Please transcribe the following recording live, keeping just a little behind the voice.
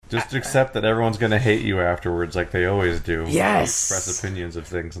Just accept that everyone's going to hate you afterwards, like they always do. Yes. When you express opinions of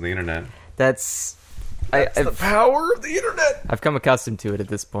things on the internet. That's the power of the internet. I've come accustomed to it at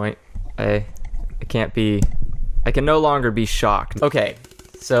this point. I can no longer be shocked. Okay,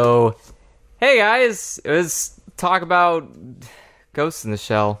 so hey guys, let's talk about Ghost in the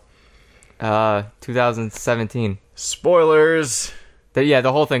Shell, 2017. Spoilers. The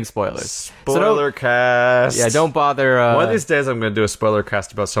whole thing's spoilers. Spoiler cast. Yeah, don't bother. One of these days I'm going to do a spoiler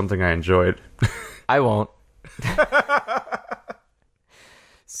cast about something I enjoyed. I won't.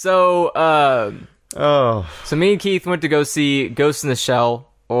 So me and Keith went to go see Ghost in the Shell,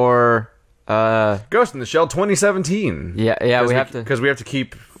 or Ghost in the Shell 2017. Yeah, we have to, because we have to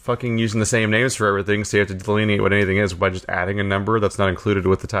keep fucking using the same names for everything, so you have to delineate what anything is by just adding a number that's not included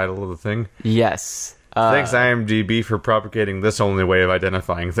with the title of the thing. Yes. Thanks IMDb for propagating this only way of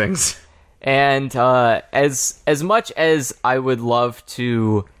identifying things. And as much as I would love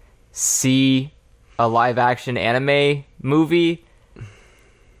to see a live action anime movie,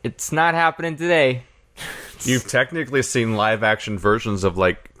 it's not happening today. You've technically seen live action versions of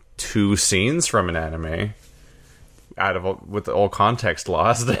like 2 scenes from an anime, with all context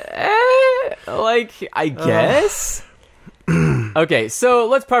lost. I guess. Okay, so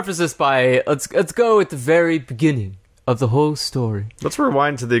let's preface this by let's go at the very beginning of the whole story. Let's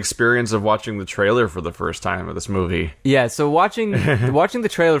rewind to the experience of watching the trailer for the first time of this movie. Yeah, so watching the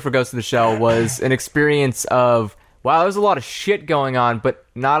trailer for Ghost in the Shell was an experience of, wow, there's a lot of shit going on, but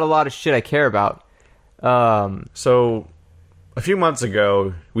not a lot of shit I care about. So a few months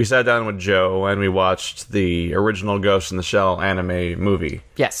ago, we sat down with Joe and we watched the original Ghost in the Shell anime movie.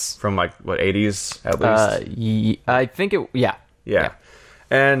 Yes. From like, what, 80s at least? I think it, yeah. Yeah.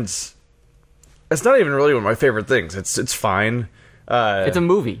 And it's not even really one of my favorite things. It's fine. It's a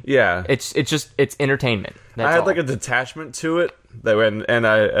movie. Yeah. It's entertainment. That's I had all. like a detachment to it, and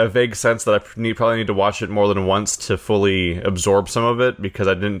a vague sense that I probably need to watch it more than once to fully absorb some of it, because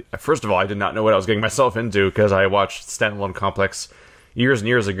I did not know what I was getting myself into, because I watched Standalone Complex years and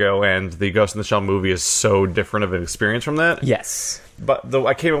years ago, and the Ghost in the Shell movie is so different of an experience from that. Yes. But though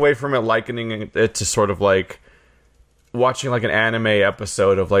I came away from it likening it to sort of like watching like an anime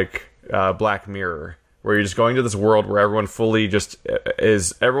episode of like Black Mirror, where you're just going to this world where everyone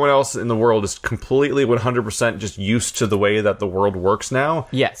everyone else in the world is completely 100% just used to the way that the world works now.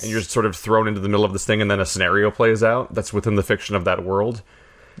 Yes. And you're just sort of thrown into the middle of this thing, and then a scenario plays out that's within the fiction of that world.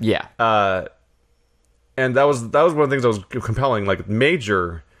 Yeah. And that was one of the things that was compelling. Like,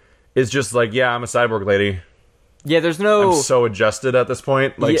 Major is just like, yeah, I'm a cyborg lady. Yeah, there's no... I'm so adjusted at this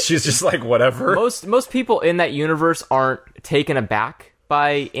point. Like, she's just like, whatever. Most people in that universe aren't taken aback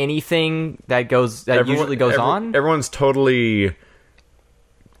by anything that usually goes on. Everyone's totally,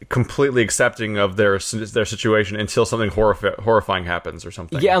 completely accepting of their situation until something horrifying happens or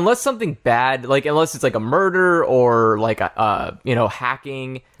something. Yeah, unless something bad, like unless it's like a murder or like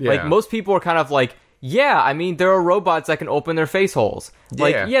hacking. Yeah. Like, most people are kind of like, yeah, I mean, there are robots that can open their face holes.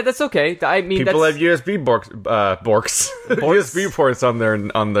 Like, yeah, that's okay. I mean, people have USB USB ports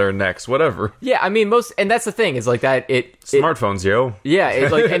on their necks, whatever. Yeah, I mean, and that's the thing is like that. Smartphones, yo. Yeah,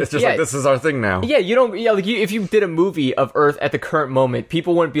 it's just like, this is our thing now. Yeah, you don't. Yeah, if you did a movie of Earth at the current moment,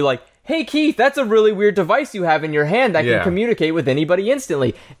 people wouldn't be like, "Hey, Keith, that's a really weird device you have in your hand that can communicate with anybody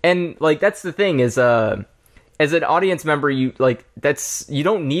instantly." And like, that's the thing is, as an audience member, you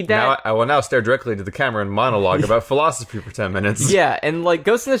don't need that. Now, I will now stare directly into the camera and monologue about philosophy for 10 minutes. Yeah, and like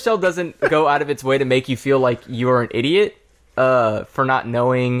Ghost in the Shell doesn't go out of its way to make you feel like you're an idiot for not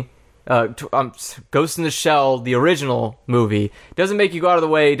knowing. Ghost in the Shell, the original movie, doesn't make you go out of the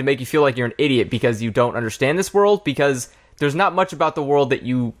way to make you feel like you're an idiot because you don't understand this world, because there's not much about the world that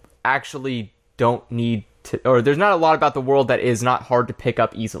you actually don't need to, or there's not a lot about the world that is not hard to pick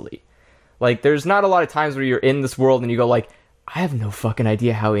up easily. Like, there's not a lot of times where you're in this world and you go like, I have no fucking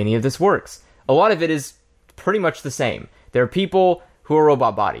idea how any of this works. A lot of it is pretty much the same. There are people who are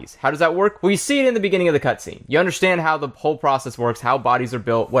robot bodies. How does that work? Well, you see it in the beginning of the cutscene. You understand how the whole process works, how bodies are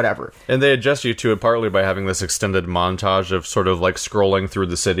built, whatever. And they adjust you to it partly by having this extended montage of sort of like scrolling through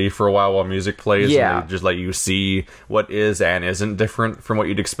the city for a while music plays. Yeah. And they just let you see what is and isn't different from what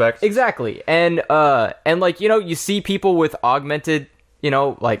you'd expect. Exactly. And like, you see people with augmented...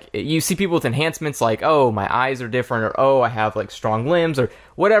 like, you see people with enhancements like, oh, my eyes are different, or, oh, I have, like, strong limbs, or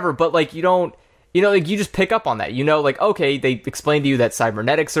whatever, but, like, you don't, like, you just pick up on that, like, okay, they explain to you that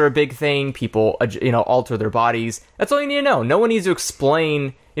cybernetics are a big thing, people, alter their bodies, that's all you need to know. No one needs to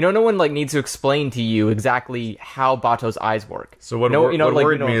explain, no one, like, needs to explain to you exactly how Bato's eyes work. So what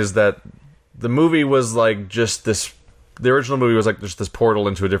worried me is that the movie was, like, just this... The original movie was, like, just this portal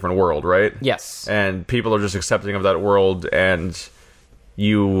into a different world, right? Yes. And people are just accepting of that world, and...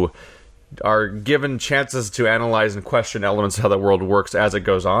 you are given chances to analyze and question elements of how that world works as it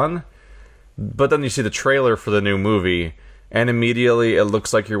goes on. But then you see the trailer for the new movie, and immediately it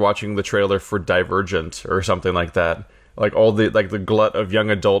looks like you're watching the trailer for Divergent or something like that. Like all the glut of young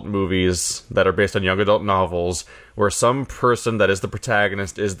adult movies that are based on young adult novels, where some person that is the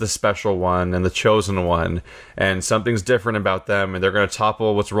protagonist is the special one and the chosen one, and something's different about them, and they're going to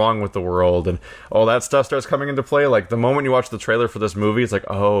topple what's wrong with the world, and all that stuff starts coming into play. Like the moment you watch the trailer for this movie, it's like,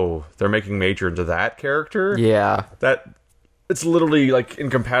 oh, they're making Major into that character. Yeah, that it's literally like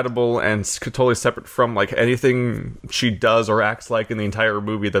incompatible and totally separate from like anything she does or acts like in the entire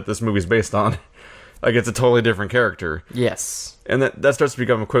movie that this movie's based on. Like, it's a totally different character. Yes. And that starts to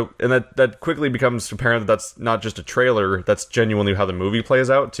become that quickly becomes apparent that that's not just a trailer, that's genuinely how the movie plays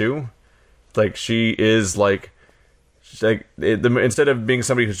out, too. Like, she is, instead of being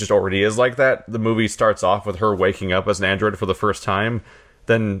somebody who just already is like that, the movie starts off with her waking up as an android for the first time,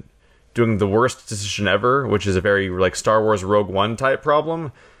 then doing the worst decision ever, which is a very, like, Star Wars Rogue One type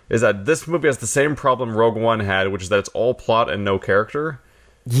problem, is that this movie has the same problem Rogue One had, which is that it's all plot and no character.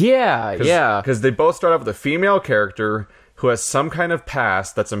 Yeah. Because they both start off with a female character who has some kind of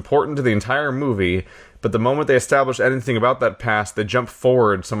past that's important to the entire movie, but the moment they establish anything about that past, they jump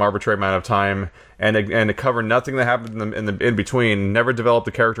forward some arbitrary amount of time and cover nothing that happened in between, never develop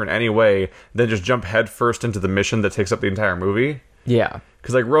the character in any way, then just jump headfirst into the mission that takes up the entire movie. Yeah.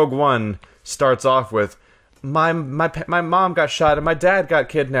 Because like Rogue One starts off with, my mom got shot and my dad got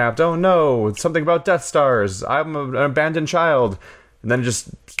kidnapped. Oh no, something about Death Stars. I'm an abandoned child. And then just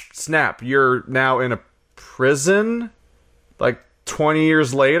snap, you're now in a prison, like 20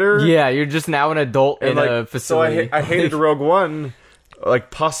 years later. Yeah, you're just now an adult in a facility. So I hated Rogue One, like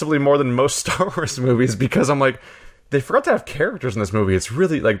possibly more than most Star Wars movies, because I'm like, they forgot to have characters in this movie. It's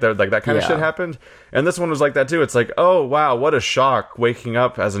really like that kind of shit happened. And this one was like that too. It's like, oh wow, what a shock waking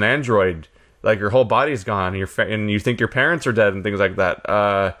up as an android. Like your whole body's gone, and you think your parents are dead and things like that.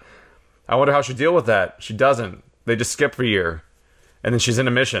 I wonder how she'll deal with that. She doesn't. They just skip a year. And then she's in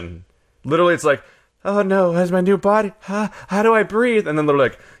a mission. Literally, it's like, oh no, has my new body? How do I breathe? And then they're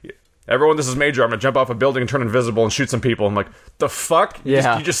like, everyone, this is Major. I'm gonna jump off a building and turn invisible and shoot some people. I'm like, the fuck?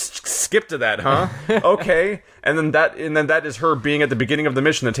 Yeah. You just skipped to that, huh? Okay. And then that is her being at the beginning of the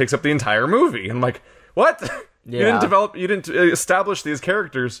mission that takes up the entire movie. And I'm like, what? Yeah. You didn't establish these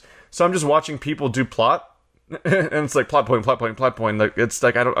characters. So I'm just watching people do plot. And it's like plot point. Like it's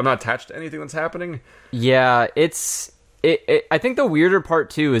like I'm not attached to anything that's happening. Yeah, I think the weirder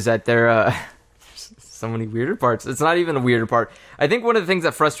part too is that there so many weirder parts. It's not even a weirder part. I think one of the things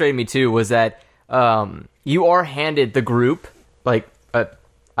that frustrated me too was that you are handed the group, like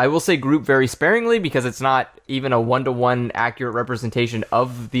I will say group very sparingly because it's not even a 1-to-1 accurate representation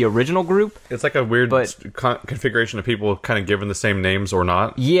of the original group. It's like a weird configuration of people kind of given the same names or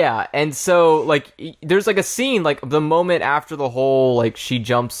not. Yeah, and so like there's like a scene like the moment after the whole like she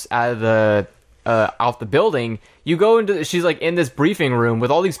jumps out of the out the building, you go into she's like in this briefing room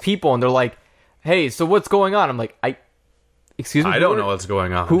with all these people and they're like, hey, so what's going on? I'm like, excuse me, I don't know what's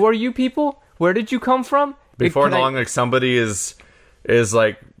going on. Who are you people? Where did you come from? Before long, like somebody is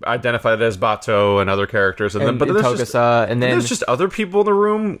like identified as Bato and other characters, and then there's just other people in the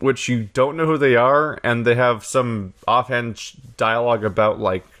room which you don't know who they are, and they have some offhand dialogue about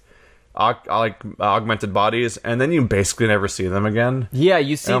like augmented bodies, and then you basically never see them again. Yeah,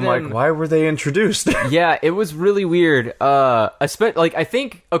 you see and I'm them. Like, why were they introduced? Yeah, it was really weird. I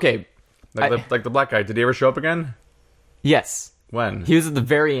think okay, like the black guy. Did he ever show up again? Yes. When? He was at the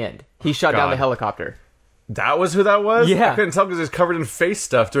very end. He shot down the helicopter. That was who that was? Yeah. I couldn't tell because he was covered in face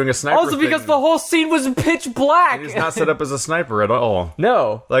stuff doing a sniper Also because the whole scene was pitch black. And he's not set up as a sniper at all.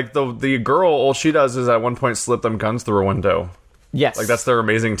 No. Like, the girl, all she does is at one point slip them guns through a window. Yes. Like, that's their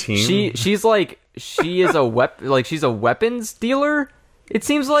amazing team. She is a she's a weapons dealer, it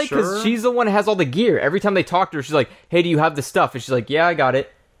seems like, because she's the one who has all the gear. Every time they talk to her, she's like, hey, do you have the stuff? And she's like, yeah, I got it.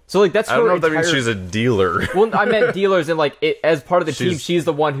 So, like, that's her I don't know if that means she's a dealer. Well, I meant dealers, and, like, as part of the team, she's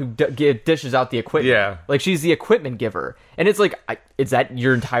the one who dishes out the equipment. Yeah. Like, she's the equipment giver. And it's like, is that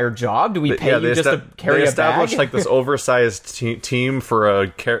your entire job? Do we pay you just to carry a bag? They established, like, this oversized team for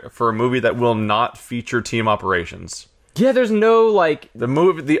a movie that will not feature team operations. Yeah, there's no, like...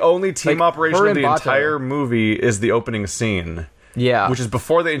 The only team like, operation in the entire movie is the opening scene. Yeah. Which is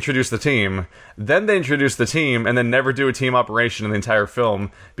before they introduce the team. Then they introduce the team and then never do a team operation in the entire film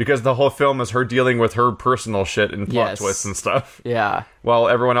because the whole film is her dealing with her personal shit and plot twists and stuff. Yeah. While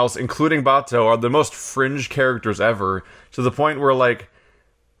everyone else, including Bato, are the most fringe characters ever. To the point where, like,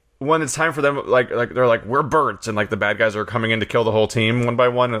 when it's time for them, like they're like, we're burnt, and, like, the bad guys are coming in to kill the whole team one by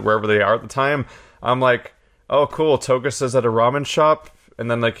one wherever they are at the time. I'm like, oh, cool, Togus is at a ramen shop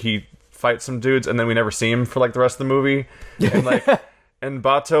and then like he fights some dudes, and then we never see him for like the rest of the movie. And like, and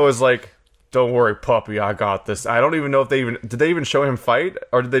Bato is like, "Don't worry, puppy, I got this." I don't even know if did they even show him fight,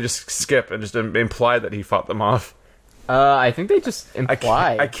 or did they just skip and just imply that he fought them off? I think they just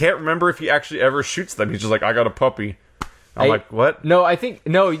imply. I can't remember if he actually ever shoots them. He's just like, "I got a puppy." I'm like, what? No, I think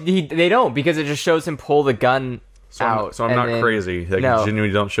they don't, because it just shows him pull the gun out. So I'm not crazy. They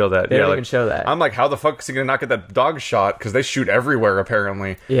genuinely don't show that. They don't even show that. I'm like, how the fuck is he gonna not get that dog shot? Because they shoot everywhere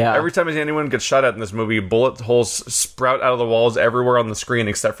apparently. Yeah. Every time anyone gets shot at in this movie, bullet holes sprout out of the walls everywhere on the screen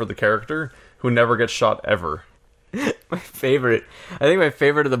except for the character, who never gets shot ever. I think my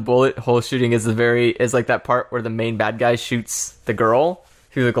favorite of the bullet hole shooting is like that part where the main bad guy shoots the girl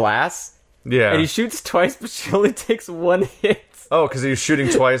through the glass. Yeah. And he shoots twice, but she only takes one hit. Oh, because he was shooting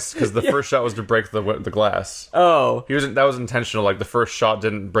twice, because the first shot was to break the glass. Oh. That was intentional, like the first shot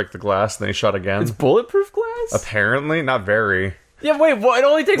didn't break the glass, then he shot again. It's bulletproof glass? Apparently, not very. Yeah, wait, what? It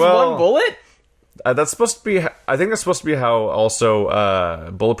only takes one bullet? That's supposed to be. I think that's supposed to be how also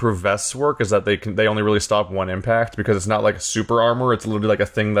bulletproof vests work. Is that they only really stop one impact, because it's not like super armor. It's literally like a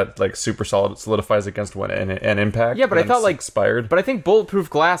thing that like super solidifies against an impact. Yeah, but I thought like expired. But I think bulletproof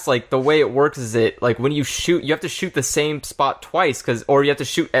glass, like the way it works is like when you shoot, you have to shoot the same spot twice, or you have to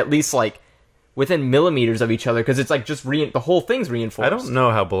shoot at least like within millimeters of each other, because it's like just the whole thing's reinforced. I don't know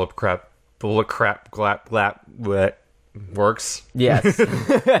how bullet crap works. Yes.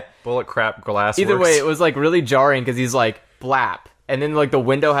 Bullet crap glass Either works. way, it was like really jarring, because he's like blap, and then like the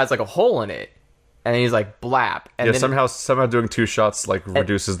window has like a hole in it, and he's like blap, and yeah, then somehow doing two shots like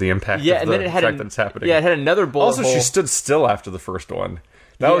reduces the impact. Yeah, of and the then it had fact that it's happening. Yeah, it had another bullet Also, hole. she stood still after the first one.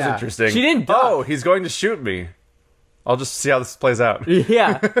 That was Yeah. interesting. She didn't duck. Oh, he's going to shoot me. I'll just see how this plays out.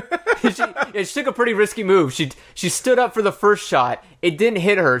 Yeah. she took a pretty risky move. She stood up for the first shot. It didn't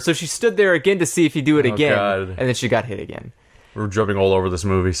hit her, so she stood there again to see if he'd do it again. God. And then she got hit again. We're jumping all over this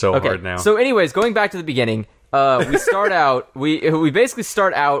movie so hard now. So anyways, going back to the beginning, we start out we basically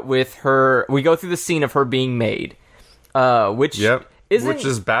start out with her. We go through the scene of her being made. Which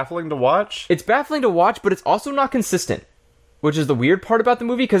is baffling to watch. It's baffling to watch, but it's also not consistent. Which is the weird part about the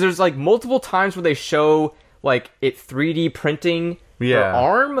movie, because there's like multiple times where they show like it 3D printing her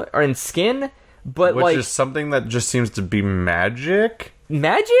arm and skin, but which like is something that just seems to be magic,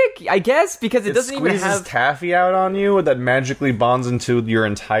 I guess, because it doesn't even have taffy out on you that magically bonds into your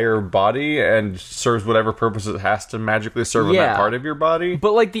entire body and serves whatever purpose it has to magically serve in that part of your body.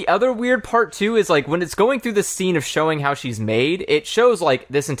 But like the other weird part too is like when it's going through the scene of showing how she's made, it shows like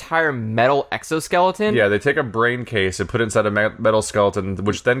this entire metal exoskeleton. Yeah, they take a brain case and put it inside a metal skeleton,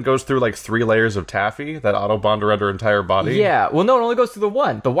 which then goes through like 3 layers of taffy that auto bond around her entire body. Yeah, well, no, it only goes through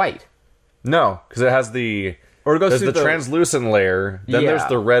the white. No, because it has the there's the translucent layer, then there's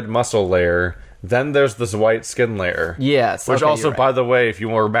the red muscle layer, then there's this white skin layer. Yes, which also, by the way, if you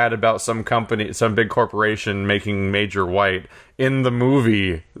were mad about some company, some big corporation making Major white, in the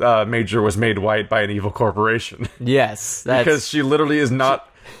movie, Major was made white by an evil corporation. Yes, because she literally is not.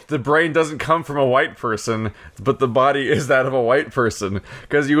 The brain doesn't come from a white person, but the body is that of a white person.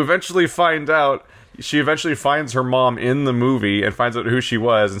 Because you eventually find out. She eventually finds her mom in the movie and finds out who she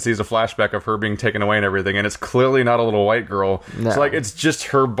was and sees a flashback of her being taken away and everything, and it's clearly not a little white girl. No. So, like, it's just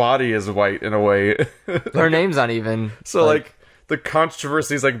her body is white in a way. Her name's not even. So, like, the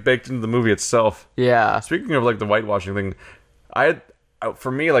controversy is, like, baked into the movie itself. Yeah. Speaking of, like, the whitewashing thing,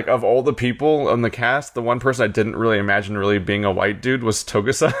 for me, like, of all the people on the cast, the one person I didn't really imagine really being a white dude was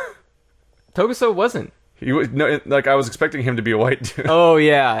Togusa. Togusa wasn't. I was expecting him to be a white dude. Oh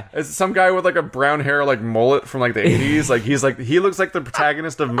yeah, it's some guy with like a brown hair, like mullet from like the 80s. He looks like the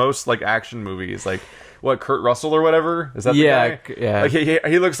protagonist of most like action movies, like what, Kurt Russell or whatever. Is that the guy? Yeah. Like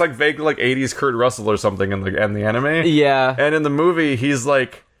he looks like vaguely like 80s Kurt Russell or something in the anime. Yeah, and in the movie he's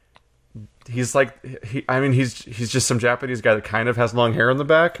just some Japanese guy that kind of has long hair in the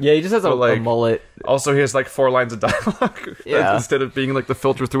back. Yeah, he just has a mullet. Also, he has like 4 lines of dialogue. Yeah. Instead of being like the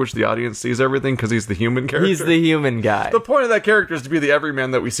filter through which the audience sees everything, because he's the human character. He's the human guy. The point of that character is to be the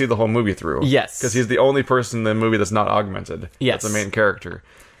everyman that we see the whole movie through. Yes. Because he's the only person in the movie that's not augmented. Yes. That's the main character.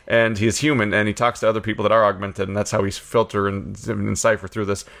 And he's human, and he talks to other people that are augmented, and that's how we filter and cipher through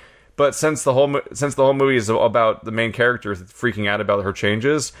this. But since the whole movie is about the main character freaking out about her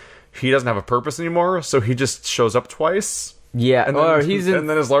changes, he doesn't have a purpose anymore, so he just shows up twice. Yeah, and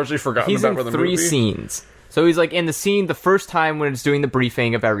then is largely forgotten about for the movie. He's in 3 scenes. So he's like in the scene the first time when it's doing the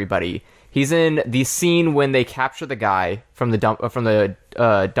briefing of everybody. He's in the scene when they capture the guy from the dump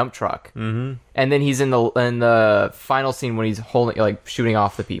truck, mm-hmm. And then he's in the final scene when he's shooting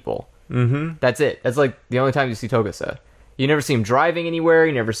off the people. Mm-hmm. That's it. That's like the only time you see Togusa. You never see him driving anywhere.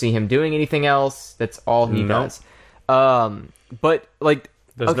 You never see him doing anything else. That's all he does. But like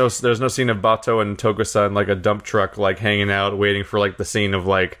There's no scene of Bato and Tokusa in like a dump truck like hanging out waiting for like the scene of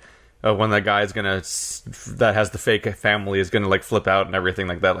like when that guy's that has the fake family is gonna like flip out and everything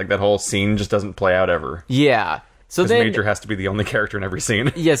like that. Like that whole scene just doesn't play out ever. Yeah. So then Major has to be the only character in every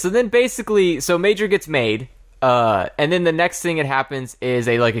scene. Yeah, so then basically, so Major gets made, and then the next thing that happens is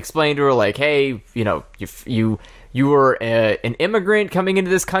they like explain to her like, hey, you know, you were an immigrant coming into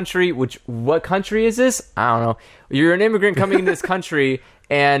this country. What country is this? I don't know. You're an immigrant coming into this country,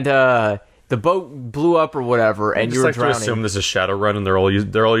 and the boat blew up or whatever, and you were drowning. To assume this is Shadowrun, and they're all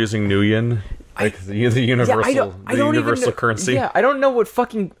using Nuyen. Like the universal currency. Yeah, I don't know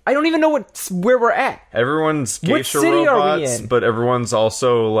I don't even know where we're at. Everyone's geisha city are we robots, in? but everyone's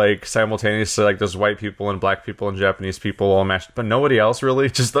also like simultaneously like there's white people and black people and Japanese people all mashed, but nobody else really.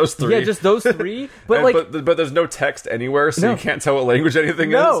 Just those three. Yeah, just those three. But but there's no text anywhere, so No. you can't tell what language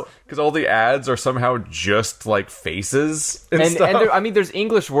anything No. is because all the ads are somehow just like faces and stuff. and there's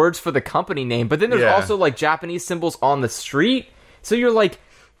English words for the company name, but then there's Yeah. also like Japanese symbols on the street. So you're like,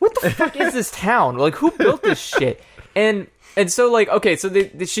 what the fuck is this town? Like, who built this shit? And so like, okay, so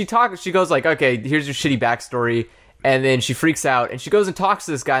she goes like, okay, here's your shitty backstory, and then she freaks out and she goes and talks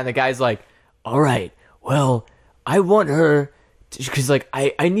to this guy, and the guy's like, all right, well, I want her. Because like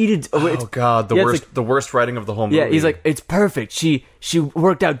I needed. Oh god, the worst writing of the whole movie. Yeah, he's like, it's perfect. She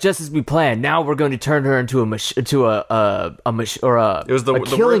worked out just as we planned. Now we're going to turn her into a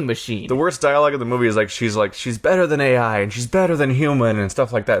killing machine. The worst dialogue of the movie is like she's better than AI and she's better than human and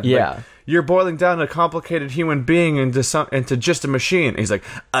stuff like that. Yeah. Like, you're boiling down a complicated human being into just a machine. And he's like,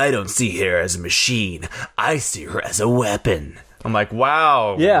 I don't see her as a machine. I see her as a weapon. I'm like,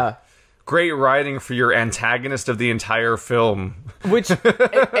 wow. Yeah. Great writing for your antagonist of the entire film. Which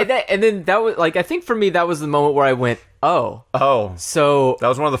and then that was like, I think for me that was the moment where I went, oh, so that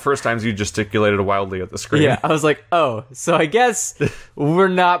was one of the first times you gesticulated wildly at the screen. yeah, I was like, oh, so I guess we're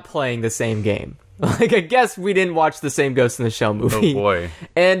not playing the same game. Like, I guess we didn't watch the same Ghost in the Shell movie. Oh boy.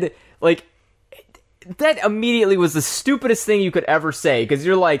 And like, that immediately was the stupidest thing you could ever say, because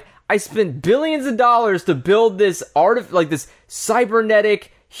you're like, I spent billions of dollars to build this this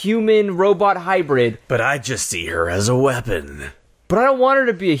cybernetic human robot hybrid, But I just see her as a weapon. but I don't want her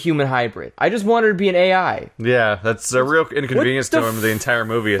to be a human hybrid. I just want her to be an AI. Yeah, that's a real inconvenience What to the him. The entire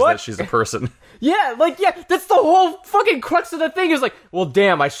movie is fuck? that she's a person. Yeah, that's the whole fucking crux of the thing. Is like, well,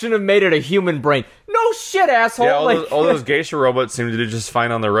 damn, I shouldn't have made it a human brain. No shit, asshole. Yeah, like, all those geisha robots seem to do just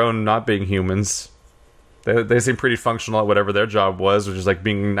fine on their own, not being humans. They seem pretty functional at whatever their job was, which is like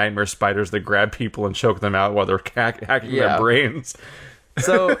being nightmare spiders that grab people and choke them out while they're hacking Yeah. their brains.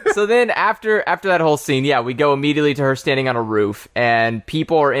 so then after that whole scene, yeah, we go immediately to her standing on a roof, and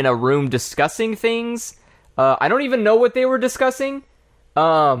people are in a room discussing things. I don't even know what they were discussing.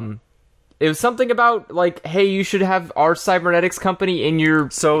 It was something about like, hey, you should have our cybernetics company in your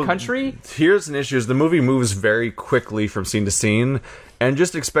country. Here's an issue: is the movie moves very quickly from scene to scene, and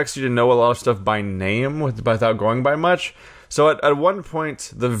just expects you to know a lot of stuff by name without going by much. So at one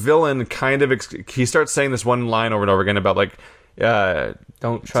point, the villain kind of he starts saying this one line over and over again about like.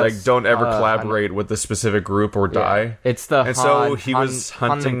 Don't trust. Like, don't ever collaborate with this specific group or die. It's the so he was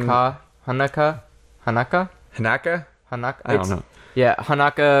hunting Hanaka. Hanaka. I don't know. Yeah,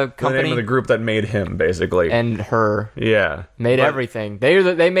 Hanaka The company name of the group that made him, basically. and her Yeah, made everything.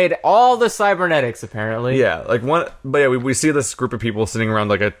 They made all the cybernetics apparently. Yeah, like one. But yeah, we see this group of people sitting around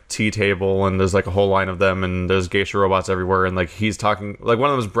like a tea table, and there's like a whole line of them, and there's geisha robots everywhere, and like he's talking, like one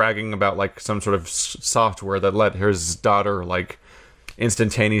of them is bragging about like some sort of software that let his daughter like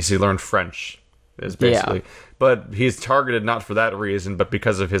instantaneously learn French. Is basically, Yeah. but he's targeted not for that reason, but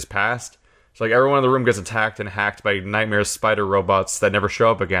because of his past. So like everyone in the room gets attacked and hacked by nightmare spider robots that never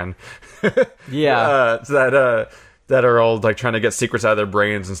show up again. Yeah. That are all like trying to get secrets out of their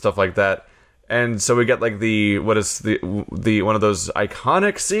brains and stuff like that. And so we get like the one of those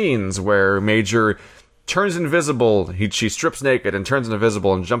iconic scenes where Major turns invisible. She strips naked and turns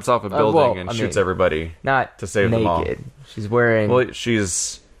invisible and jumps off a building and shoots everybody. Not to save naked. them all. She's wearing. Well,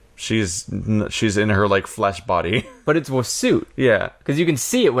 she's in her like flesh body. But it's a suit. Yeah, Because you can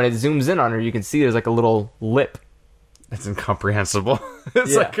see it when it zooms in on her. You can see there's like a little lip. it's incomprehensible.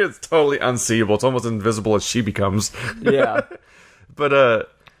 It's Yeah. like it's totally unseeable. It's almost invisible as she becomes. Yeah. But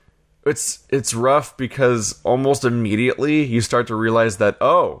it's rough because almost immediately you start to realize that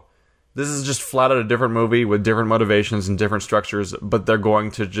this is just flat out a different movie with different motivations and different structures, but they're going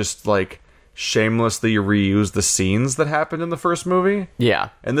to just like shamelessly reuse the scenes that happened in the first movie. Yeah.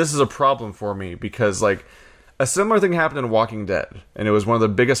 And this is a problem for me because like a similar thing happened in Walking Dead, and it was one of the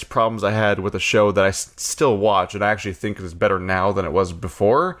biggest problems I had with a show that I still watch and I actually think is better now than it was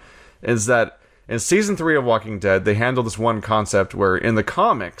before, is that In season 3 of Walking Dead, they handle this one concept where in the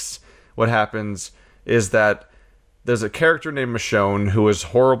comics, what happens is that there's a character named Michonne who is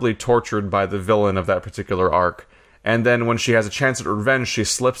horribly tortured by the villain of that particular arc. And then when she has a chance at revenge, she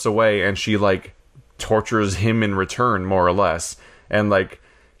slips away and she, like, tortures him in return, more or less. And, like,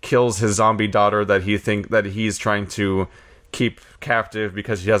 kills his zombie daughter that he's trying to keep captive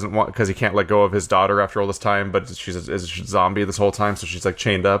because he can't let go of his daughter after all this time, but she's a zombie this whole time, so she's, like,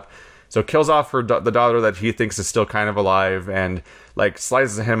 chained up. So kills off the daughter that he thinks is still kind of alive, and, like,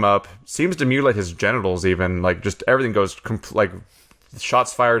 slices him up, seems to mutilate his genitals even, like, just everything goes, like,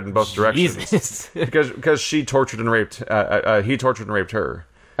 shots fired in both directions. because she tortured and raped, he tortured and raped her.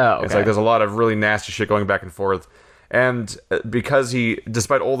 Oh, okay. It's like there's a lot of really nasty shit going back and forth. And because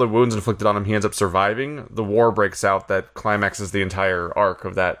despite all the wounds inflicted on him, he ends up surviving, the war breaks out that climaxes the entire arc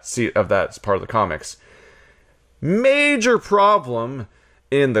of that part of the comics. Major problem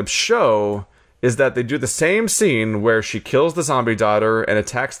in the show is that they do the same scene where she kills the zombie daughter and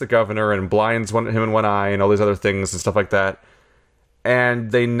attacks the governor and blinds him in one eye and all these other things and stuff like that.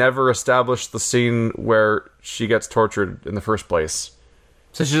 And they never establish the scene where she gets tortured in the first place.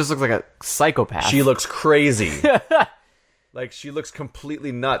 So she just looks like a psychopath. She looks crazy. Like, she looks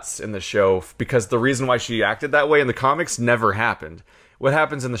completely nuts in the show because the reason why she acted that way in the comics never happened. What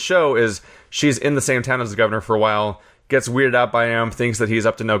happens in the show is she's in the same town as the governor for a while, gets weirded out by him, thinks that he's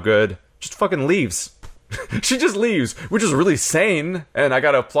up to no good, just fucking leaves. She just leaves, which is really sane, and I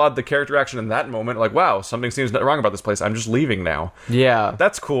gotta applaud the character action in that moment. Like, wow, something seems wrong about this place. I'm just leaving now. Yeah.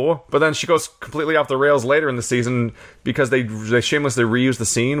 That's cool. But then she goes completely off the rails later in the season because they shamelessly reuse the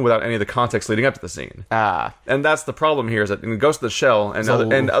scene without any of the context leading up to the scene. Ah. And that's the problem here, is that in Ghost of the Shell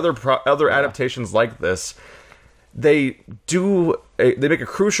and other adaptations like this, they make a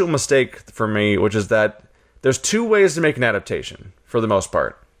crucial mistake for me, which is that there's two ways to make an adaptation, for the most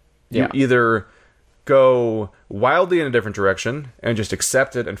part. You either go wildly in a different direction and just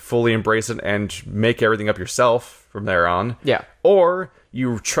accept it and fully embrace it and make everything up yourself from there on. Yeah. Or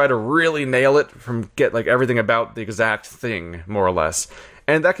you try to really nail it get like everything about the exact thing, more or less.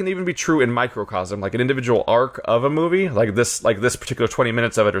 And that can even be true in microcosm, like an individual arc of a movie, like this particular 20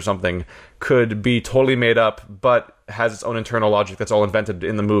 minutes of it or something could be totally made up, but has its own internal logic that's all invented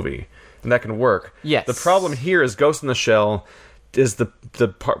in the movie. And that can work. Yes. The problem here is Ghost in the Shell is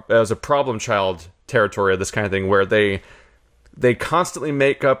as a problem child territory of this kind of thing, where they constantly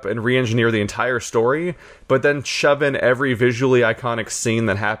make up and re-engineer the entire story, but then shove in every visually iconic scene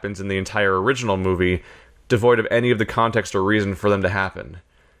that happens in the entire original movie, devoid of any of the context or reason for them to happen.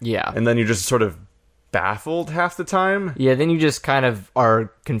 Yeah. And then you're just sort of baffled half the time. Yeah, then you just kind of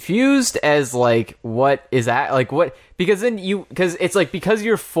are confused as, like, what is that? Like, what? Because it's like, because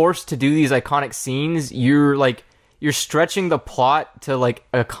you're forced to do these iconic scenes, you're stretching the plot to, like,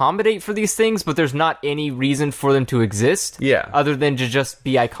 accommodate for these things, but there's not any reason for them to exist. Yeah. Other than to just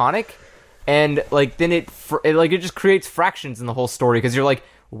be iconic. And, like, then it just creates fractions in the whole story, because you're like,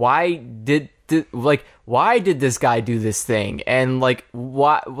 why did this guy do this thing? And, like,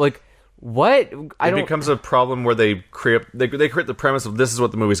 why, like, what? It becomes a problem where they create the premise of this is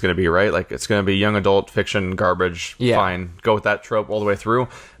what the movie's going to be, right? Like, it's going to be young adult fiction garbage. Yeah. Fine. Go with that trope all the way through.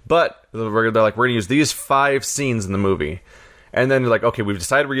 But they're like, we're going to use these 5 scenes in the movie. And then they're like, okay, we've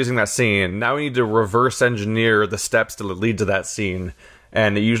decided we're using that scene. Now we need to reverse engineer the steps to lead to that scene.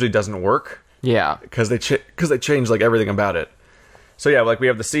 And it usually doesn't work. Yeah. Because they change, like, everything about it. So yeah, like, we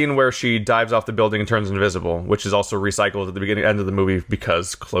have the scene where she dives off the building and turns invisible, which is also recycled at the end of the movie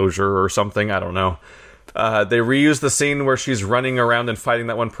because closure or something, I don't know. They reuse the scene where she's running around and fighting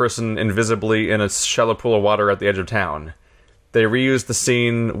that one person invisibly in a shallow pool of water at the edge of town. They reuse the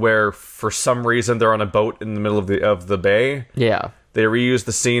scene where, for some reason, they're on a boat in the middle of the bay. Yeah. They reuse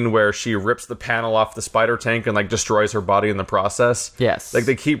the scene where she rips the panel off the spider tank and, like, destroys her body in the process. Yes. Like,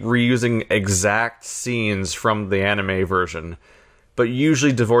 they keep reusing exact scenes from the anime version, but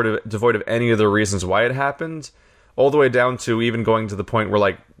usually devoid of any of the reasons why it happened, all the way down to even going to the point where,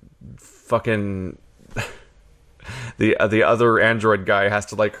 like, fucking the other android guy has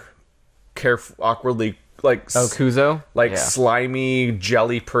to, like, awkwardly, like, Kuzo? like, Yeah. slimy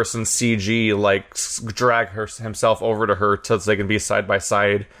jelly person CG, like, drag himself over to her so they can be side by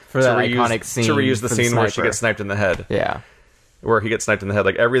side For that iconic scene to reuse the for the scene where she sniper. gets sniped in the head. Yeah. Where he gets sniped in the head.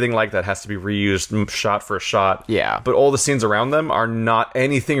 Like, everything like that has to be reused shot for shot. Yeah. But all the scenes around them are not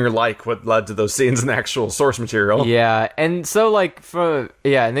anything like what led to those scenes in the actual source material. Yeah, and so, like, and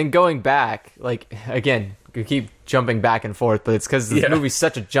then going back, like, again, we keep jumping back and forth, but it's because this movie's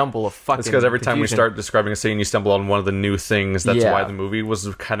such a jumble of fucking It's because every time we confusion. start describing a scene, you stumble on one of the new things. That's Yeah. why the movie was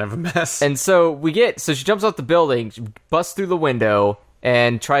kind of a mess. And so she jumps off the building, she busts through the window,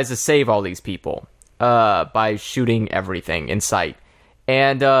 and tries to save all these people by shooting everything in sight.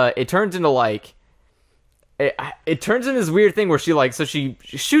 And it turns into like it turns into this weird thing where she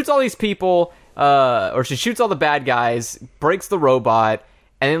shoots all these people, or she shoots all the bad guys, breaks the robot,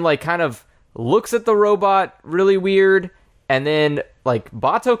 and then like kind of looks at the robot really weird, and then like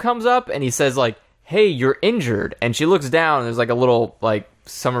Bato comes up and he says like, "Hey, you're injured," and she looks down and there's like a little like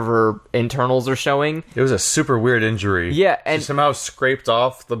some of her internals are showing. It was a super weird injury. Yeah, and she somehow scraped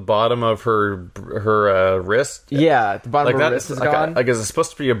off the bottom of her wrist. Yeah, the bottom of her wrist is gone. Like, is it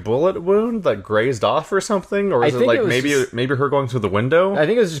supposed to be a bullet wound that grazed off or something, or is it like maybe her going through the window? I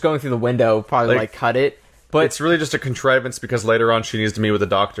think it was just going through the window, probably like cut it. But it's really just a contrivance because later on she needs to meet with a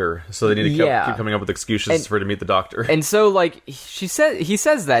doctor, so they need to keep coming up with excuses for her to meet the doctor. And so like he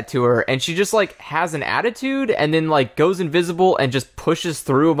says that to her, and she just like has an attitude, and then like goes invisible and just pushes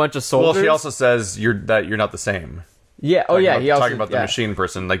through a bunch of soldiers. Well, she also says you're not the same. Yeah. Oh yeah. He also talking about the machine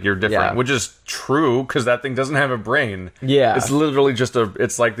person, like you're different, which is true because that thing doesn't have a brain. Yeah. It's literally just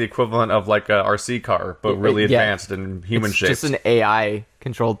it's like the equivalent of like a RC car, but really advanced and human shaped. Just an AI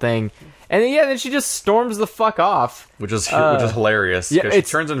controlled thing. And then she just storms the fuck off, which is hilarious. Yeah, she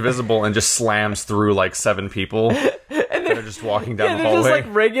turns invisible and just slams through like 7 people that are just walking down the hallway. They're just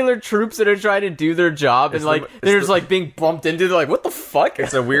like regular troops that are trying to do their job, and like they're just like being bumped into. They're like, "What the fuck?"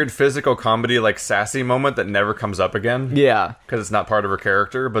 It's a weird physical comedy, like sassy moment that never comes up again. Yeah, because it's not part of her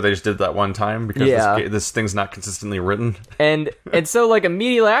character, but they just did that one time because this thing's not consistently written. And so like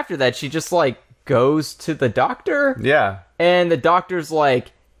immediately after that, she just like goes to the doctor. Yeah, and the doctor's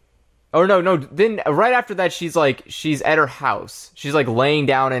like. Oh, no. Then right after that, she's at her house. She's like laying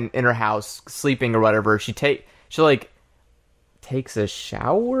down in her house, sleeping or whatever. She like takes a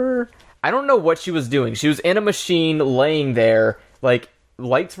shower. I don't know what she was doing. She was in a machine laying there. Like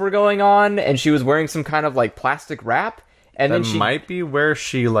lights were going on and she was wearing some kind of like plastic wrap. And then she might be where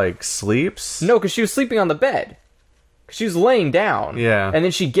she like sleeps. No, because she was sleeping on the bed. She was laying down. Yeah. And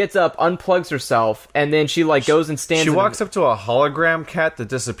then she gets up, unplugs herself, and then she like goes and stands. She walks up to a hologram cat that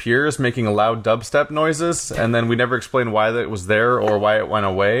disappears, making loud dubstep noises, and then we never explain why that was there or why it went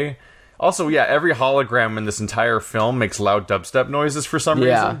away. Also, yeah, every hologram in this entire film makes loud dubstep noises for some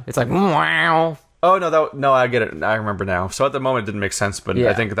reason. Yeah, it's like wow. Oh no, I get it. I remember now. So at the moment, it didn't make sense, but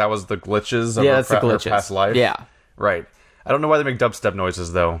I think that was the glitches of her past life. Yeah, right. I don't know why they make dubstep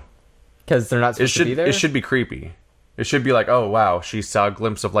noises though. Because they're not supposed to be there. It should be creepy. It should be like, oh wow, she saw a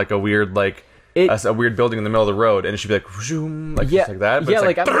glimpse of like a weird a weird building in the middle of the road, and it should be like, zoom, like just like that.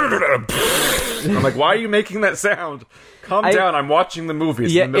 But it's I'm like, why are you making that sound? Calm down. I'm watching the movie.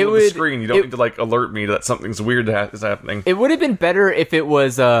 It's in the middle of the screen. You don't need to like alert me that something's weird is happening. It would have been better if it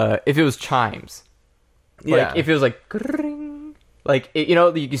was chimes. Yeah. Like if it was like, grrring, like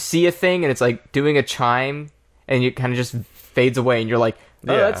you see a thing and it's like doing a chime, and it kind of just fades away, and you're like,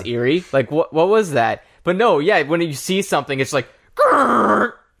 oh, that's eerie. Like what was that? But no, yeah, when you see something, it's like,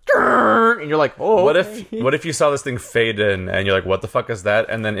 grrr, grrr, and you're like, oh. What if you saw this thing fade in, and you're like, what the fuck is that?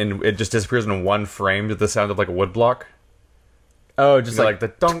 And then it just disappears in one frame to the sound of like a wood block. Oh, just like the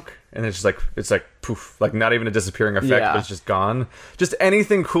dunk, and it's like poof, like not even a disappearing effect, but it's just gone. Just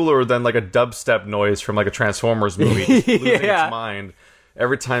anything cooler than like a dubstep noise from like a Transformers movie, just losing its mind.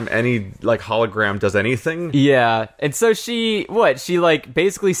 Every time any like hologram does anything. Yeah. And so she like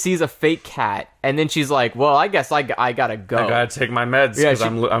basically sees a fake cat, and then she's like, well, I guess I gotta go. I gotta take my meds because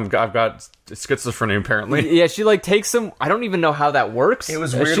I've got schizophrenia apparently. Yeah, she like takes some. I don't even know how that works. It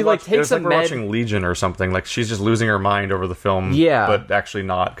was weird. She like takes it was like we're watching Legion or something. Like she's just losing her mind over the film. Yeah, but actually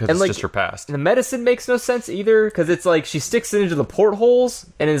not because it's like, just her past. The medicine makes no sense either because it's like she sticks it into the portholes,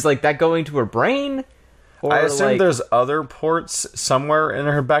 and is like that going to her brain. Or I assume there's other ports somewhere in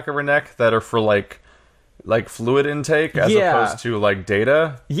her back of her neck that are for like fluid intake as opposed to like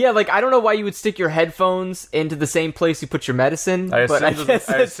data. Yeah, like I don't know why you would stick your headphones into the same place you put your medicine. I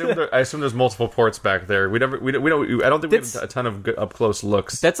assume there's multiple ports back there. I don't think we have a ton of good up close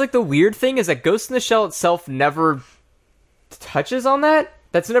looks. That's like the weird thing is that Ghost in the Shell itself never touches on that.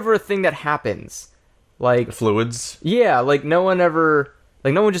 That's never a thing that happens. Like fluids. Yeah, like no one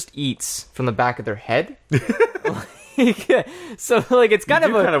just eats from the back of their head. So, like, it's kind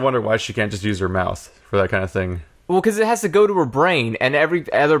of wonder why she can't just use her mouth for that kind of thing. Well, because it has to go to her brain, and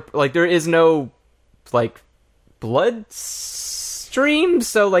every other, like, there is no, like, blood stream,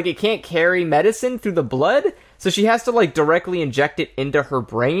 so, like, it can't carry medicine through the blood, so she has to, like, directly inject it into her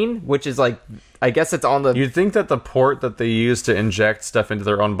brain, which is, like, I guess it's on the... You'd think that the port that they use to inject stuff into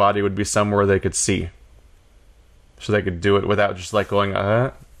their own body would be somewhere they could see. So they could do it without just like going,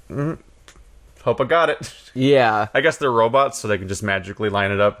 hope I got it. Yeah. I guess they're robots, so they can just magically line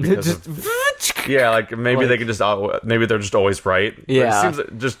it up. Because Yeah, like maybe Like- they can just maybe they're just always right. But Yeah. it seems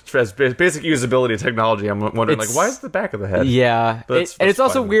like just as basic usability of technology. I'm wondering It's- like why is the back of the head? Yeah, But and it's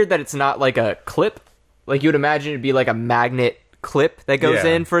also fine. weird that it's not like a clip. Like you would imagine it'd be like a magnet clip that goes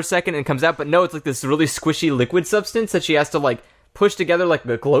Yeah. in for a second and comes out, but no, it's like this really squishy liquid substance that she has to like push together like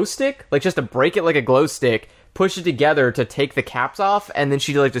a glow stick, like just to break it like a glow stick, push it together to take the caps off, and then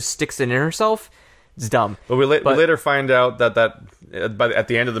she like just sticks it in herself. It's dumb. But we later find out that at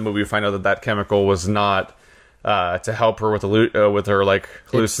the end of the movie, we find out that chemical was not to help her with her like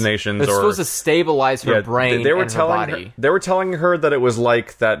hallucinations. It's or supposed to stabilize her brain They were and her telling body. her, they were telling her that it was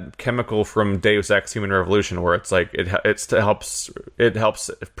like that chemical from Deus Ex: Human Revolution, where it's like it helps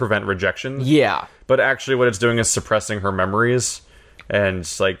prevent rejection. Yeah. But actually, what it's doing is suppressing her memories and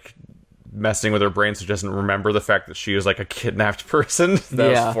like messing with her brain, so she doesn't remember the fact that she was like a kidnapped person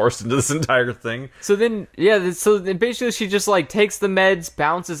that Yeah. was forced into this entire thing. So then, so then basically she just like takes the meds,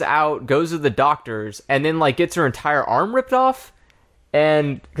 bounces out, goes to the doctors, and then like gets her entire arm ripped off.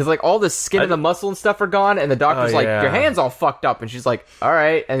 And because like all the skin and the muscle and stuff are gone, and the doctor's like, yeah. your hand's all fucked up, and she's like, all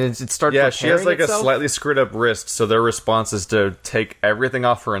right, and then it starts. Yeah, she has like itself. a slightly screwed up wrist, so their response is to take everything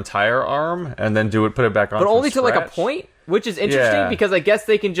off her entire arm and then put it back on. but from only to like a scratch. point, which is interesting Yeah. because I guess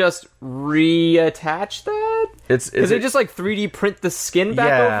they can just reattach that. Because Because they just like 3D print the skin back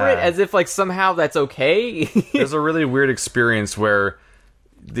Yeah. over it as if like somehow that's okay. There's a really weird experience where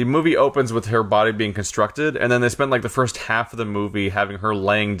the movie opens with her body being constructed, and then they spend like the first half of the movie having her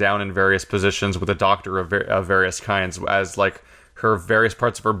laying down in various positions with a doctor of various kinds as like her various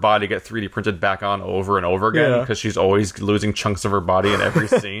parts of her body get 3D printed back on over and over again Yeah. because she's always losing chunks of her body in every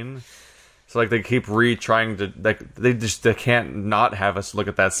scene. So like they keep trying to like they can't not have us look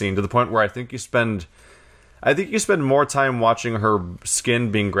at that scene to the point where I think you spend more time watching her skin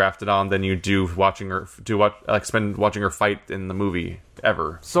being grafted on than you do watching her watching her fight in the movie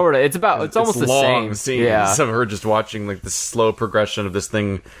ever. Sort of. It's almost the long same. scenes Yeah. of her just watching like the slow progression of this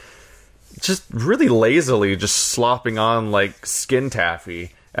thing, just really lazily just slopping on like skin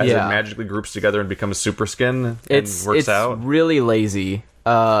taffy as Yeah. it magically groups together and becomes super skin and It's works out. really lazy.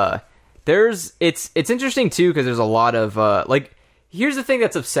 It's interesting too because there's a lot of like. Here's the thing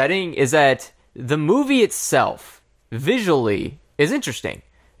that's upsetting is that the movie itself visually is interesting.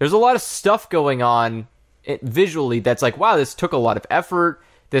 There's a lot of stuff going on visually that's like, wow, this took a lot of effort.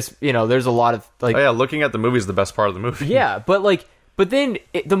 This, there's a lot of like, Oh yeah, looking at the movie is the best part of the movie. yeah, but then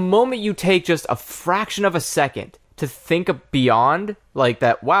the moment you take just a fraction of a second to think beyond like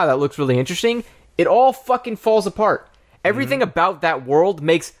that, wow, that looks really interesting, it all fucking falls apart. Everything about that world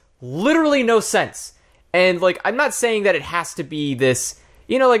makes literally no sense. And like, I'm not saying that it has to be this,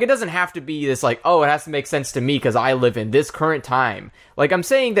 like it doesn't have to be this like, oh, it has to make sense to me because I live in this current time. Like I'm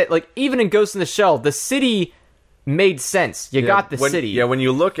saying that like even in Ghost in the Shell, the city made sense. You got the city. Yeah, when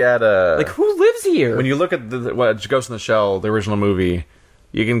you look at like who lives here? when you look at what Ghost in the Shell, the original movie,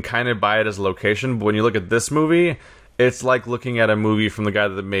 you can kind of buy it as a location. But when you look at this movie, it's like looking at a movie from the guy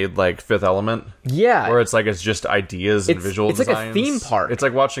that made like Fifth Element. Yeah. Where it's like it's just ideas and visual it's like a designs. theme park. It's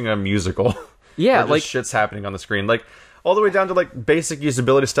like watching a musical. Yeah, where just like- shit's happening on the screen. Like all the way down to like basic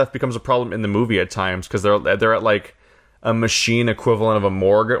usability stuff becomes a problem in the movie at times because they're at like a machine equivalent of a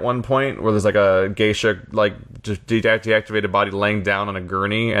morgue at one point where there's like a geisha like deactivated body laying down on a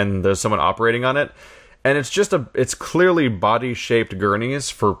gurney and there's someone operating on it. And it's clearly body-shaped gurneys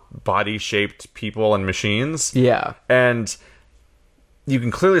for body-shaped people and machines. Yeah. And you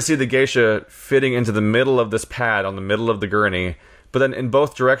can clearly see the geisha fitting into the middle of this pad on the middle of the gurney. But then in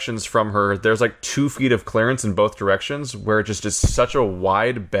both directions from her, there's like 2 feet of clearance in both directions where it just is such a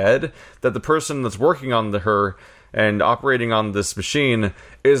wide bed that the person that's working on her and operating on this machine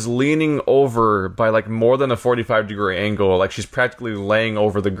is leaning over by like more than a 45-degree angle. Like she's practically laying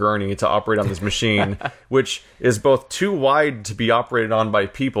over the gurney to operate on this machine, which is both too wide to be operated on by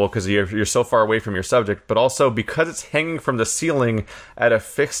people because you're so far away from your subject, but also because it's hanging from the ceiling at a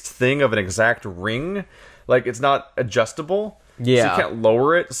fixed thing of an exact ring, like it's not adjustable. Yeah. So you can't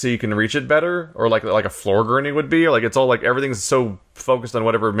lower it so you can reach it better, or like a floor gurney would be. Or like it's all like everything's so focused on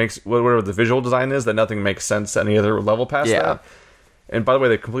whatever the visual design is that nothing makes sense any other level past Yeah. that. And by the way,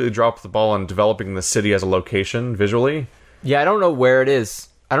 they completely dropped the ball on developing the city as a location visually. Yeah, I don't know where it is.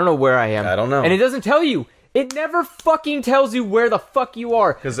 I don't know where I am. I don't know. And it doesn't tell you. It never fucking tells you where the fuck you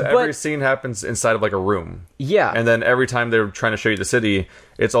are. Because every scene happens inside of like a room. Yeah. And then every time they're trying to show you the city,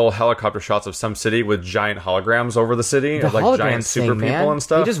 it's all helicopter shots of some city with giant holograms over the city. the of like hologram giant super thing, man. people and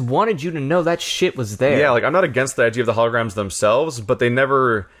stuff. They just wanted you to know that shit was there. Yeah, like I'm not against the idea of the holograms themselves, but they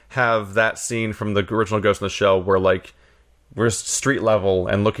never have that scene from the original Ghost in the Shell where like we're street level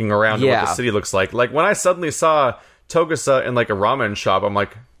and looking around at what Yeah. the city looks like. Like when I suddenly saw Togusa in like a ramen shop, I'm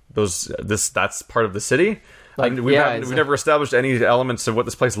like, that's part of the city. Like, We've never established any elements of what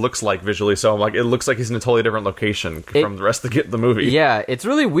this place looks like visually, so I'm like, it looks like he's in a totally different location from the rest of the movie. Yeah, it's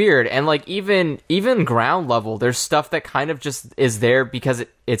really weird, and like even ground level, there's stuff that kind of just is there because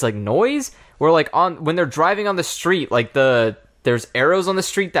it's like noise. Where like when they're driving on the street, like there's arrows on the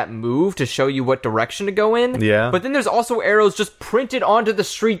street that move to show you what direction to go in. Yeah, but then there's also arrows just printed onto the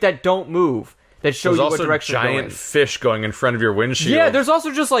street that don't move. That show you what direction to go in. There's also giant fish going in front of your windshield. Yeah, there's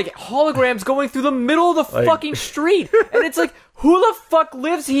also just, like, holograms going through the middle of the fucking street. And it's like, who the fuck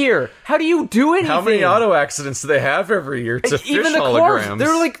lives here? How do you do anything? How many auto accidents do they have every year to fish even the holograms? Cars,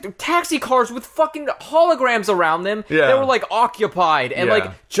 they're like taxi cars with fucking holograms around them that were, like, occupied. And,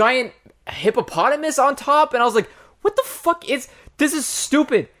 like, giant hippopotamus on top. And I was like, what the fuck is... This is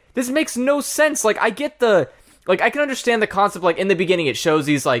stupid. This makes no sense. Like, I get the... Like, I can understand the concept, like, in the beginning it shows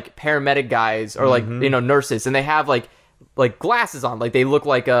these, like, paramedic guys, or, like, nurses, and they have, like, glasses on. Like, they look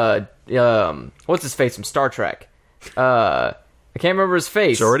like, what's his face from Star Trek? I can't remember his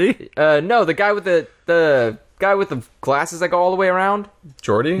face. Geordi? No, the guy with the guy with the glasses that go all the way around.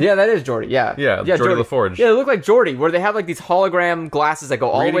 Geordi? Yeah, that is Geordi, yeah. Yeah, Geordi LaForge. Yeah, they look like Geordi, where they have, like, these hologram glasses that go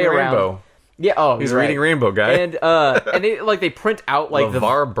all the way around. Rainbow. Yeah, he's reading Rainbow, guy. And they print out like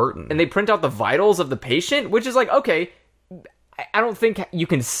LeVar Burton. And they print out the vitals of the patient, which is like, okay, I don't think you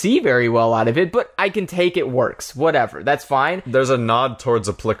can see very well out of it, but I can take it works. Whatever, that's fine. There's a nod towards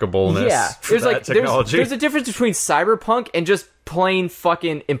applicableness for that technology. There's a difference between cyberpunk and just plain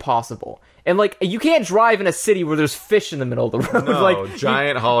fucking impossible. And, like, you can't drive in a city where there's fish in the middle of the road. No, like,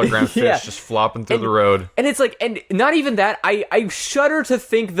 giant hologram fish just flopping through the road. And it's like, and not even that, I shudder to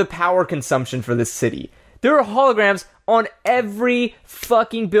think the power consumption for this city. There are holograms on every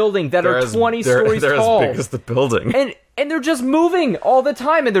fucking building that are 20 stories tall. They're as big as the building. And they're just moving all the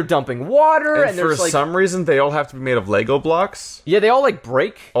time, and they're dumping water, and for some reason, they all have to be made of Lego blocks. Yeah, they all, like,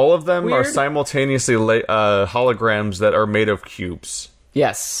 break. All of them are simultaneously holograms that are made of cubes.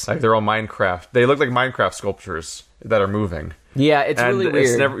 Yes. Like, they're all Minecraft. They look like Minecraft sculptures that are moving. Yeah, it's really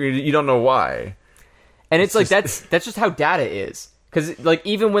weird. You don't know why. And it's like, that's just how data is. Because, like,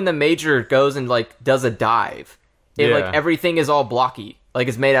 even when the Major goes and, like, does a dive, like, everything is all blocky. Like,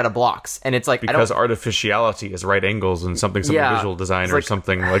 it's made out of blocks. And it's like, because artificiality is right angles and something visual design or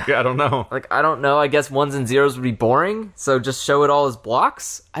something. Like, I don't know. Like, I don't know. I guess ones and zeros would be boring. So just show it all as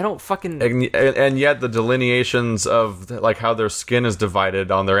blocks? I don't fucking... And yet the delineations of, like, how their skin is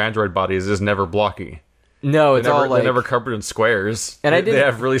divided on their android bodies is never blocky. No, it's all like... They're never covered in squares. And they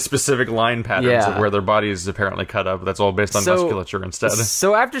have really specific line patterns of where their body is apparently cut up. That's all based on musculature instead.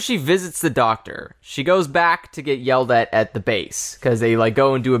 So after she visits the doctor, she goes back to get yelled at the base. Because they, like,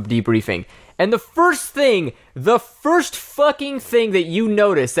 go and do a debriefing. And the first fucking thing that you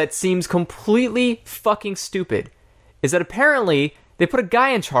notice that seems completely fucking stupid is that apparently they put a guy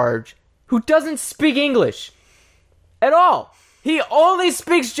in charge who doesn't speak English at all. He only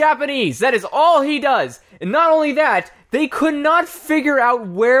speaks Japanese. That is all he does. And not only that, they could not figure out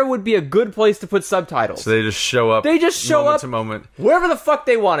where would be a good place to put subtitles. So they just show up. Moment to moment, wherever the fuck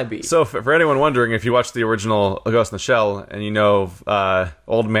they want to be. So for anyone wondering, if you watch the original Ghost in the Shell and you know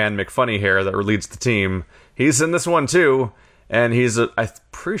old man McFunny Hair that leads the team, he's in this one too. And I'm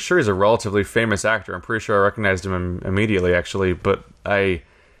pretty sure he's a relatively famous actor. I'm pretty sure I recognized him immediately, actually. But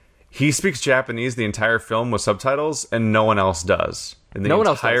he speaks Japanese the entire film with subtitles, and no one else does. In the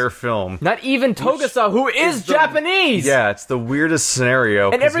entire film. Not even Togusa, who is Japanese! Yeah, it's the weirdest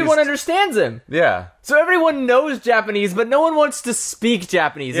scenario. And everyone understands him. Yeah. So everyone knows Japanese, but no one wants to speak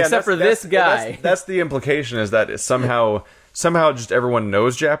Japanese, except for this guy. That's the implication, is that somehow just everyone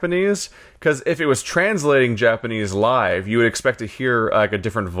knows Japanese. Because if it was translating Japanese live, you would expect to hear like a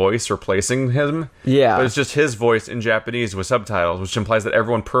different voice replacing him. Yeah. But it's just his voice in Japanese with subtitles, which implies that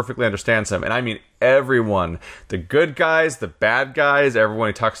everyone perfectly understands him. And I mean everyone. The good guys, the bad guys, everyone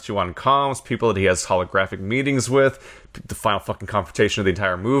he talks to on comms, people that he has holographic meetings with, the final fucking confrontation of the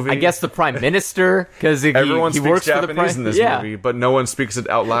entire movie. I guess the Prime Minister, because everyone he speaks works Japanese in this movie, but no one speaks it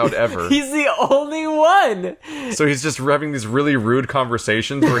out loud ever. He's the only one! So he's just having these really rude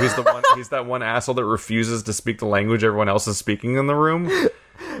conversations where he's that one asshole that refuses to speak the language everyone else is speaking in the room,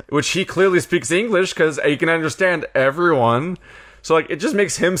 which he clearly speaks English because he can understand everyone. So like, it just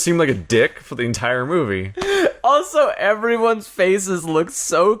makes him seem like a dick for the entire movie. Also, everyone's faces look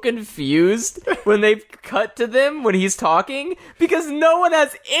so confused when they cut to them when he's talking, because no one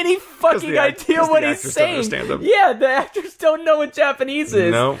has any fucking idea what he's saying. Yeah, the actors don't know what Japanese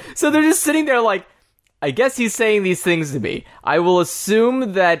is. No. So they're just sitting there like, I guess he's saying these things to me. I will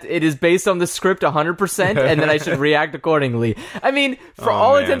assume that it is based on the script 100%, and then I should react accordingly. I mean, for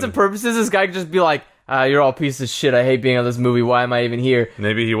all intents and purposes, this guy could just be like, you're all pieces of shit. I hate being on this movie. Why am I even here?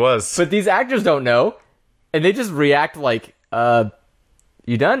 Maybe he was. But these actors don't know, and they just react like,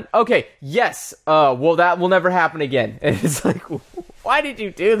 you done? Okay, yes. Well, that will never happen again. And it's like, why did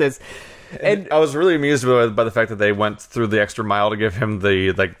you do this? And I was really amused by the fact that they went through the extra mile to give him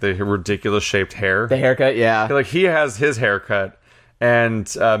the ridiculous shaped hair. The haircut, yeah. Like, he has his haircut, and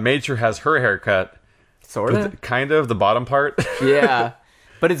Major has her haircut. Sort of? Kind of, the bottom part. Yeah.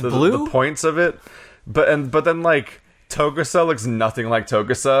 But it's blue? The points of it. But then, like, Togusa looks nothing like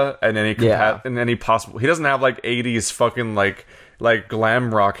Togusa, and any possible... He doesn't have, like, 80s fucking, like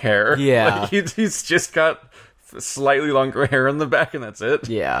glam rock hair. Yeah. Like, he's just got slightly longer hair in the back, and that's it.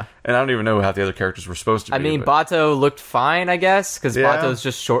 Yeah. And I don't even know how the other characters were supposed to be. I mean, Bato looked fine, I guess, because Bato's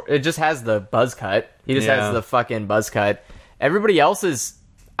just short. It just has the buzz cut. He just has the fucking buzz cut. Everybody else is...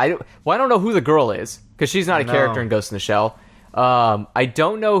 I don't know who the girl is, because she's not a character in Ghost in the Shell. I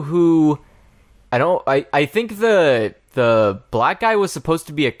don't know who... I think the black guy was supposed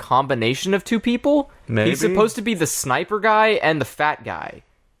to be a combination of two people. Maybe. He's supposed to be the sniper guy and the fat guy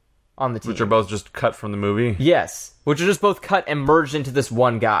on the team. Which are both just cut from the movie. Yes. Which are just both cut and merged into this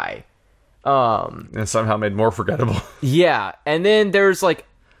one guy. And somehow made more forgettable. Yeah. And then there's like...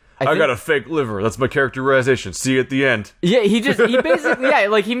 I got a fake liver. That's my characterization. See you at the end. Yeah, he basically,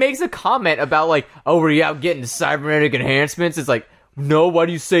 like, he makes a comment about, like, oh, were you out getting cybernetic enhancements? It's like, no, why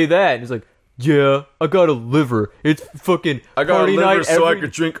do you say that? And he's like, yeah, I got a liver. It's fucking I got party a liver night so I could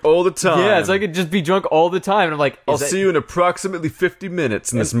drink all the time. Yeah, so I could just be drunk all the time. And I'm like, I'll see you in approximately 50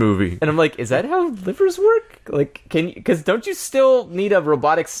 minutes in this movie. And I'm like, is that how livers work? Like, because don't you still need a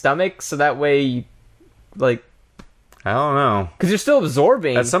robotic stomach so that way, like... I don't know. Because you're still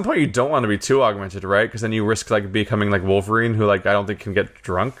absorbing. At some point, you don't want to be too augmented, right? Because then you risk, like, becoming like Wolverine, who, like, I don't think can get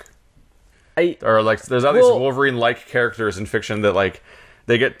drunk. Or, like, there's all these Wolverine-like characters in fiction that, like,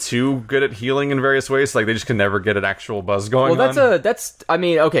 they get too good at healing in various ways. Like, they just can never get an actual buzz going on. I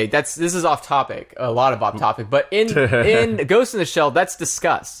mean, okay, this is off topic. A lot of off topic. But in Ghost in the Shell, that's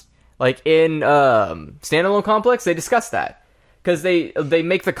discussed. Like, in Standalone Complex, they discuss that. Because they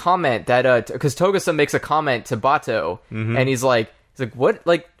make the comment that because Togusa makes a comment to Bato, and he's like what,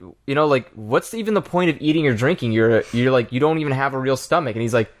 like, you know, like, what's even the point of eating or drinking? You're like, you don't even have a real stomach. And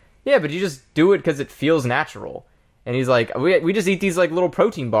he's like, yeah, but you just do it because it feels natural. And he's like, we just eat these, like, little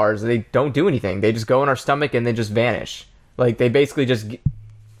protein bars and they don't do anything. They just go in our stomach and they just vanish. Like, they basically just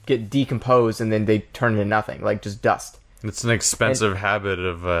get decomposed and then they turn into nothing, like just dust. It's an expensive habit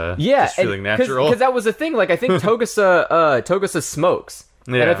of just feeling natural. Because that was the thing. Like, I think Togusa smokes.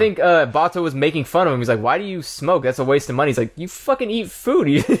 Yeah. And I think Bato was making fun of him. He's like, why do you smoke? That's a waste of money. He's like, you fucking eat food.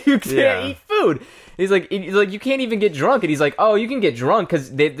 You can't eat food. He's like, you can't even get drunk. And he's like, oh, you can get drunk because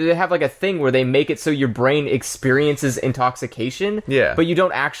they have, like, a thing where they make it so your brain experiences intoxication. Yeah. But you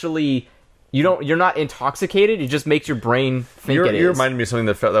don't actually... You're not intoxicated. It just makes your brain think it is. You reminded me of something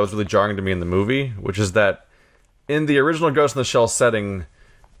that was really jarring to me in the movie, which is that in the original Ghost in the Shell setting,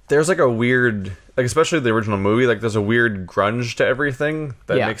 there's like a weird, like, especially the original movie, like, there's a weird grunge to everything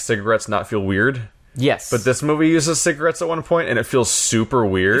that makes cigarettes not feel weird. Yes. But this movie uses cigarettes at one point, and it feels super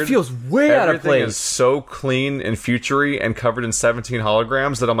weird. It feels way out of place. Everything is so clean and futury and covered in 17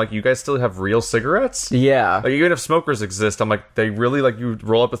 holograms that I'm like, you guys still have real cigarettes? Yeah. Like, even if smokers exist, I'm like, they really, like, you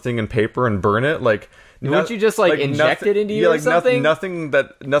roll up a thing in paper and burn it? Like, wouldn't you just, like inject it into you or something?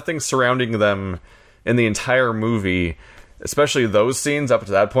 Nothing surrounding them in the entire movie, especially those scenes up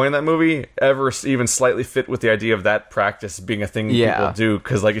to that point in that movie, ever even slightly fit with the idea of that practice being a thing people do.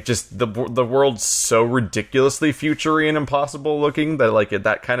 Because, like, it just, the world's so ridiculously futury and impossible looking that, like,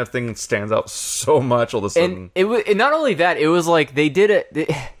 that kind of thing stands out so much all of a sudden. And not only that, it was like they did it.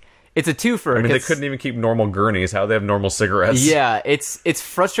 It's a twofer. I mean, they couldn't even keep normal gurneys. How they have normal cigarettes? Yeah, it's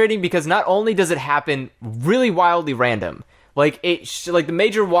frustrating because not only does it happen really wildly random. Like, like, the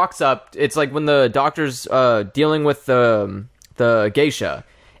Major walks up. It's like when the doctor's dealing with the geisha,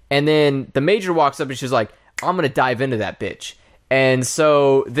 and then the Major walks up and she's like, "I'm gonna dive into that bitch." And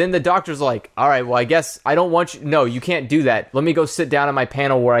so then the doctor's like, "All right, well, I guess I don't want you. No, you can't do that. Let me go sit down at my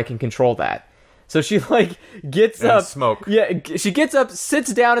panel where I can control that." So she, like, gets up, smoke. Yeah, she gets up,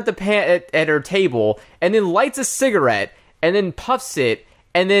 sits down at the at her table, and then lights a cigarette, and then puffs it,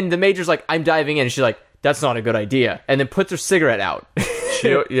 and then the Major's like, "I'm diving in," and she's like, "That's not a good idea," and then puts her cigarette out.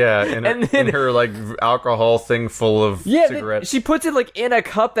 In her, like, alcohol thing full of cigarettes. She puts it, like, in a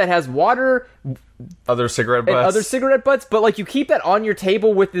cup that has water, other cigarette butts, but, like, you keep that on your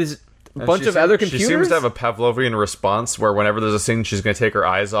table with this bunch of other computers. She seems to have a Pavlovian response where whenever there's a scene she's going to take her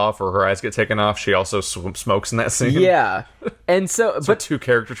eyes off or her eyes get taken off, she also smokes in that scene. Yeah. And so... but two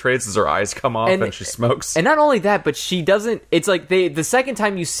character traits is her eyes come off and she smokes. And not only that, but she doesn't... It's like the second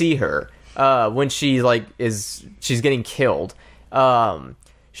time you see her, when she like she's getting killed.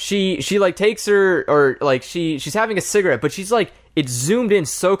 She like takes her, or like she's having a cigarette, but she's like, it's zoomed in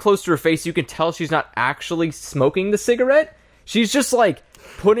so close to her face you can tell she's not actually smoking the cigarette. She's just like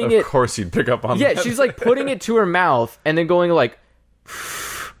putting it. Of course, you'd pick up on Yeah, that. she's like putting it to her mouth and then going like,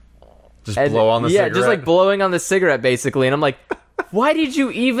 just blow on the yeah, cigarette. just like blowing on the cigarette basically. And I'm like, why did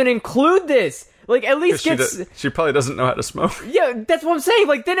you even include this? Like, at least get She probably doesn't know how to smoke. yeah, that's what I'm saying.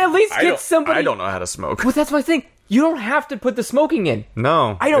 Like, then at least get somebody. I don't know how to smoke. Well, that's my thing. You don't have to put the smoking in.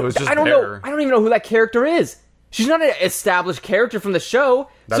 No, I don't. It was just I don't there. know. I don't even know who that character is. She's not an established character from the show.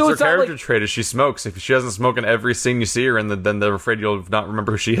 That's so her it's not character like, trait. Is she smokes? If she doesn't smoke in every scene you see her in, then they're afraid you'll not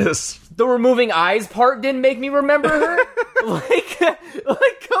remember who she is. the removing eyes part didn't make me remember her. like,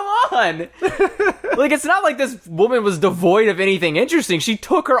 come on. Like, it's not like this woman was devoid of anything interesting. She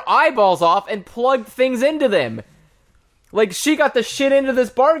took her eyeballs off and plugged things into them. Like, she got the shit into this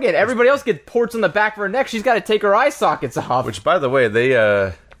bargain. Everybody else gets ports on the back of her neck. She's got to take her eye sockets off. Which, by the way,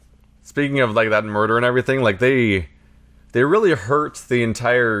 they speaking of like that murder and everything, like they really hurt the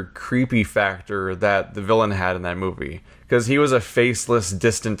entire creepy factor that the villain had in that movie, because he was a faceless,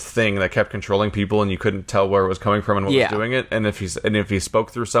 distant thing that kept controlling people, and you couldn't tell where it was coming from and what was doing it. And if he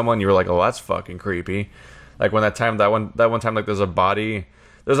spoke through someone, you were like, "Oh, that's fucking creepy." Like when that one time, like there's a body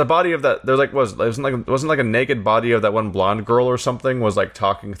of that. There's like it wasn't like a naked body of that one blonde girl or something was like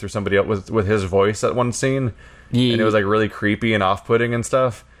talking through somebody else with his voice at one scene, and it was like really creepy and off-putting and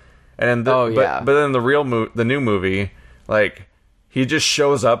stuff. And but then the new movie, like he just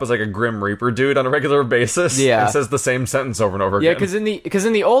shows up as like a Grim Reaper dude on a regular basis, and says the same sentence over and over again. Yeah, because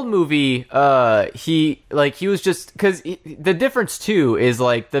in the old movie, he was just, because the difference too is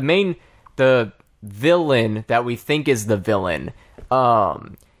like the villain that we think is the villain,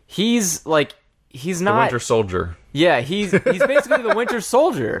 he's not the Winter Soldier. Yeah, he's basically the Winter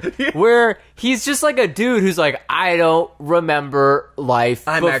Soldier, where he's just like a dude who's like, I don't remember life.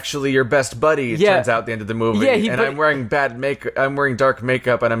 I'm actually your best buddy. It turns out at the end of the movie, I'm wearing I'm wearing dark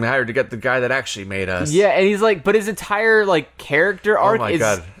makeup, and I'm hired to get the guy that actually made us. Yeah, and he's like, but his entire like character arc. Oh my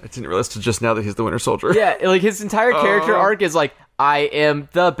god, I didn't realize till just now that he's the Winter Soldier. Yeah, like his entire character arc is like, I am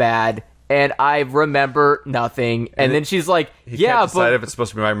the bad, and I remember nothing. And then she's like, he can't decide if it's supposed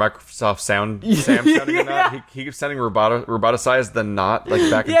to be my Microsoft Sam sounding or not. He keeps sounding roboticized, then not, like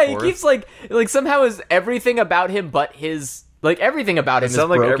back and forth. Yeah, he keeps like somehow is everything about him but his, like everything about him is broken.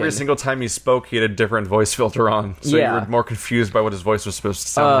 Like every broken. single time he spoke, he had a different voice filter on. So you were more confused by what his voice was supposed to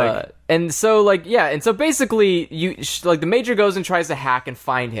sound like. And so basically the Major goes and tries to hack and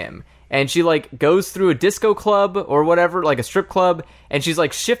find him. And she, like, goes through a disco club or whatever, like a strip club, and she's,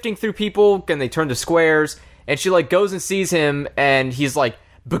 like, shifting through people, and they turn to squares, and she, like, goes and sees him, and he's like,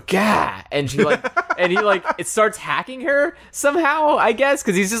 "Bagah!" And she, like, and he, like, it starts hacking her somehow, I guess,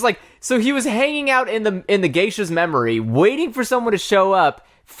 because he's just, like, so he was hanging out in the geisha's memory, waiting for someone to show up,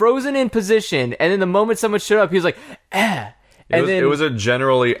 frozen in position, and then the moment someone showed up, he was like, "Ah." It was a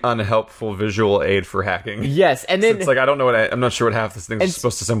generally unhelpful visual aid for hacking. Yes, and then it's like I'm not sure what half this thing is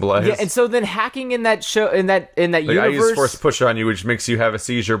supposed to symbolize. Yeah, and so then hacking in that show in that like universe, I use force push on you, which makes you have a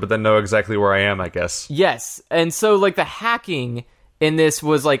seizure, but then know exactly where I am, I guess. Yes, and so like the hacking in this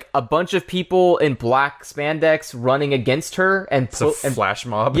was like a bunch of people in black spandex running against her and flash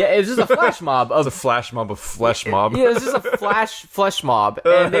mob. Yeah, it was just a flash mob of a flash mob of flesh mob. Yeah, it was just a flesh mob,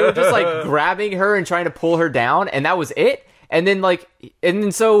 and they were just like grabbing her and trying to pull her down, and that was it. And then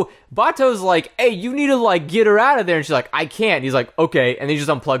so Bato's like, "Hey, you need to like get her out of there," and she's like, "I can't." He's like, "Okay," and he just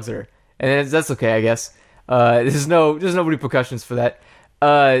unplugs her, and that's okay, I guess. There's no repercussions for that.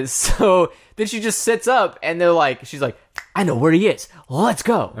 So then she just sits up, and she's like, "I know where he is. Let's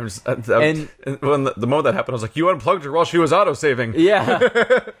go." And when the moment that happened, I was like, "You unplugged her while she was autosaving." Yeah.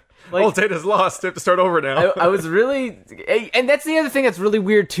 Like, all data's lost. They have to start over now. I was really, and that's the other thing that's really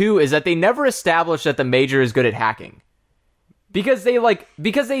weird too, is that they never established that the Major is good at hacking. Because if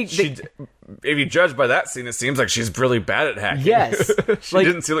you judge by that scene, it seems like she's really bad at hacking. Yes, she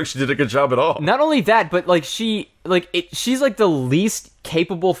didn't seem like she did a good job at all. Not only that, but like she's like the least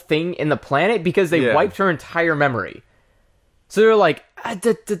capable thing in the planet because they wiped her entire memory. So they're like,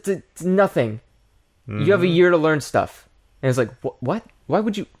 nothing. Mm-hmm. You have a year to learn stuff, and it's like, what? Why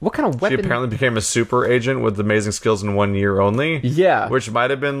would you? What kind of weapon? She apparently became a super agent with amazing skills in 1 year only. Yeah, which might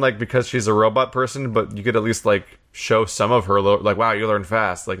have been like because she's a robot person, but you could at least like show some of her. Like, wow, you learn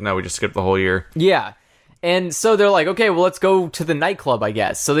fast. Like, no, we just skipped the whole year. Yeah, and so they're like, okay, well, let's go to the nightclub, I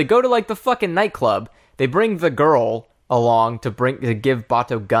guess. So they go to like the fucking nightclub. They bring the girl along to give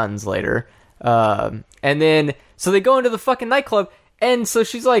Bato guns later, and then so they go into the fucking nightclub. And so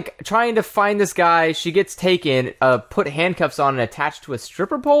she's like trying to find this guy. She gets taken, put handcuffs on, and attached to a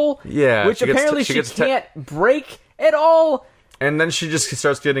stripper pole. Yeah, which apparently she can't break at all. And then she just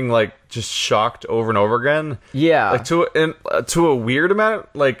starts getting like just shocked over and over again. Yeah, like to a weird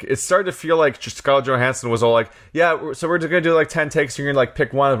amount. Like it started to feel like just Scarlett Johansson was all like, "Yeah, so we're just gonna do like 10 takes. You're gonna like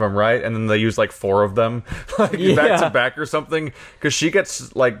pick one of them, right?" And then they use like 4 of them, like back to back or something. Because she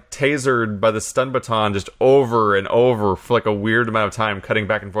gets like tasered by the stun baton just over and over for like a weird amount of time, cutting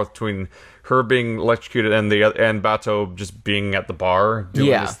back and forth between her being electrocuted and Bato just being at the bar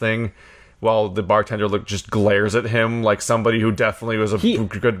doing this thing. While the bartender just glares at him like somebody who definitely was a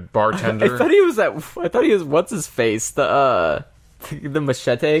good bartender. I thought he was what's his face, the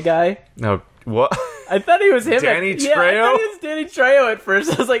machete guy. No, what? I thought he was him. Danny Trejo? Yeah, I thought he was Danny Trejo at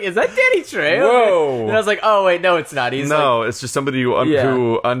first. I was like, is that Danny Trejo? Whoa. And I was like, oh wait, no, it's not. It's just somebody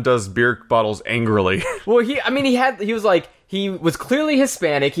who undoes beer bottles angrily. Well, he was clearly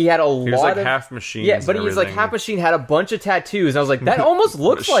Hispanic. He had a lot He was like of half machine. Yeah, but he was like half machine, had a bunch of tattoos. And I was like, that almost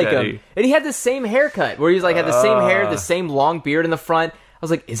looks like him. And he had the same haircut, where he's like had the same hair, the same long beard in the front. I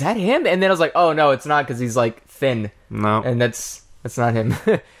was like, is that him? And then I was like, oh no, it's not, because he's like thin. No, and that's not him.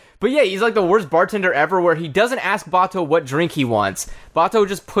 But yeah, he's like the worst bartender ever, where he doesn't ask Bato what drink he wants. Bato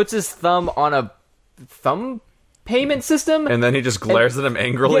just puts his thumb on a thumb payment system, and then he just glares at him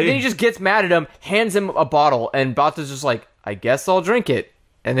angrily. Yeah, then he just gets mad at him, hands him a bottle, and Bato's just like, I guess I'll drink it,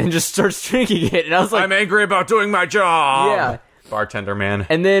 and then just starts drinking it. And I was like, I'm angry about doing my job. Yeah, bartender man.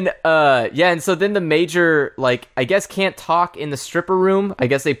 And then and so then the major, like, I guess can't talk in the stripper room. I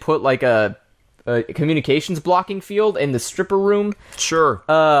guess they put like a communications blocking field in the stripper room. Sure.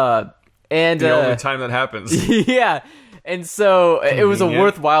 And the only time that happens. Yeah. And so it was a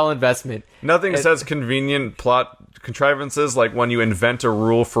worthwhile investment. Nothing says convenient plot contrivances like when you invent a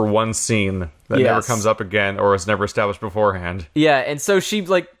rule for one scene that never comes up again or is never established beforehand. Yeah, and so she,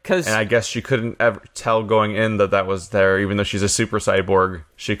 like, because... And I guess she couldn't ever tell going in that was there, even though she's a super cyborg.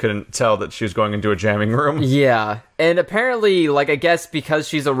 She couldn't tell that she was going into a jamming room. Yeah, and apparently, like, I guess because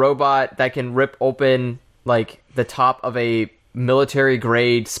she's a robot that can rip open, like, the top of a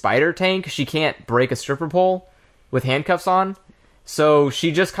military-grade spider tank, she can't break a stripper pole with handcuffs on. So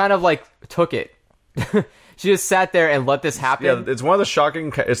she just kind of, like, took it. She just sat there and let this happen. Yeah, it's one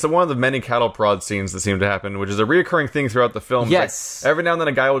of the many cattle prod scenes that seem to happen, which is a reoccurring thing throughout the film. Yes. Like, every now and then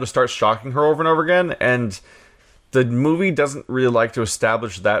a guy will just start shocking her over and over again, and the movie doesn't really like to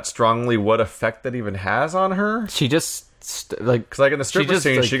establish that strongly what effect that even has on her. She just... because like in the stripper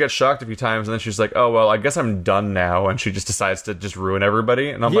scene, she gets shocked a few times, and then she's like, "Oh well, I guess I'm done now," and she just decides to just ruin everybody.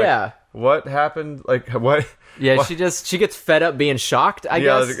 And I'm like, "What happened? Like what?" Yeah, what? She gets fed up being shocked. I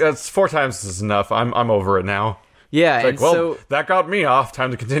guess. Yeah, that's 4 times is enough. I'm over it now. Yeah, it's like, well, so that got me off. Time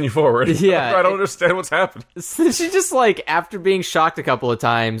to continue forward. Yeah, I don't understand what's happened. She just, like, after being shocked a couple of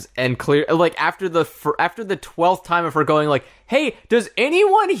times and after the 12th time of her going like, "Hey, does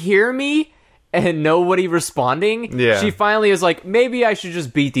anyone hear me?" and nobody responding, she finally is like, maybe I should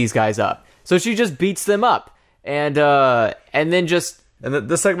just beat these guys up. So she just beats them up, and then just... And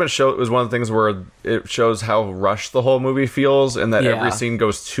this segment was one of the things where it shows how rushed the whole movie feels, and that every scene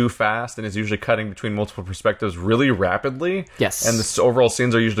goes too fast, and is usually cutting between multiple perspectives really rapidly. Yes. And the overall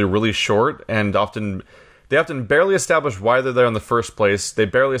scenes are usually really short, and they often barely establish why they're there in the first place. They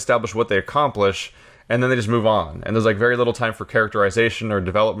barely establish what they accomplish, and then they just move on. And there's like very little time for characterization or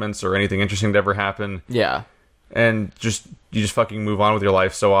developments or anything interesting to ever happen. Yeah. And you just fucking move on with your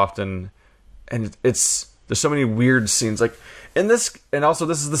life so often. And there's so many weird scenes. Like in this, and also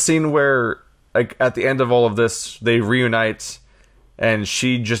this is the scene where, like, at the end of all of this, they reunite, and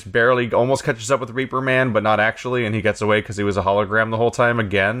she just barely almost catches up with Reaper Man, but not actually, and he gets away because he was a hologram the whole time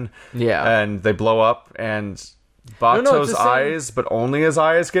again. Yeah. And they blow up, and Bato's eyes, but only his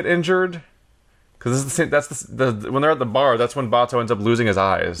eyes get injured. Because this is that's when they're at the bar, that's when Bato ends up losing his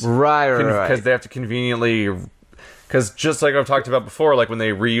eyes. Right. Because they have to conveniently... Because just like I've talked about before, like when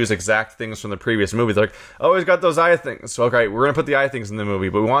they reuse exact things from the previous movie, they're like, "Oh, he's got those eye things. So, okay, we're going to put the eye things in the movie,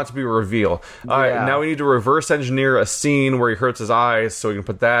 but we want it to be a reveal. All right, now we need to reverse engineer a scene where he hurts his eyes so we can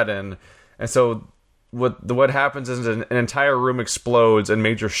put that in." And so what happens is an entire room explodes and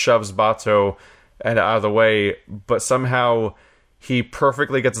Major shoves Bato out of the way, but somehow he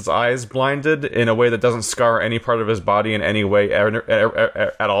perfectly gets his eyes blinded in a way that doesn't scar any part of his body in any way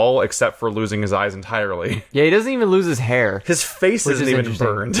at all, except for losing his eyes entirely. Yeah, he doesn't even lose his hair. His face isn't even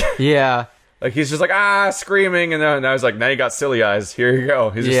burned. Yeah. Like, he's just like, screaming, and now he's like, now you got silly eyes. Here you go.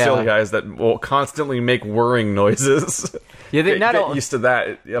 He's just silly eyes that will constantly make whirring noises. Yeah, they get used to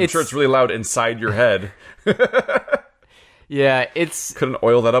that. I'm sure it's really loud inside your head. Yeah, it's... Couldn't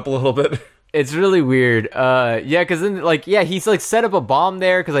oil that up a little bit? It's really weird. Yeah, because then, like, yeah, he's like set up a bomb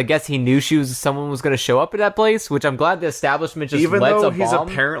there because I guess he knew someone was going to show up at that place. Which I'm glad the establishment just Even lets though a he's bomb.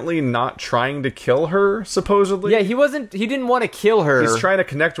 apparently not trying to kill her, supposedly. Yeah, he wasn't. He didn't want to kill her. He's trying to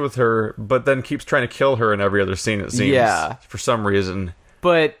connect with her, but then keeps trying to kill her in every other scene. It seems. Yeah. For some reason.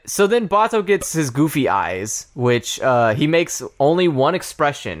 But so then Bato gets his goofy eyes, which he makes only one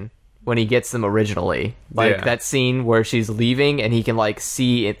expression when he gets them originally, like Yeah. that scene where she's leaving and he can like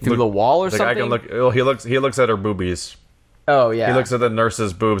see it through the wall or Like something. I can look. Oh, he looks at her boobies. Oh yeah, He looks at the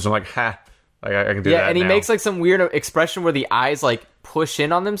nurse's boobs. I'm like, ha. Like, I can do that. yeah, and he now. makes like some weird expression where the eyes like push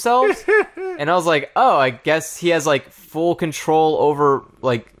in on themselves, and I was like, oh, I guess he has like full control over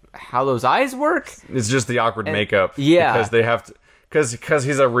like how those eyes work. It's just the awkward makeup. yeah. Because they have to. Because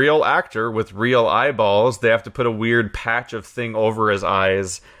he's a real actor with real eyeballs, they have to put a weird patch of thing over his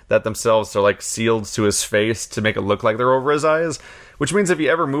eyes that themselves are like sealed to his face to make it look like they're over his eyes. Which means if he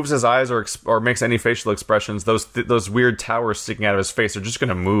ever moves his eyes or makes any facial expressions, those weird towers sticking out of his face are just going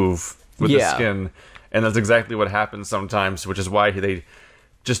to move with the Yeah. skin. And that's exactly what happens sometimes, which is why they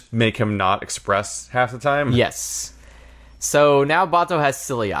just make him not express half the time. Yes. So now Bato has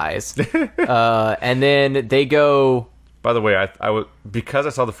silly eyes, and then they go. By the way, because I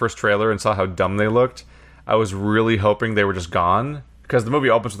saw the first trailer and saw how dumb they looked, I was really hoping they were just gone. Because the movie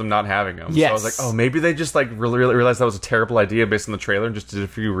opens with them not having them. Yes. So I was like, oh, maybe they just like really realized that was a terrible idea based on the trailer and just did a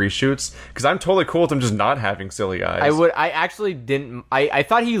few reshoots. Because I'm totally cool with them just not having silly eyes. I actually didn't. I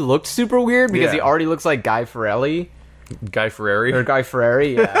thought he looked super weird because Yeah. he already looks like Guy Fieri. Guy Fieri. Or Guy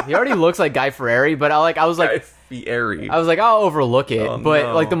Fieri, yeah. He already looks like Guy Fieri, but I was like, Guy Fieri. I'll overlook it. Oh, but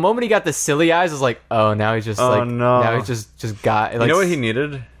no. like the moment he got the silly eyes, I was like, oh, now he's just Oh, no. now he's just got. Like, You know what he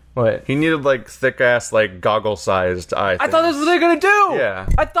needed? What? He needed like thick ass, like goggle sized eye. I thought that's what they were gonna do. Yeah.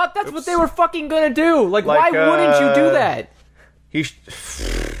 I thought that's what they were fucking gonna do. Like why Like, wouldn't you do that?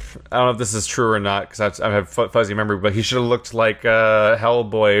 I don't know if this is true or not because I have fuzzy memory, but he should have looked like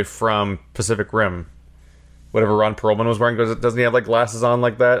Hellboy from Pacific Rim. Whatever Ron Perlman was wearing, doesn't he have like glasses on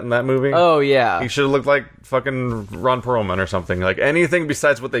like that in that movie? Oh yeah. He should have looked like fucking Ron Perlman or something. Like anything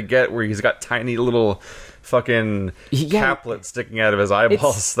besides what they get, where he's got tiny little fucking Yeah. caplets sticking out of his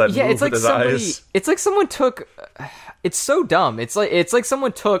eyeballs that move it's like with his somebody. eyes. It's like someone took. It's so dumb. It's like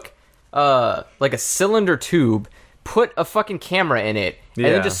someone took like a cylinder tube, put a fucking camera in it, and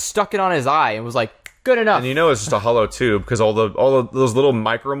Yeah. then just stuck it on his eye and was like, good enough. And you know it's just a hollow tube because all of those little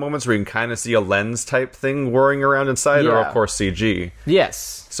micro moments where you can kind of see a lens type thing whirring around inside are Yeah. of course CG.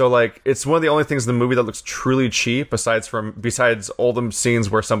 Yes. So like it's one of the only things in the movie that looks truly cheap besides all the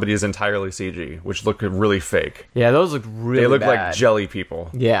scenes where somebody is entirely CG, which look really fake. Yeah, those look really. They look bad. like jelly people.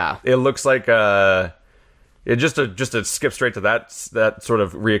 Yeah. It looks like just to skip straight to that sort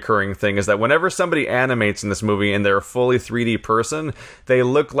of reoccurring thing is that whenever somebody animates in this movie and they're a fully 3D person, they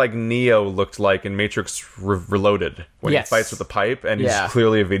look like Neo looked like in Matrix Reloaded when Yes. he fights with the pipe and Yeah. he's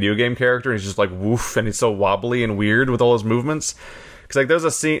clearly a video game character and he's just like woof and he's so wobbly and weird with all his movements. Because like there's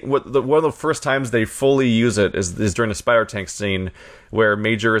a scene, one of the first times they fully use it is during the spider tank scene where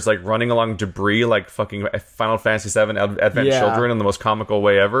Major is like running along debris like fucking Final Fantasy VII Advent Yeah. Children in the most comical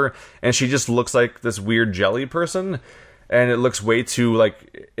way ever, and she just looks like this weird jelly person, and it looks way too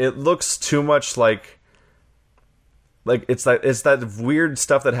it looks too much like it's that weird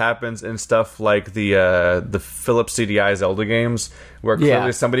stuff that happens in stuff like the Philips CDI Zelda games where clearly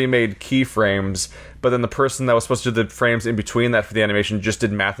Yeah. somebody made keyframes, but then the person that was supposed to do the frames in between that for the animation just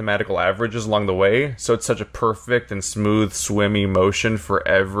did mathematical averages along the way, so it's such a perfect and smooth swimmy motion for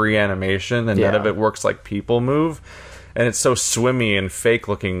every animation, and none Yeah. of it works like people move, and it's so swimmy and fake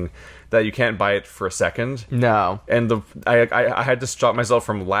looking that you can't buy it for a second. No. And I had to stop myself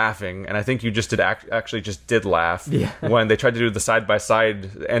from laughing, and I think you just did actually just did laugh when they tried to do the side by side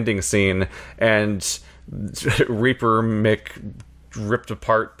ending scene, and Reaper Mick ripped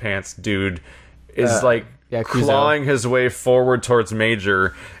apart pants dude is Kuzo. clawing his way forward towards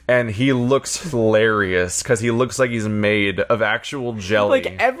Major, and he looks hilarious because he looks like he's made of actual jelly.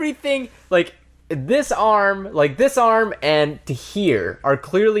 Like everything, like this arm and to here are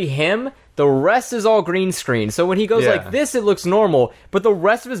clearly him. The rest is all green screen. So when he goes Yeah. like this, it looks normal, but the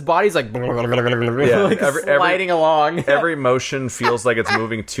rest of his body's like, like sliding along. Every motion feels like it's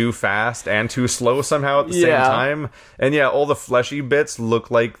moving too fast and too slow somehow at the same Yeah. time. And yeah, all the fleshy bits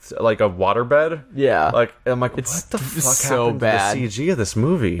look like a waterbed. Yeah. Like I'm like, It's what the fuck so happened bad. to the CG of this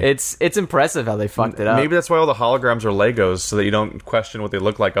movie? It's impressive how they fucked it up. Maybe that's why all the holograms are Legos, so that you don't question what they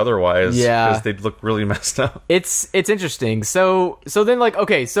look like otherwise. Yeah. because they look really messed up. It's interesting. So then like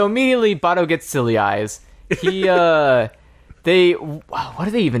okay, so immediately Bato gets silly eyes. He what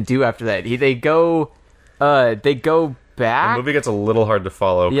do they even do after that? They go back. The movie gets a little hard to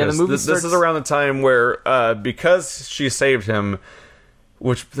follow. Yeah, the 'cause movie this starts... is around the time where, because she saved him,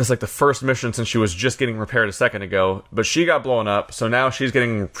 which is like the first mission since she was just getting repaired a second ago, but she got blown up, so now she's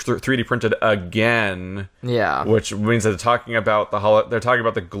getting 3D printed again. Yeah. Which means that they're talking about the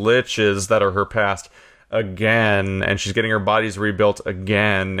glitches that are her past again, and she's getting her bodies rebuilt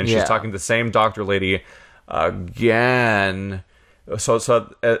again, and she's talking to the same doctor lady again. So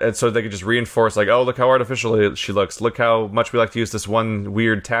they could just reinforce, like, oh, look how artificial she looks. Look how much we like to use this one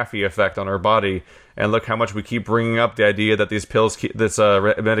weird taffy effect on her body, and look how much we keep bringing up the idea that these pills, this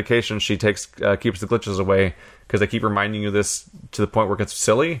medication she takes, keeps the glitches away, because they keep reminding you this to the point where it gets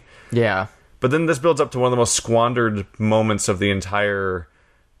silly. Yeah. But then this builds up to one of the most squandered moments of the entire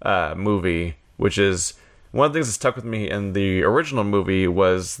movie, which is one of the things that stuck with me in the original movie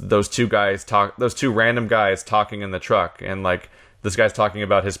was those two random guys talking in the truck, and like, this guy's talking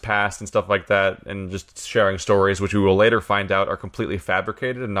about his past and stuff like that, and just sharing stories, which we will later find out are completely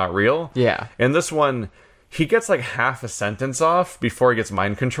fabricated and not real. Yeah. In this one, he gets like half a sentence off before he gets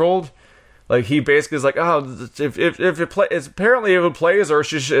mind controlled. Like, he basically is like, oh, if it plays or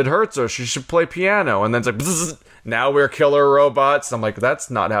it hurts her, she should play piano. And then it's like, bzz, now we're killer robots. I'm like,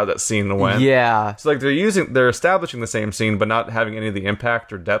 that's not how that scene went. Yeah. So like, they're establishing the same scene, but not having any of the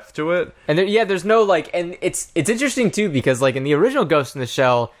impact or depth to it. And there's no, like, and it's interesting too, because like in the original Ghost in the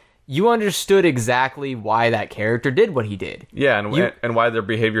Shell, you understood exactly why that character did what he did. Yeah, and why their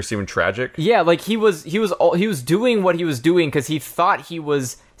behavior seemed tragic. Yeah, like he was doing what he was doing because he thought he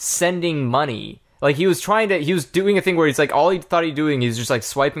was sending money. Like, he was doing a thing where he's like, all he thought he was doing is just like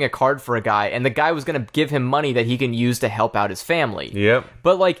swiping a card for a guy, and the guy was gonna give him money that he can use to help out his family. Yep.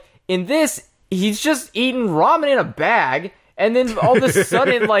 But like in this, he's just eating ramen in a bag, and then all of a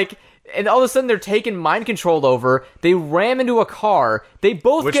sudden they're taking mind control over. They ram into a car. They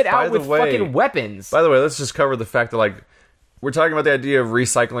both get out with fucking weapons. By the way, let's just cover the fact that, like, we're talking about the idea of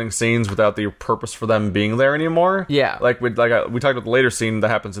recycling scenes without the purpose for them being there anymore. Yeah. Like we talked about the later scene that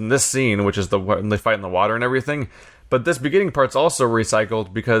happens in this scene, which is when they fight in the water and everything. But this beginning part's also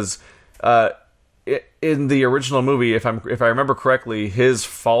recycled because in the original movie, if I remember correctly, his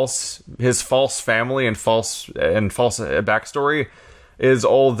false family and false backstory is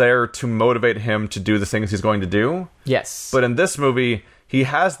all there to motivate him to do the things he's going to do. Yes. But in this movie, he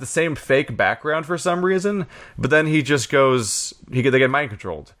has the same fake background for some reason, but then he just goes... they get mind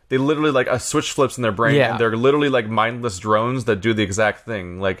controlled. They literally, like, a switch flips in their brain, and they're literally, like, mindless drones that do the exact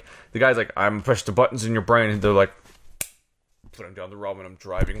thing. Like, the guy's like, I'm push the buttons in your brain, and they're like, putting down the ramen, I'm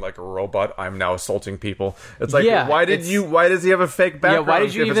driving like a robot, I'm now assaulting people. It's like, why does he have a fake background? Why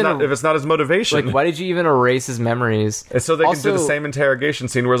did you if it's not his motivation? Like, why did you even erase his memories? And so they can do the same interrogation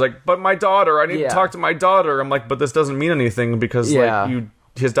scene where it's like, but my daughter, I need to talk to my daughter. I'm like, but this doesn't mean anything because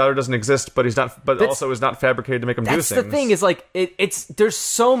his daughter doesn't exist, but also is not fabricated to make him do things. That's the thing, is like, there's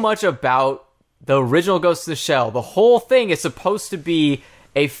so much about the original Ghost in the Shell. The whole thing is supposed to be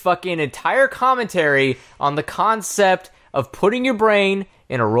a fucking entire commentary on the concept of putting your brain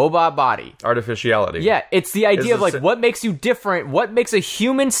in a robot body. Artificiality. Yeah, it's the idea of, like, what makes you different, what makes a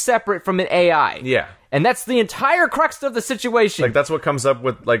human separate from an AI. Yeah. And that's the entire crux of the situation. Like, that's what comes up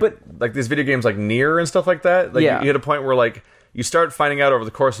with, like these video games like Nier and stuff like that. Like, you hit a point where, like, you start finding out over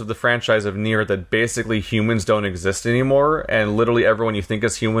the course of the franchise of Nier that basically humans don't exist anymore, and literally everyone you think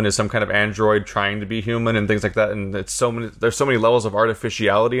is human is some kind of android trying to be human and things like that. And there's so many levels of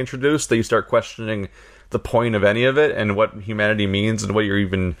artificiality introduced that you start questioning the point of any of it and what humanity means and what you're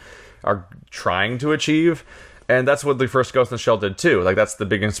even are trying to achieve. And that's what the first Ghost in the Shell did too. Like, that's the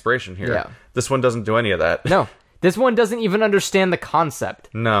big inspiration here. Yeah. This one doesn't do any of that. No. This one doesn't even understand the concept.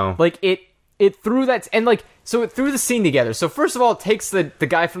 No. Like, it threw that, and like, so it threw the scene together. So first of all, it takes the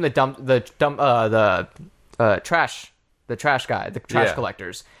guy from the trash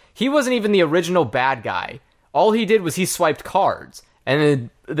collectors. He wasn't even the original bad guy. All he did was he swiped cards, and then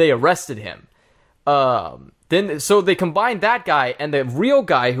they arrested him. So they combined that guy and the real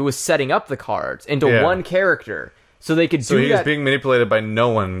guy who was setting up the cards into one character, so they could do that. So he was being manipulated by no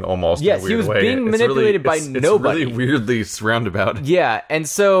one, almost. Yes, in a weird he was way. being manipulated by nobody. It's really weirdly roundabout. Yeah, and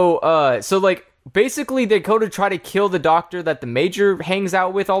so like, basically they go to try to kill the doctor that the Major hangs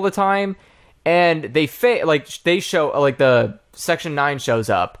out with all the time, and they show, like, the Section 9 shows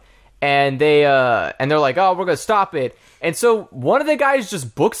up, and they're like, oh, we're gonna stop it. And so one of the guys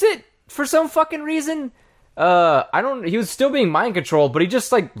just books it for some fucking reason. He was still being mind controlled, but he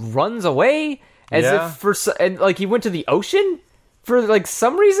just, like, runs away and he went to the ocean for, like,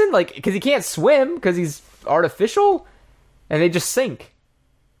 some reason, like, because he can't swim because he's artificial, and they just sink.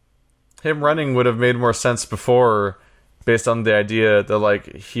 Him running would have made more sense before based on the idea that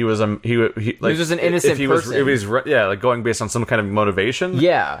like he was like he was just an innocent person. If he's like going based on some kind of motivation.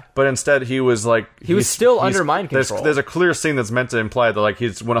 Yeah, but instead he was like he was still under mind control. There's a clear scene that's meant to imply that like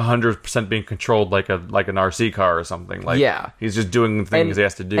he's 100% being controlled like an RC car or something. Like he's just doing things he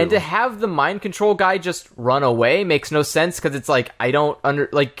has to do. And to have the mind control guy just run away makes no sense because it's like I don't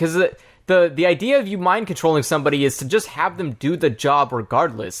because the idea of you mind controlling somebody is to just have them do the job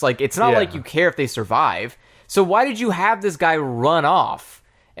regardless. Like it's not like you care if they survive. So why did you have this guy run off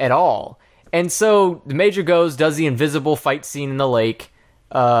at all? And so the Major goes, does the invisible fight scene in the lake,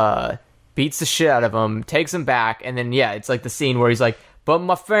 beats the shit out of him, takes him back, and then it's like the scene where he's like, but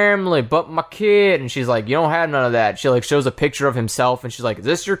my family, but my kid, and she's like, you don't have none of that. She like shows a picture of himself, and she's like, is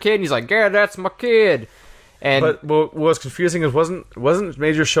this your kid? And he's like, yeah, that's my kid. And but what was confusing is wasn't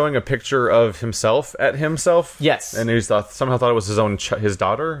Major showing a picture of himself at himself? Yes, and he somehow thought it was his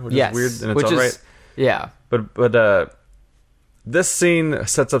daughter, which is weird in its own right. Yeah. But this scene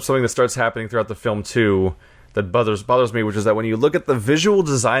sets up something that starts happening throughout the film too that bothers me, which is that when you look at the visual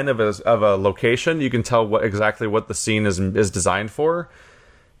design of a location, you can tell exactly what the scene is designed for.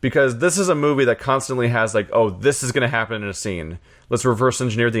 Because this is a movie that constantly has like, oh, this is going to happen in a scene. Let's reverse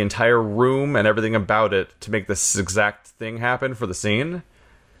engineer the entire room and everything about it to make this exact thing happen for the scene.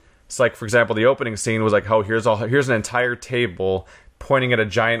 It's like, for example, the opening scene was like, oh, here's an entire table pointing at a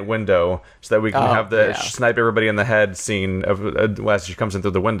giant window so that we can have the snipe everybody in the head scene as she comes in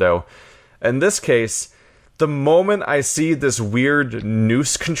through the window. In this case, the moment I see this weird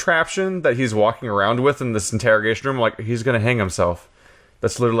noose contraption that he's walking around with in this interrogation room, I'm like, he's going to hang himself.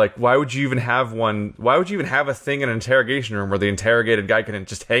 That's literally like, why would you even have one? Why would you even have a thing in an interrogation room where the interrogated guy can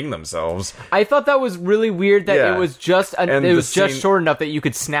just hang themselves? I thought that was really weird that it was just just short enough that you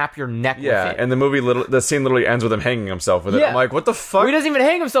could snap your neck with it. Yeah, and the scene literally ends with him hanging himself with it. I'm like, what the fuck? Well, he doesn't even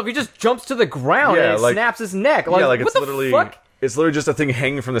hang himself. He just jumps to the ground and snaps his neck. Like, what the fuck? It's literally just a thing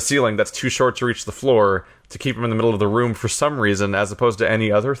hanging from the ceiling that's too short to reach the floor to keep him in the middle of the room for some reason, as opposed to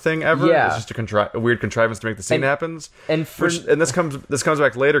any other thing ever. Yeah. It's just a weird contrivance to make the scene happens. And this comes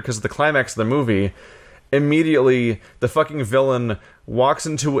back later because the climax of the movie. Immediately, the fucking villain walks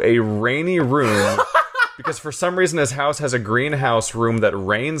into a rainy room because for some reason his house has a greenhouse room that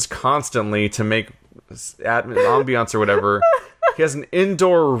rains constantly to make ambiance or whatever. He has an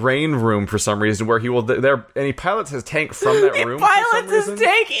indoor rain room for some reason where he pilots his tank from that room. He pilots his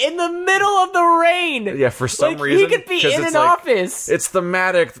tank in the middle of the rain. Yeah, for some reason. He could be in an office. It's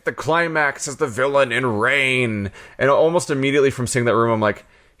thematic that the climax is the villain in rain. And almost immediately from seeing that room, I'm like,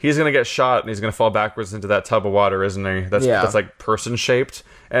 he's going to get shot and he's going to fall backwards into that tub of water, isn't he? That's like person shaped.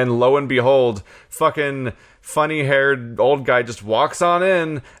 And lo and behold, fucking funny haired old guy just walks on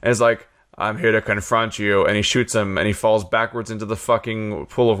in and is like, I'm here to confront you, and he shoots him, and he falls backwards into the fucking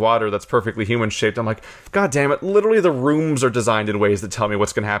pool of water that's perfectly human-shaped. I'm like, God damn it, literally the rooms are designed in ways that tell me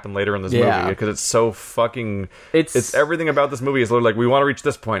what's going to happen later in this movie, because it's so fucking... It's everything about this movie is literally like, we want to reach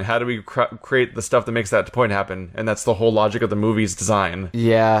this point, how do we create the stuff that makes that point happen? And that's the whole logic of the movie's design.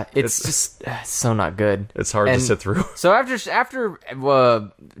 Yeah, it's just so not good. It's hard to sit through. So after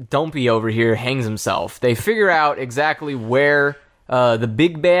Dumpy over here hangs himself, they figure out exactly where... the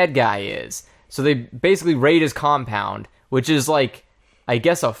big bad guy is. So they basically raid his compound, which is like, I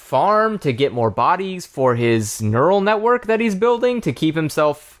guess, a farm to get more bodies for his neural network that he's building to keep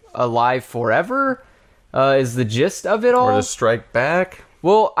himself alive forever, is the gist of it all. Or to strike back.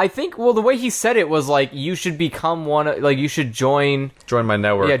 Well, I think, the way he said it was like, you should become you should join my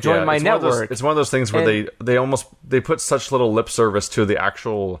network. Yeah, join my network. It's one of those things where they put such little lip service to the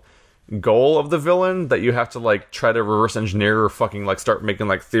actual goal of the villain that you have to like try to reverse engineer or fucking like start making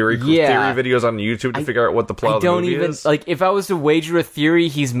like theory videos on YouTube to figure out what the plot of the movie is. Like, if I was to wager a theory,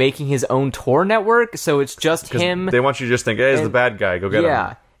 he's making his own Tor network, so it's just him. They want you to just think, hey, he's the bad guy, go get him.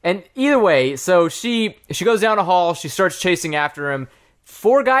 Yeah. And either way, so she goes down a hall, she starts chasing after him.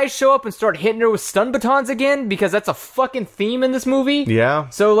 4 guys show up and start hitting her with stun batons again, because that's a fucking theme in this movie. Yeah.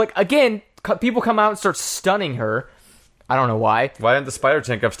 So, like, again, people come out and start stunning her. I don't know why. Why didn't the spider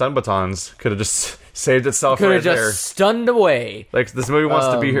tank have stun batons? Could have just saved itself right there. Could have just stunned away. Like, this movie wants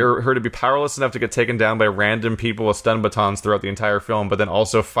to be her to be powerless enough to get taken down by random people with stun batons throughout the entire film, but then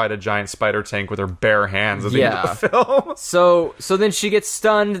also fight a giant spider tank with her bare hands at the end of the film. So then she gets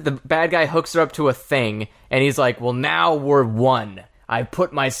stunned, the bad guy hooks her up to a thing, and he's like, well, now we're one. I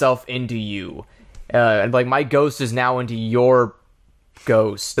put myself into you. And, like, my ghost is now into your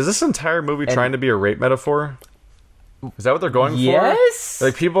ghost. Is this entire movie trying to be a rape metaphor? Is that what they're going for? Yes.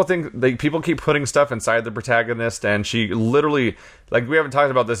 Like, people keep putting stuff inside the protagonist, and she literally, like, we haven't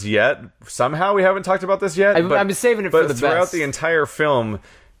talked about this yet. Somehow we haven't talked about this yet. I've been saving it for the best. But throughout the entire film,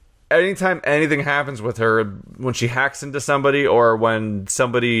 anytime anything happens with her, when she hacks into somebody or when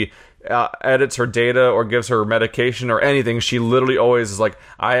somebody edits her data or gives her medication or anything, she literally always is like,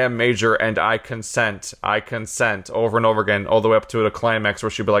 I am Major and I consent, over and over again, all the way up to a climax where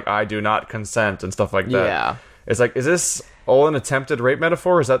she'd be like, I do not consent, and stuff like that. Yeah. It's like, is this all an attempted rape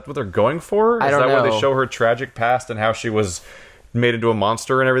metaphor? Is that what they're going for? I don't know. Is that where they show her tragic past and how she was made into a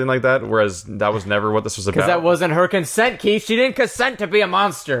monster and everything like that? Whereas that was never what this was about. Because that wasn't her consent, Keith. She didn't consent to be a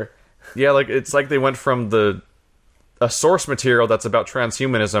monster. Yeah, like it's like they went from a source material that's about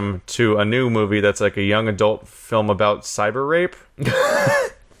transhumanism to a new movie that's like a young adult film about cyber rape.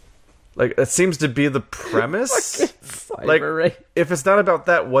 Like, that seems to be the premise. Like, rape. if it's not about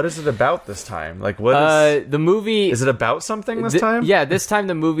that, what is it about this time? Like, what is the movie? Is it about something this time? Yeah, this time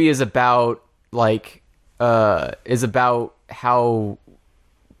the movie is about how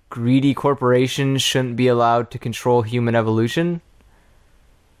greedy corporations shouldn't be allowed to control human evolution.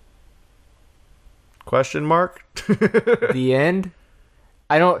 Question mark? The end.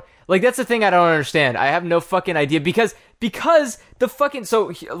 I don't like. That's the thing I don't understand. I have no fucking idea because the fucking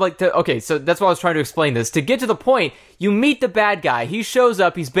so that's why I was trying to explain this. To get to the point, you meet the bad guy. He shows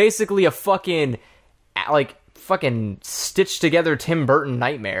up. He's basically a fucking stitched together Tim Burton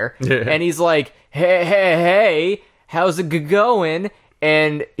nightmare. Yeah. And he's like, hey, how's it going?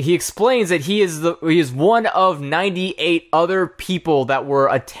 And he explains that he is one of 98 other people that were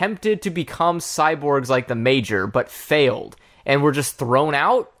attempted to become cyborgs like the Major, but failed. And were just thrown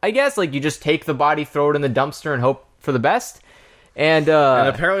out, I guess. Like, you just take the body, throw it in the dumpster, and hope for the best. And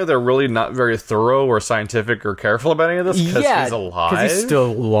apparently they're really not very thorough or scientific or careful about any of this because he's alive. Because he's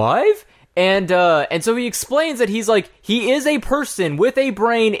still alive. And so he explains that he is a person with a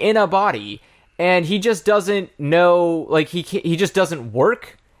brain in a body. And he just doesn't know, like, he just doesn't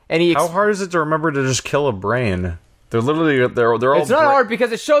work. And how hard is it to remember to just kill a brain? They're literally, they're all... It's not hard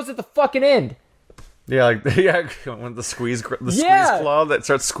because it shows at the fucking end. Yeah, when the squeeze claw that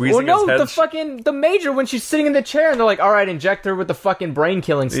starts squeezing his head. The Major, when she's sitting in the chair, and they're like, all right, inject her with the fucking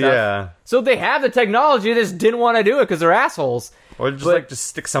brain-killing stuff. Yeah. So they have the technology, they just didn't want to do it because they're assholes. Or just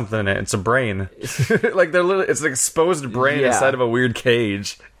stick something in it. It's a brain. Like, it's an exposed brain inside of a weird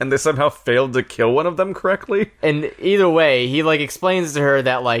cage, and they somehow failed to kill one of them correctly. And either way, he explains to her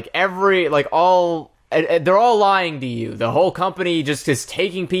that they're all lying to you. The whole company just is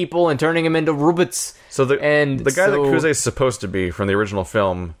taking people and turning them into robots. So the guy that Kuze is supposed to be from the original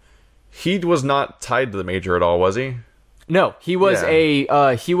film, he was not tied to the Major at all, was he? No, he was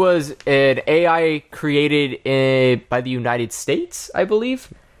an AI created by the United States, I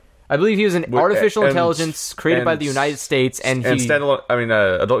believe. I believe he was an artificial intelligence created by the United States, and standalone. I mean,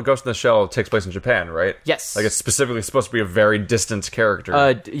 Ghost in the Shell takes place in Japan, right? Yes. Like, it's specifically supposed to be a very distant character.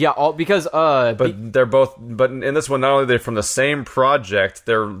 But in this one, not only are they from the same project,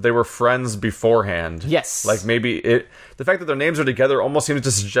 they were friends beforehand. Yes. Like, maybe the fact that their names are together almost seems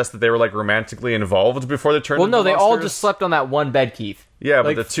to suggest that they were romantically involved before they turned. Well, into they monsters. all just slept on that one bed, Keith. Yeah,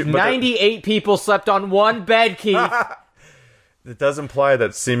 but 98 people slept on one bed, Keith. It does imply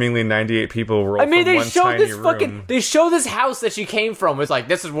that seemingly 98 people were all from one tiny room. They show this house that she came from. It's like,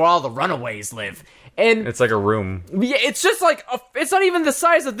 this is where all the runaways live. And it's like a room. Yeah, it's just like, it's not even the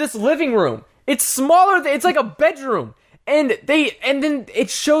size of this living room. It's smaller, it's like a bedroom. And then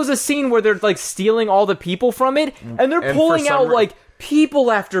it shows a scene where they're stealing all the people from it, and they're pulling out people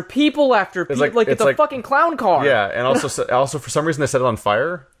after people after people. It's a fucking clown car. Yeah, and also for some reason they set it on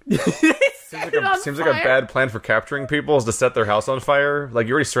fire. Seems like a bad plan for capturing people is to set their house on fire. Like,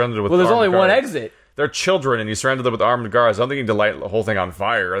 you're already surrounded with. Well, there's only guards. one exit. They're children, and you surrounded them with armed guards. I don't think you need to light the whole thing on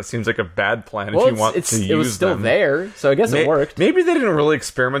fire. It seems like a bad plan if you want to use them. It was still there, so I guess it worked. Maybe they didn't really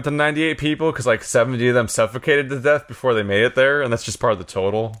experiment on 98 people because 70 of them suffocated to death before they made it there, and that's just part of the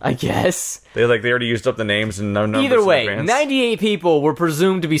total. I guess they already used up the names and no numbers. Either way, 98 people were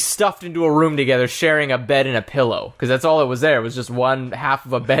presumed to be stuffed into a room together, sharing a bed and a pillow, because that's all it was there. It was just one half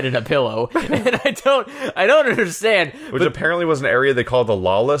of a bed and a pillow, and I don't understand. Which apparently was an area they call the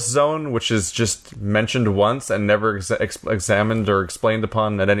Lawless Zone, which is just mentioned once and never examined or explained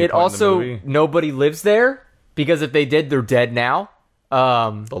upon at any point in the movie. Nobody lives there, because if they did, they're dead now.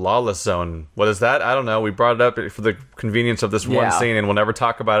 The Lawless Zone. What is that? I don't know. We brought it up for the convenience of this one scene, and we'll never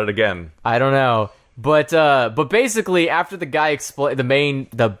talk about it again. I don't know. But basically, after the guy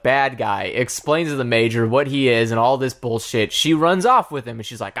the bad guy explains to the Major what he is and all this bullshit, she runs off with him, and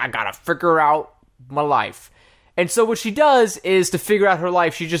she's like, I gotta figure out my life. And so what she does is, to figure out her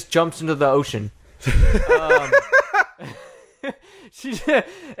life, she just jumps into the ocean.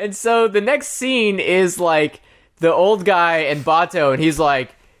 And so the next scene is the old guy and Bato, and he's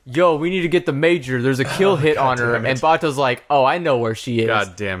like, yo, we need to get the Major. There's a kill hit on her. damn it. And Bato's like, oh, I know where she is.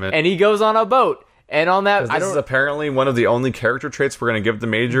 God damn it. And he goes on a boat. And on that, This is apparently one of the only character traits we're going to give the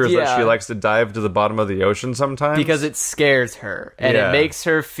Major is that Yeah. she likes to dive to the bottom of the ocean sometimes. because it scares her and Yeah. it makes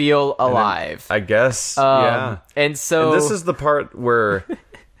her feel alive. I guess, yeah. And so And this is the part where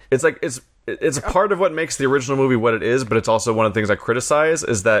it's like it's a part of what makes the original movie what it is, but it's also one of the things I criticize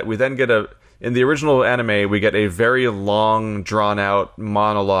is that we then get in the original anime we get a very long, drawn out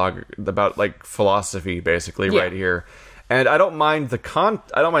monologue about like philosophy, basically, Yeah. right here. And I don't mind the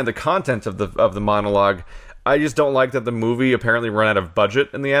content of the monologue. I just don't like that the movie apparently ran out of budget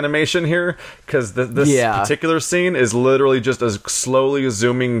in the animation here, because this Yeah. particular scene is literally just a slowly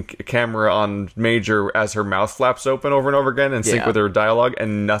zooming camera on Major as her mouth flaps open over and over again in sync Yeah. with her dialogue,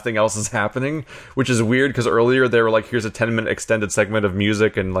 and nothing else is happening, which is weird because earlier they were like, here's a 10-minute extended segment of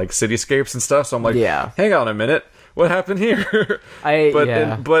music and like cityscapes and stuff, so I'm like, Yeah. hang on a minute. What happened here?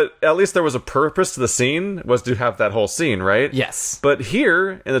 Yeah. But at least there was a purpose to the scene, was to have that whole scene, right? Yes. But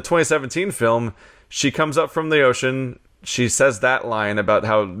here, in the 2017 film, she comes up from the ocean, she says that line about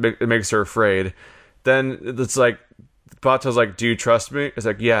how it makes her afraid. Then it's like, Bato's like, do you trust me? It's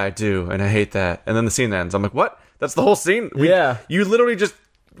like, yeah, I do, and I hate that. And then the scene ends. I'm like, what? That's the whole scene? Yeah. You literally just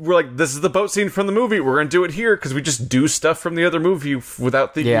were like, this is the boat scene from the movie. We're going to do it here, because we just do stuff from the other movie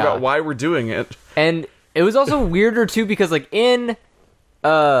without thinking Yeah. about why we're doing it. And it was also weirder too because like if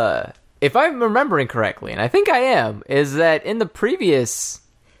I'm remembering correctly, and I think I am, is that in the previous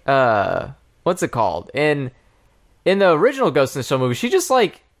what's it called? In the original Ghost in the Shell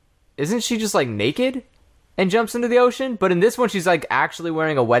movie, isn't she just like naked and jumps into the ocean? But in this one she's like actually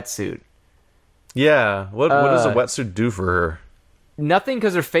wearing a wetsuit. Yeah. What does a wetsuit do for her? Nothing,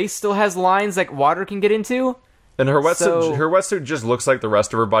 because her face still has lines like water can get into. And her So- wetsuit just looks like the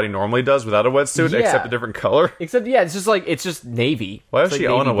rest of her body normally does without a wetsuit, Yeah. except a different color. Except yeah, it's just navy. Why It's does like she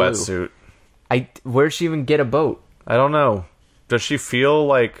own a navy blue. wetsuit? Where'd she even get a boat? I don't know. Does she feel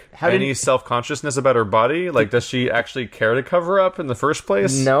like How did- any self-consciousness about her body? Like, does she actually care to cover up in the first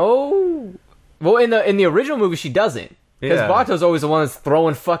place? No. Well, in the original movie, she doesn't. Because Yeah. Bato's always the one that's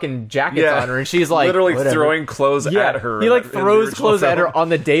throwing fucking jackets Yeah. on her, and she's like literally whatever. throwing clothes at her. He like in the throws original clothes at film. her on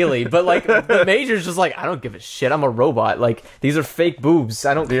the daily, but like the Major's just like, I don't give a shit. I'm a robot. Like these are fake boobs.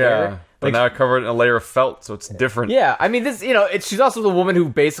 I don't Yeah, care. but Like, now I cover it in a layer of felt, so it's different. yeah. I mean, this she's also the woman who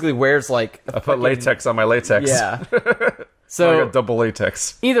basically wears like I put latex on my latex. Yeah. I So got double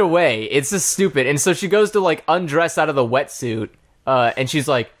latex. either way, it's just stupid. And so she goes to like undress out of the wetsuit, and she's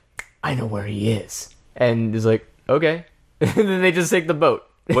like, I know where he is, and is like, okay. And then they just take the boat.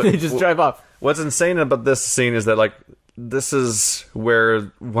 They just drive off. What's insane about this scene is that, like, this is where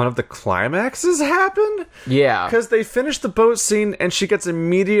one of the climaxes happen. Yeah. Because they finish the boat scene and she gets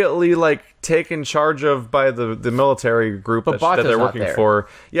immediately, like, taken charge of by the military group that Bato's they're not working there. for.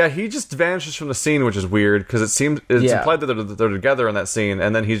 Yeah, he just vanishes from the scene, which is weird because it's Yeah. implied that they're together in that scene,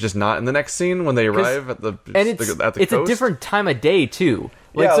 and then he's just not in the next scene when they arrive at the And it's at the a coast. different time of day too.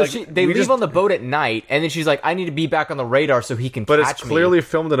 Like Yeah, so like, they we leave just- on the boat at night, and then she's like, I need to be back on the radar so he can But catch it's clearly me.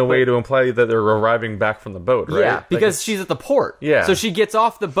 filmed in a way to imply that they're arriving back from the boat, right? Yeah, Like, because she's at the port. Yeah. So she gets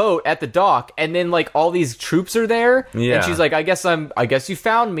off the boat at the dock, and then like all these troops are there. Yeah. And she's like, I guess you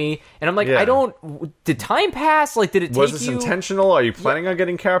found me. And I'm like, Yeah. I don't. Did time pass? Like, did it was take this you? intentional? Are you planning on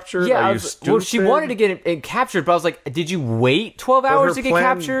getting captured? Yeah. Are I you was- stupid? well, she wanted to get it captured, but I was like, did you wait 12 But hours her to get plan-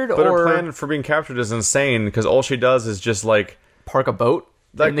 captured, But or her plan for being captured is insane because all she does is just like park a boat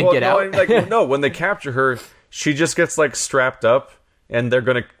and then well, get no, out? like no, when they capture her, she just gets like strapped up and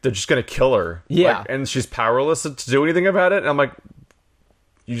they're just gonna kill her. Yeah. Like, and she's powerless to do anything about it. And I'm like,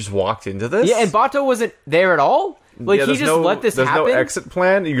 you just walked into this? Yeah, and Bato wasn't there at all. Like Yeah, he there's just no- let this there's happen. no exit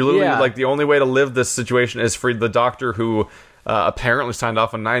plan. You literally Yeah. like the only way to live this situation is for the doctor who apparently signed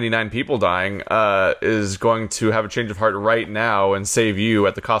off on 99 people dying is going to have a change of heart right now and save you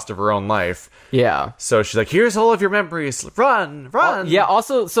at the cost of her own life. Yeah. So she's like, here's all of your memories. Run. Yeah,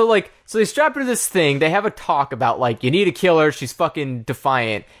 also, so they strap her to this thing. They have a talk about, like, you need to kill her. She's fucking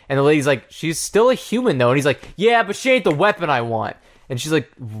defiant. And the lady's like, she's still a human, though. And he's like, yeah, but she ain't the weapon I want. And she's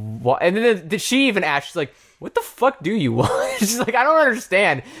like, what? And then she even asked, she's like, what the fuck do you want? She's like, I don't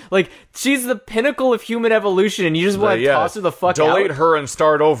understand. Like, she's the pinnacle of human evolution, and you just want to toss her the fuck delete out? her and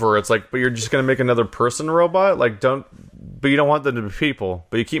start over. It's like, but you're just gonna make another person robot? Like, but you don't want them to be people.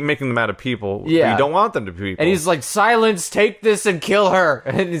 But you keep making them out of people. But Yeah. you don't want them to be people. And he's like, silence, take this and kill her.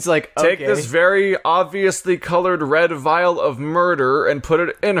 And he's like, okay. Take this very obviously colored red vial of murder and put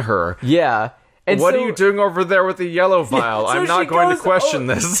it in her. Yeah. And What so- are you doing over there with the yellow vial? So I'm she not going to goes question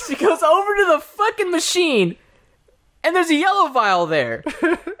o- this. She goes over to the fucking machine, and there's a yellow vial there.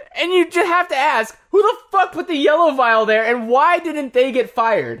 And you just have to ask, who the fuck put the yellow vial there, and why didn't they get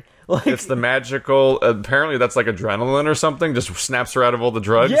fired? Like, it's the magical. Apparently, that's like adrenaline or something. Just snaps her out of all the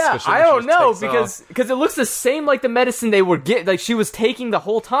drugs. yeah, she I don't just know takes because it looks the same like the medicine they were like she was taking the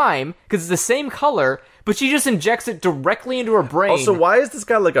whole time because it's the same color, but she just injects it directly into her brain. Also, why is this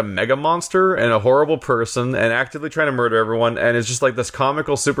guy like a mega monster and a horrible person and actively trying to murder everyone and is just like this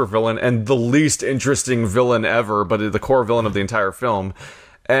comical supervillain and the least interesting villain ever, but the core villain of the entire film,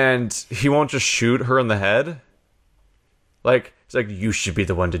 and he won't just shoot her in the head? Like, it's like, you should be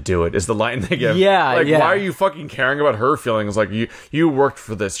the one to do it, is the line they give. Yeah, like, yeah. why are you fucking caring about her feelings? Like, you worked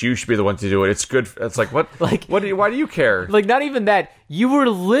for this. You should be the one to do it. It's good. It's like, what? Like, why do you care? Like, not even that. You were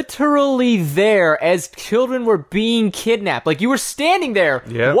literally there as children were being kidnapped. Like, you were standing there,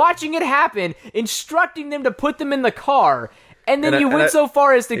 Yep. watching it happen, instructing them to put them in the car. And then you went I- so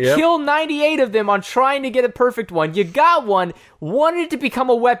far as to Yep. kill 98 of them on trying to get a perfect one. You got one, wanted it to become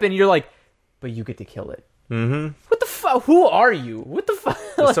a weapon. You're like, but you get to kill it. Mm-hmm. What the fuck? Who are you? What the fuck?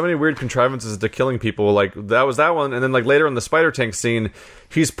 There's so many weird contrivances to killing people. Like, that was that one, and then like later in the spider tank scene,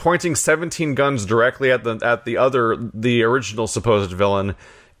 he's pointing 17 guns directly at the original supposed villain,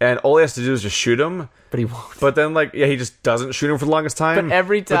 and all he has to do is just shoot him. But he won't. But then, like, yeah, he just doesn't shoot him for the longest time. But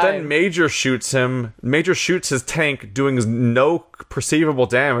every But then time- Major shoots him. Major shoots his tank, doing no perceivable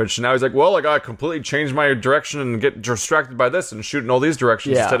damage. And now he's like, well, I gotta completely change my direction and get distracted by this and shoot in all these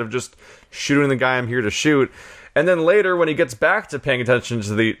directions Yeah. instead of just shooting the guy I'm here to shoot. And then later, when he gets back to paying attention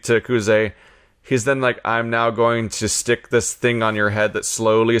to Kuze, he's then like, I'm now going to stick this thing on your head that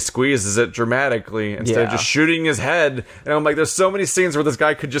slowly squeezes it dramatically instead of Yeah. just shooting his head. And I'm like, there's so many scenes where this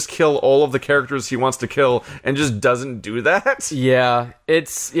guy could just kill all of the characters he wants to kill and just doesn't do that. Yeah,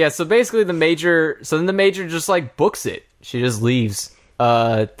 so basically the major just like books it. She just leaves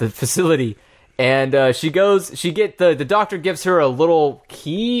the facility. And the doctor gives her a little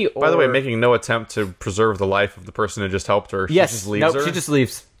key. By the way, making no attempt to preserve the life of the person who just helped her. She yes, just leaves her. she just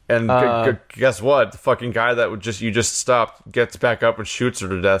leaves. And guess what? The fucking guy that you just stopped gets back up and shoots her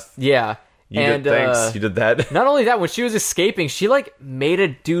to death. Yeah, Thanks, you did that. Not only that, when she was escaping, she like made a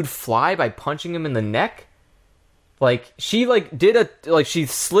dude fly by punching him in the neck. Like she she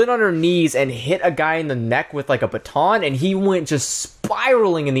slid on her knees and hit a guy in the neck with like a baton, and he went just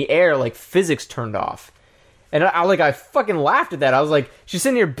spiraling in the air like physics turned off. And I fucking laughed at that. I was like, she's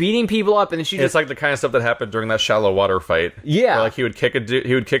sitting here beating people up, and then she It's just like the kind of stuff that happened during that shallow water fight. Yeah. Where, like he would kick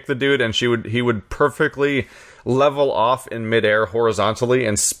the dude, and he would perfectly level off in midair horizontally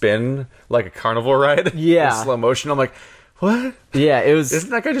and spin like a carnival ride. Yeah. In slow motion. I'm like, what? yeah, it was. Isn't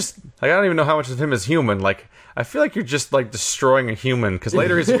that guy just like, I don't even know how much of him is human. Like, I feel like you're just like destroying a human because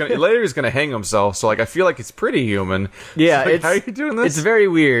later he's gonna hang himself. So like I feel like it's pretty human. Yeah, So, like, how are you doing this? It's very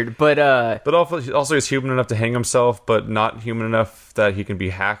weird, but But also he's human enough to hang himself, but not human enough that he can be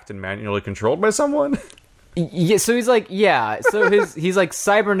hacked and manually controlled by someone. yeah. So he's like, yeah. So he's like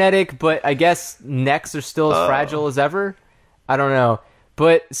cybernetic, but I guess necks are still as fragile as ever. I don't know,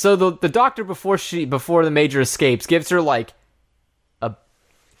 but so the doctor before the major escapes gives her like a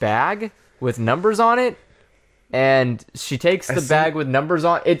bag with numbers on it. And she takes the bag with numbers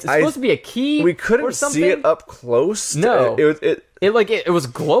on. It's supposed to be a key. We couldn't or something. see it up close. No. It It was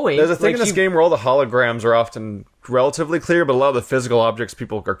glowing. There's a thing Like, in this game where all the holograms are often relatively clear, but a lot of the physical objects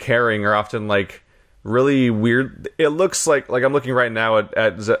people are carrying are often like really weird. It looks like I'm looking right now at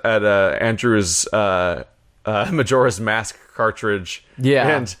Andrew's Majora's Mask cartridge. Yeah.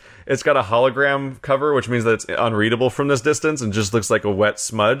 And it's got a hologram cover, which means that it's unreadable from this distance and just looks like a wet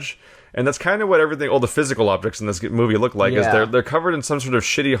smudge. And that's kind of what all the physical objects in this movie look like. Is Yeah. they're covered in some sort of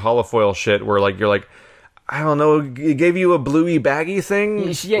shitty holofoil shit where like you're like, I don't know, it gave you a bluey baggy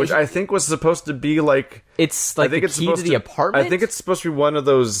thing, Yeah, which I think was supposed to be like. It's like I think the it's key to supposed the apartment. I think it's supposed to be one of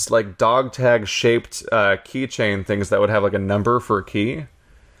those like dog tag shaped keychain things that would have like a number for a key.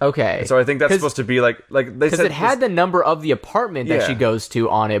 okay. So I think that's supposed to be like they because said it had the number of the apartment that Yeah. she goes to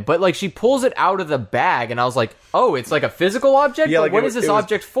on it, but like she pulls it out of the bag, and I was like, "Oh, it's like a physical object. Yeah, But like what it is was- this it was-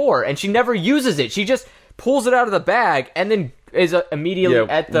 object for?" And she never uses it. She just pulls it out of the bag and then is immediately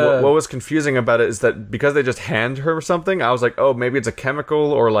at the. What was confusing about it is that because they just hand her something, I was like, oh, maybe it's a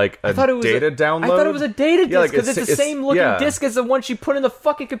chemical or like a data download. I thought it was a data Yeah, disc because it's the same looking yeah. disc as the one she put in the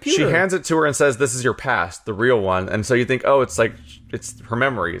fucking computer. She hands it to her and says, "This is your past, the real one." And so you think, oh, it's like it's her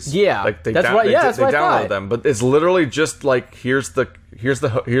memories. Yeah, like that's what- yeah, that's they what I download thought. them, but it's literally just like here's the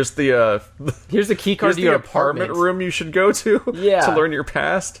Here's the key card here's to the your apartment room you should go to Yeah. to learn your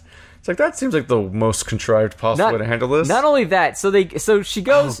past. It's like that seems like the most contrived possible way to handle this. Not only that, so she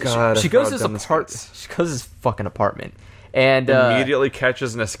goes. Oh, God, she I goes forgot to this how dumb this apartment. gets. She goes to this fucking apartment, And immediately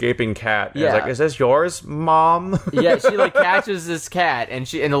catches an escaping cat. And Yeah. is like, is this yours, Mom? yeah, she like catches this cat, and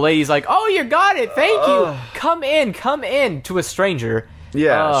the lady's like, "Oh, you got it, thank you. Come in," to a stranger.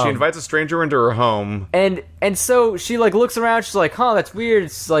 Yeah, she invites a stranger into her home. And so she like looks around. She's like, "Huh, that's weird."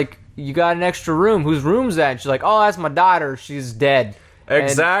 It's like, you got an extra room. Whose room's that? And she's like, "Oh, that's my daughter. She's dead."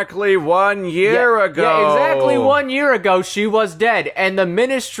 Exactly 1 year ago. Yeah, exactly 1 year ago, she was dead, and the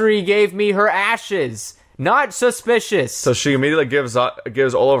ministry gave me her ashes. Not suspicious. So she immediately gives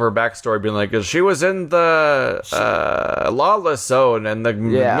all of her backstory, being like, she was in the lawless zone, and the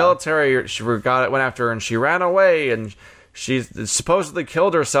military went after her, and she ran away, and she supposedly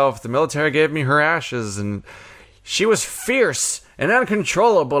killed herself. The military gave me her ashes, and she was fierce and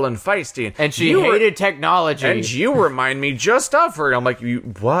uncontrollable and feisty, and she hated technology. And you remind me just of her. And I'm like,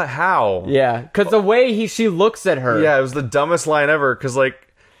 what? How? Yeah, because the way she looks at her. Yeah, it was the dumbest line ever. Because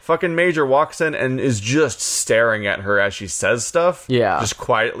like, fucking Major walks in and is just staring at her as she says stuff. Yeah, just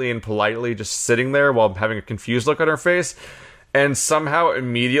quietly and politely, just sitting there while having a confused look on her face. And somehow,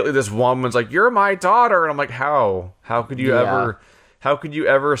 immediately, this woman's like, "You're my daughter," and I'm like, "How? How could you ever?" How could you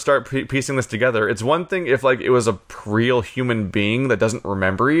ever start piecing this together? It's one thing if, like, it was a real human being that doesn't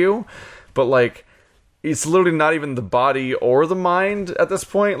remember you, but, like, it's literally not even the body or the mind at this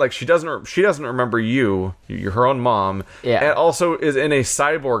point. Like, she doesn't remember you. You're her own mom. Yeah. And also is in a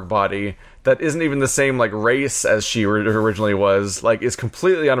cyborg body that isn't even the same, like, race as she originally was. Like, is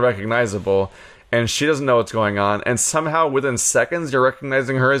completely unrecognizable. And she doesn't know what's going on, and somehow within seconds you're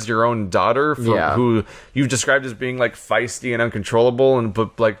recognizing her as your own daughter, who you've described as being like feisty and uncontrollable,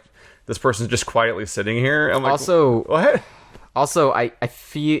 but like this person's just quietly sitting here. I'm like, what? Also, I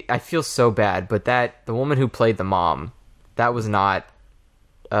feel so bad, but the woman who played the mom, that was not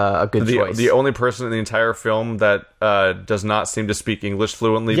a good choice. The only person in the entire film that does not seem to speak English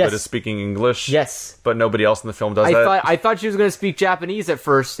fluently, but is speaking English. Yes. But nobody else in the film does that. I thought she was going to speak Japanese at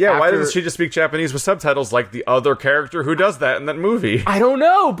first. Yeah, why doesn't she just speak Japanese with subtitles like the other character who does that in that movie? I don't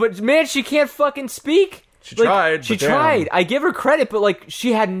know, but man, she can't fucking speak. She tried. She tried. I give her credit, but like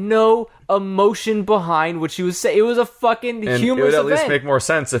she had no emotion behind what she was saying. It was a fucking humorous event. It would at least make more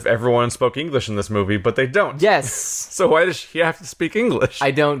sense if everyone spoke English in this movie, but they don't. Yes. So why does she have to speak English?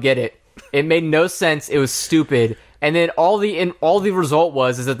 I don't get it. It made no sense. It was stupid. And then all the result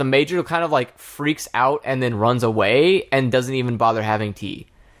is that the Major kind of like freaks out and then runs away and doesn't even bother having tea.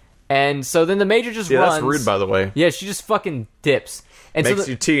 And so then the Major just runs. That's rude, by the way. Yeah, she just fucking dips. And makes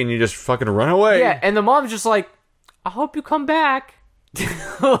you tea and you just fucking run away. Yeah, and the mom's just like, I hope you come back.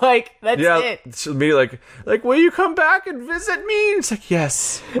 Like, that's it. She'll be like, will you come back and visit me? It's like,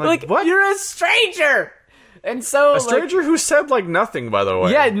 yes. Like what? You're a stranger. And so, a stranger who said like nothing, by the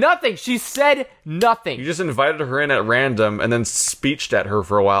way. Yeah, nothing. She said nothing. You just invited her in at random and then speeched at her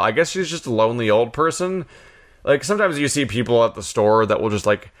for a while. I guess she's just a lonely old person. Like, sometimes you see people at the store that will just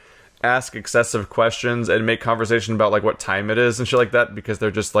like ask excessive questions and make conversation about like what time it is and shit like that, because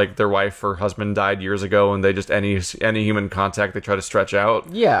they're just like, their wife or husband died years ago and they just any human contact they try to stretch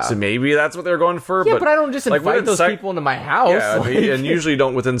out. Yeah. So maybe that's what they're going for. Yeah, but I don't just like, invite those people into my house. Yeah, like, and usually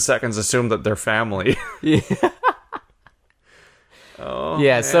don't within seconds assume that they're family. Yeah. Oh,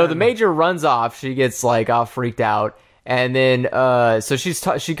 yeah. man. So the Major runs off. She gets like all freaked out, and then so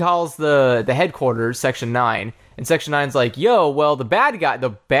she calls the headquarters, Section 9. And Section 9's like, yo, well, the bad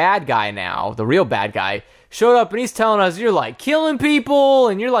guy now, the real bad guy, showed up and he's telling us you're like killing people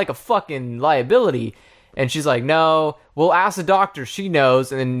and you're like a fucking liability. And she's like, no, we'll ask the doctor. She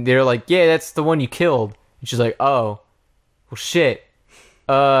knows. And then they're like, yeah, that's the one you killed. And she's like, oh, well, shit.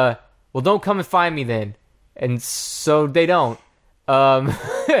 Well, don't come and find me then. And so they don't.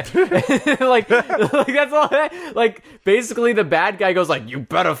 like that's all like basically the bad guy goes like, you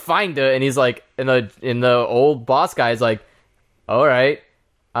better find her, and he's like, in the old boss guy is like, all right,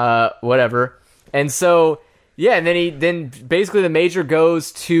 whatever. And so yeah, and then basically the Major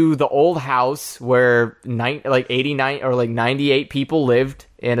goes to the old house where 89 or like 98 people lived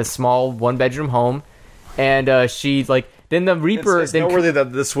in a small 1-bedroom home, and she like, then the Reaper. It's noteworthy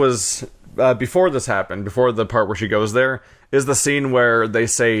that this was before this happened, before the part where she goes there, is the scene where they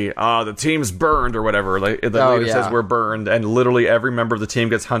say, the team's burned or whatever. Like, the leader says we're burned, and literally every member of the team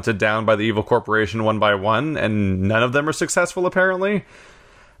gets hunted down by the evil corporation one by one, and none of them are successful, apparently,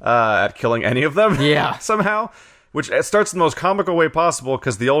 at killing any of them. Yeah. Somehow. Which starts in the most comical way possible,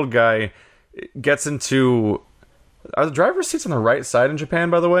 because the old guy gets into... Are the driver's seats on the right side in Japan,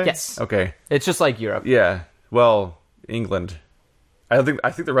 by the way? Yes. Okay. It's just like Europe. Yeah. Well, England. I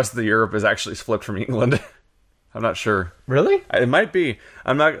think the rest of the Europe is actually flipped from England. I'm not sure. Really? It might be.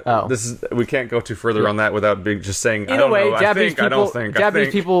 I'm not. Oh. We can't go too further on that without being just saying. I Either don't way, know. Japanese I don't think.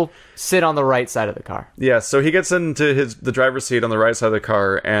 Japanese people sit on the right side of the car. Yeah, so he gets into the driver's seat on the right side of the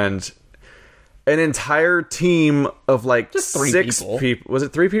car, and an entire team of like Just 3 six people. Was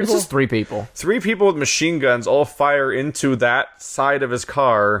it 3 people? It's just 3 people. 3 people with machine guns all fire into that side of his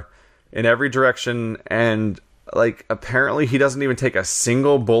car in every direction, and like apparently he doesn't even take a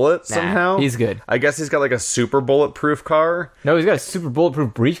single bullet somehow. He's good. I guess he's got like a super bulletproof car. No, he's got a super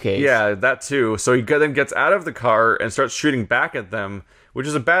bulletproof briefcase. Yeah, that too. So he then gets out of the car and starts shooting back at them, which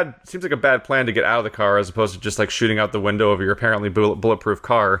is seems like a bad plan to get out of the car as opposed to just like shooting out the window of your apparently bulletproof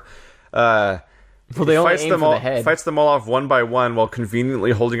car. Well, they only aim for the head. Fights them all off one by one while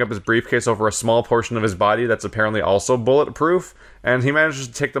conveniently holding up his briefcase over a small portion of his body that's apparently also bulletproof. And he manages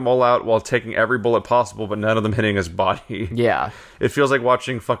to take them all out while taking every bullet possible, but none of them hitting his body. Yeah. It feels like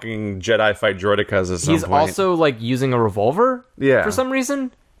watching fucking Jedi fight droidekas at some He's point. also like using a revolver. Yeah. For some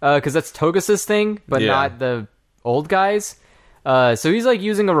reason, because that's Togusa's thing, but Yeah. not the old guys. So he's like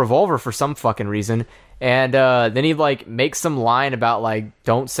using a revolver for some fucking reason. And then he like makes some line about like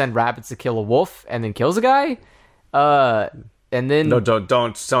don't send rabbits to kill a wolf, and then kills a guy. And then No,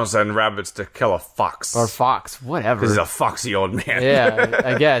 don't send rabbits to kill a fox. or fox, whatever. This is a foxy old man. Yeah,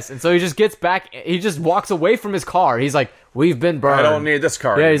 I guess. And so he just gets back. He just walks away from his car. He's like, "We've been burned. I don't need this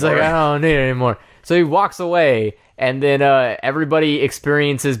car Yeah, he's like, anymore. "I don't need it anymore." So he walks away, and then everybody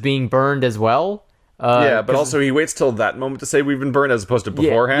experiences being burned as well. Yeah, but also he waits till that moment to say we've been burned as opposed to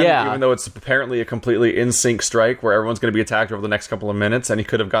beforehand, yeah. even though it's apparently a completely in sync strike where everyone's going to be attacked over the next couple of minutes, and he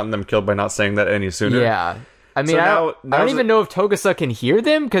could have gotten them killed by not saying that any sooner. Yeah. I mean, So I now don't even know if Togusa can hear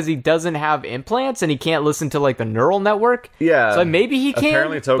them because he doesn't have implants and he can't listen to like the neural network. Yeah. So maybe he can.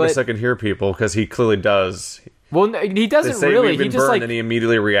 Apparently Togusa can hear people because he clearly does. Well, no, he They doesn't say really. we've been He just burned, like and he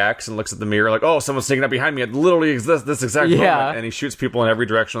immediately reacts and looks at the mirror like, oh, someone's sneaking up behind me at literally this exact moment, and he shoots people in every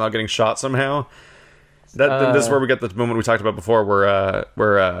direction without getting shot somehow. This is where we get the moment we talked about before,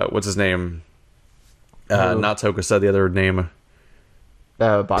 where what's his name? Not Tokusa, the other name.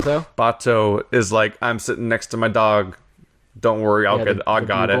 Bato. Bato is like, I'm sitting next to my dog. Don't worry, I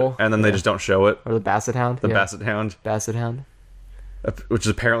got it. bugle. And then they just don't show it. Or the Basset Hound. The Basset Hound, Basset Hound. which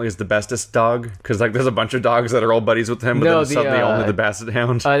apparently is the bestest dog, because like there's a bunch of dogs that are all buddies with him, but then suddenly only the Basset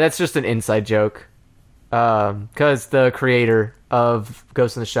Hound. That's just an inside joke. Because the creator of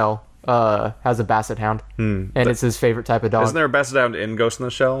Ghost in the Shell has a Basset Hound, and it's his favorite type of dog. Isn't there a Basset Hound in Ghost in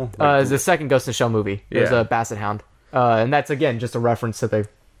the Shell? It's the second Ghost in the Shell movie. There's Yeah. a Basset Hound, and that's again just a reference to the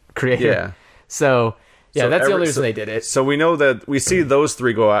creator. Yeah. So yeah, So that's the every- only reason so- they did it. So we know that we see those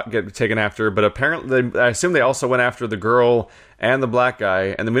 3 get taken after, but apparently I assume they also went after the girl and the black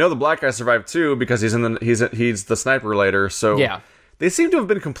guy, and then we know the black guy survived too because he's the sniper later. So Yeah. they seem to have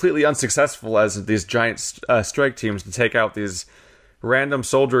been completely unsuccessful as these giant strike teams to take out these random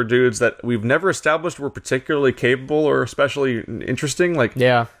soldier dudes that we've never established were particularly capable or especially interesting. Like,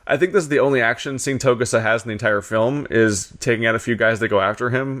 Yeah. I think this is the only action scene Togusa has in the entire film, is taking out a few guys that go after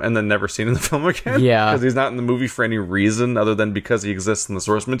him and then never seen in the film again. Yeah. Because he's not in the movie for any reason other than because he exists in the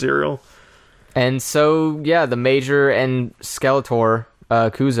source material. And so, yeah, the Major and Skeletor,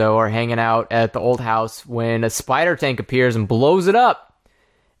 Kuzo, are hanging out at the old house when a spider tank appears and blows it up.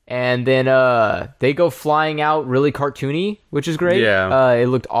 And then they go flying out really cartoony, which is great. Yeah. It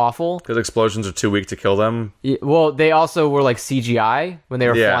looked awful. Because explosions are too weak to kill them. Well, they also were like CGI when they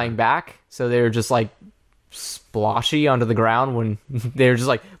were Yeah. flying back. So they were just like sploshy onto the ground when they were just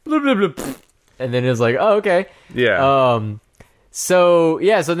like, blah, blah, blah, pfft. And then it was like, oh, okay. Yeah. So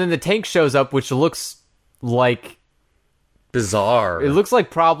then the tank shows up, which looks like Bizarre. it looks like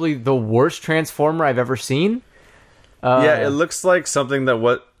probably the worst Transformer I've ever seen. Yeah, it looks like something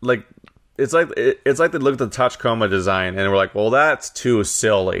that it's like they looked at the Tachikoma design and we're like, well, that's too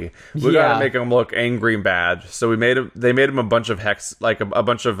silly. We Yeah. gotta make him look angry and bad. So they made him a bunch of a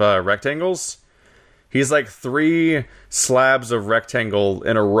bunch of rectangles. He's like 3 slabs of rectangle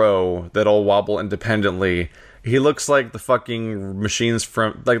in a row that all wobble independently. He looks like the fucking machines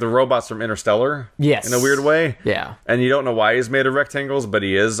from, like the robots from Interstellar. Yes. In a weird way. Yeah. And you don't know why he's made of rectangles, but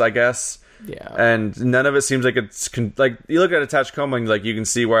he is, I guess. Yeah. And none of it seems like it's like you look at a Tachikoma and like you can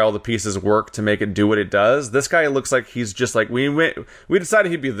see why all the pieces work to make it do what it does. This guy looks like he's just like we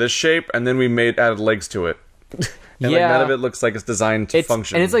decided he'd be this shape and then we added legs to it. And like Yeah. none of it looks like it's designed to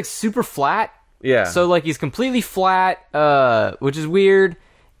function. And it's like super flat. Yeah. So like he's completely flat, which is weird.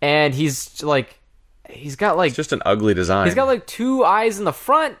 And he's got like it's just an ugly design. he's got like 2 eyes in the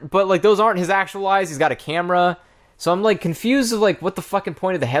front, but like those aren't his actual eyes. He's got a camera. So I'm like confused of like what the fucking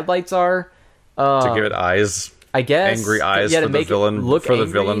point of the headlights are. to give it eyes. I guess. Angry eyes yeah, for to the make villain it look for the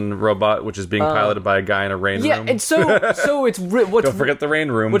angry. villain robot, which is being piloted by a guy in a rain Yeah, room. and so it's what's Don't forget the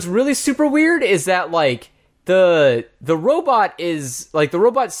rain room. what's really super weird is that like the robot is like the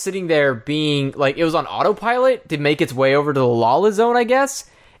robot's sitting there being like it was on autopilot to make its way over to the Lala zone, I guess.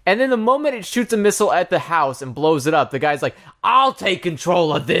 And then the moment it shoots a missile at the house and blows it up, the guy's like, "I'll take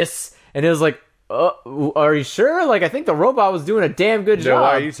control of this." And it was like, are you sure? Like, I think the robot was doing a damn good job.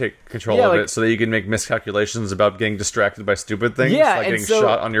 Why you take control Yeah, of like- it so that you can make miscalculations about getting distracted by stupid things? Yeah, like and getting so-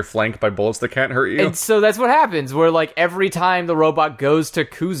 shot on your flank by bullets that can't hurt you. And so that's what happens, where like every time the robot goes to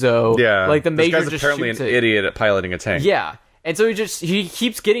Kuzo, Yeah, like the this major guy's just apparently shoots an it. idiot at piloting a tank. Yeah, and so he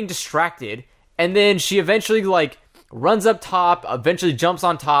keeps getting distracted, and then she eventually like runs up top, eventually jumps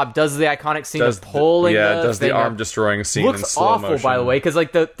on top, does the iconic scene of pulling. does the thing arm up. destroying scene in Looks slow awful, motion. by the way, because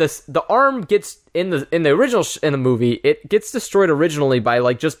like the arm gets in the original in the movie, it gets destroyed originally by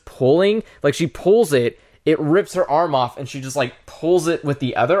like just pulling. Like she pulls it. It rips her arm off, and she just like pulls it with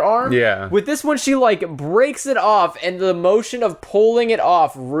the other arm. Yeah. With this one, she like breaks it off, and the motion of pulling it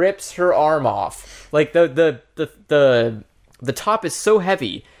off rips her arm off. Like the top is so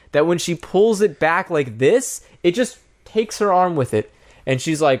heavy that when she pulls it back like this, it just takes her arm with it, and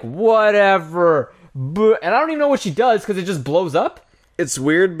she's like, "Whatever." And I don't even know what she does because it just blows up. It's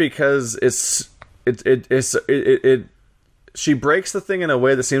weird because she breaks the thing in a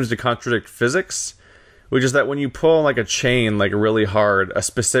way that seems to contradict physics, which is that when you pull like a chain like really hard, a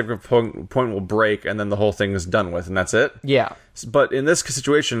specific point will break, and then the whole thing is done with, and that's it. Yeah. But in this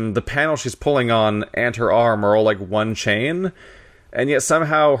situation, the panel she's pulling on and her arm are all like one chain, and yet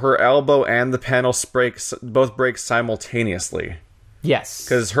somehow her elbow and the panel both break simultaneously. Yes.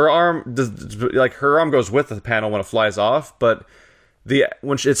 Because her arm goes with the panel when it flies off, but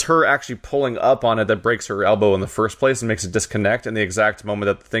it's her actually pulling up on it that breaks her elbow in the first place and makes it disconnect in the exact moment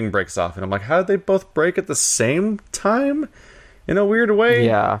that the thing breaks off. And I'm like, how did they both break at the same time? In a weird way.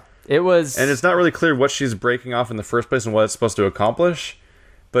 Yeah. It was. And it's not really clear what she's breaking off in the first place and what it's supposed to accomplish,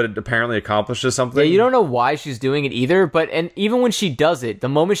 but it apparently accomplishes something. Yeah, you don't know why she's doing it either, and even when she does it, the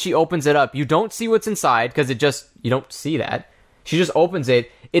moment she opens it up, you don't see what's inside because you don't see that. She just opens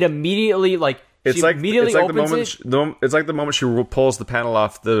it. It immediately It's like opens it's like the moment she pulls the panel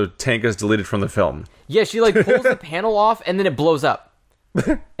off, the tank is deleted from the film. Yeah, she pulls the panel off and then it blows up.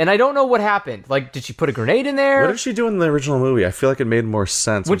 And I don't know what happened. Like, did she put a grenade in there? What did she do in the original movie? I feel like it made more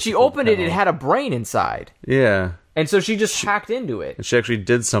sense. When she opened it, it had a brain inside. Yeah. And so she just hacked into it. And she actually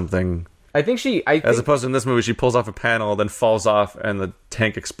did something. As opposed to in this movie, she pulls off a panel, then falls off, and the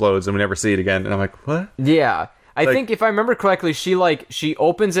tank explodes, and we never see it again. And I'm like, what? Yeah. I think if I remember correctly, she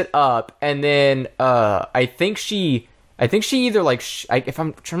opens it up, and then I think she either if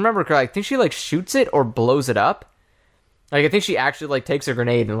I'm trying to remember correctly, I think she shoots it or blows it up. Like I think she actually takes a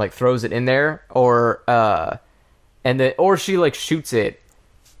grenade and throws it in there, or she shoots it,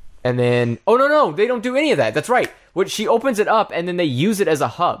 and then no, they don't do any of that. That's right. She opens it up, and then they use it as a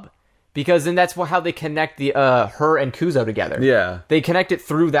hub. Because then that's how they connect the her and Kuzo together. Yeah, they connect it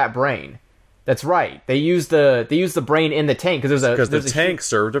through that brain. That's right. They use the brain in the tank because the tank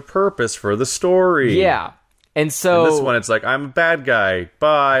served a purpose for the story. Yeah, and so in this one it's like, I'm a bad guy.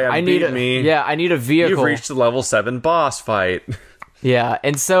 Bye. I need me. Yeah, I need a vehicle. You've reached the level 7 boss fight. Yeah,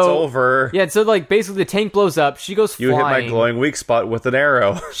 and so it's over. Yeah, so basically the tank blows up. She goes flying. You hit my glowing weak spot with an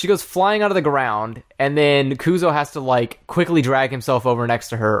arrow. She goes flying out of the ground, and then Kuzo has to quickly drag himself over next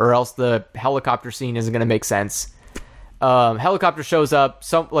to her, or else the helicopter scene isn't going to make sense. Helicopter shows up.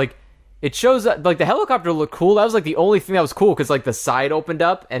 It shows up the helicopter looked cool. That was the only thing that was cool because the side opened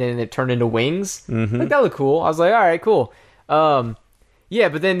up and then it turned into wings. Mm-hmm. That looked cool. I was like, all right, cool. Yeah,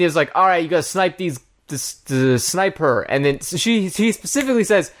 but then there's all right, you gotta snipe to snipe her, and then he specifically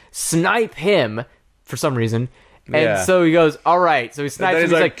says snipe him for some reason, and so he goes, all right, so he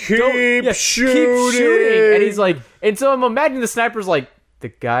snipes him. He's keep shooting, and he's and so I'm imagining the sniper's the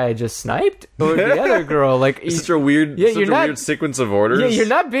guy I just sniped, or the other girl, it's such a weird, weird sequence of orders. Yeah, you're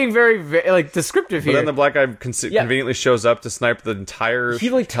not being very descriptive here. But then the black guy conveniently shows up to snipe the entire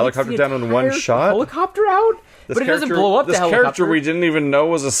helicopter down in one shot. Helicopter out. But it doesn't blow up the helicopter. This character we didn't even know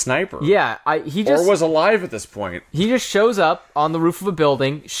was a sniper. Yeah, or was alive at this point. He just shows up on the roof of a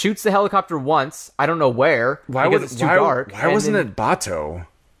building, shoots the helicopter once. I don't know where. Because it's too dark. Why wasn't it Bato?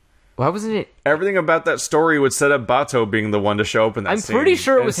 Why wasn't it? Everything about that story would set up Bato being the one to show up in that scene. I'm pretty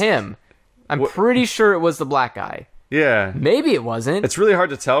sure it was him. I'm pretty sure it was the black guy. Yeah. Maybe it wasn't. It's really hard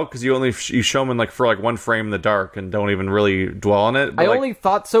to tell because you show him for one frame in the dark and don't even really dwell on it. But I only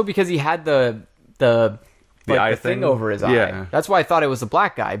thought so because he had the eye thing over his eye. Yeah. That's why I thought it was the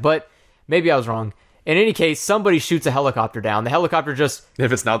black guy, but maybe I was wrong. In any case, somebody shoots a helicopter down. The helicopter just...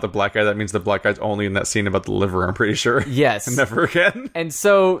 If it's not the black guy, that means the black guy's only in that scene about the liver, I'm pretty sure. Yes. And never again. And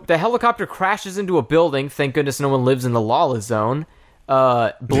so the helicopter crashes into a building. Thank goodness no one lives in the lawless zone.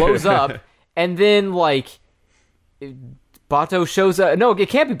 Blows up. And then, like, Bato shows up. No, it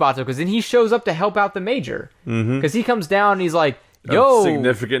can't be Bato, because then he shows up to help out the Major. Because he comes down and he's like, yo. A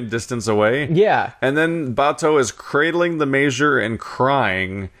significant distance away. Yeah. And then Bato is cradling the Major and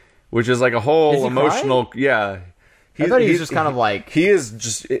crying, which is like a whole Is he emotional... crying? Yeah. I thought he was just kind of like... He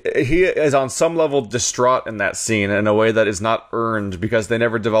is on some level distraught in that scene in a way that is not earned, because they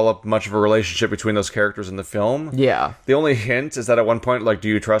never develop much of a relationship between those characters in the film. Yeah. The only hint is that at one point, like, do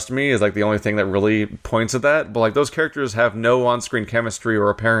you trust me? Is like the only thing that really points at that. But like those characters have no on-screen chemistry or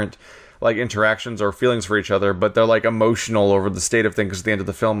apparent like interactions or feelings for each other, but they're like emotional over the state of things at the end of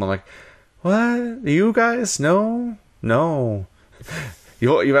the film. I'm like, what? You guys? No.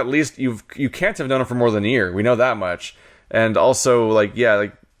 You at least you can't have known him for more than a year. We know that much. And also, like, yeah,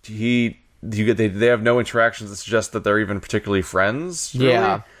 like they have no interactions that suggest that they're even particularly friends. Really.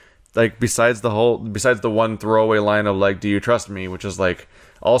 Yeah. Like besides the one throwaway line of like, "Do you trust me?" which is like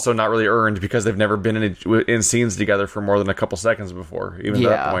also not really earned because they've never been in scenes together for more than a couple seconds before, even at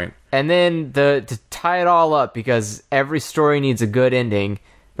that point. And then to tie it all up, because every story needs a good ending.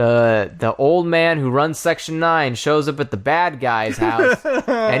 The old man who runs Section 9 shows up at the bad guy's house,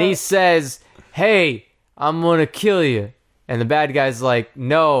 and he says, "Hey, I'm gonna kill you." And the bad guy's like,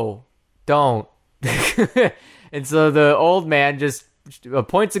 "No, don't." And so the old man just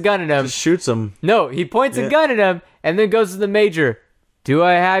points a gun at him. Just shoots him. No, he points a gun at him, and then goes to the Major. "Do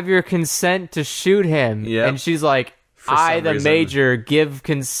I have your consent to shoot him?" Yep. And she's like, For "I, some the reason. Major, give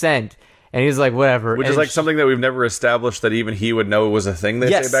consent." And he's like, "Whatever." Which and is like something that we've never established that even he would know was a thing. They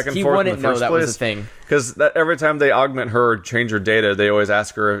Yes, say back and he forth wouldn't in the know first that place. was a thing. Because every time they augment her or change her data, they always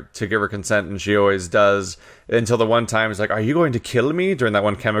ask her to give her consent, and she always does. Until the one time, it's like, "Are you going to kill me?" During that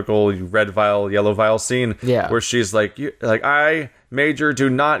one chemical red vial, yellow vial scene, Yeah. where she's like, "I, Major, do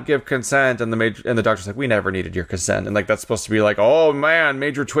not give consent," and the doctor's like, "We never needed your consent," and like that's supposed to be like, "Oh man,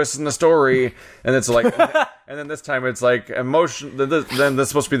 major twist in the story," and it's like, and then this time it's like emotion. Then that's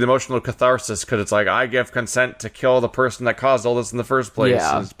supposed to be the emotional catharsis, because it's like, "I give consent to kill the person that caused all this in the first place,"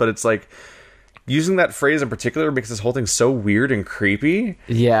 Yeah. But it's like, using that phrase in particular makes this whole thing so weird and creepy.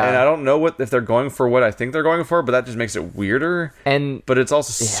 Yeah. And I don't know if they're going for what I think they're going for, but that just makes it weirder. But it's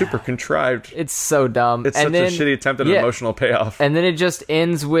also super contrived. It's so dumb. It's such a shitty attempt at an emotional payoff. And then it just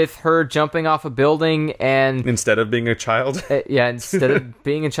ends with her jumping off a building and Instead of being a child. instead of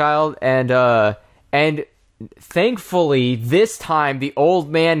being a child, and thankfully this time the old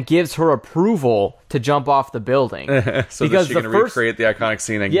man gives her approval to jump off the building. So that she can recreate the iconic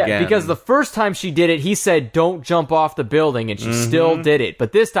scene again. Yeah, because the first time she did it, he said, "Don't jump off the building," and she still did it.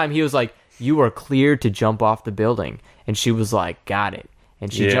 But this time he was like, "You are cleared to jump off the building." And she was like, "Got it."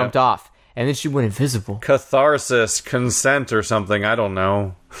 And she jumped off. And then she went invisible. Catharsis, consent, or something. I don't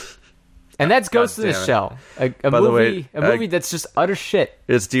know. And that's Ghost in the damn it. Shell. A By the way, movie that's just utter shit.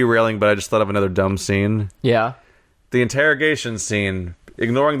 It's derailing, but I just thought of another dumb scene. Yeah. The interrogation scene,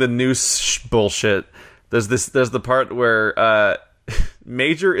 ignoring the noose bullshit. There's the part where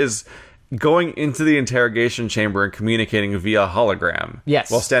Major is going into the interrogation chamber and communicating via hologram. Yes.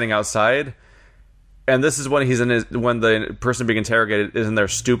 While standing outside. And this is when when the person being interrogated is in their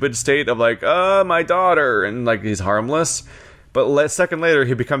stupid state of like, my daughter, and like he's harmless. But a second later,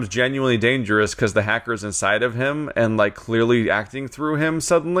 he becomes genuinely dangerous because the hacker's inside of him and like clearly acting through him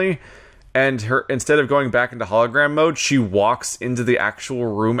suddenly. And instead of going back into hologram mode, she walks into the actual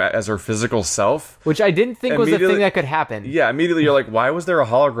room as her physical self. Which I didn't think was a thing that could happen. Yeah, immediately you're like, why was there a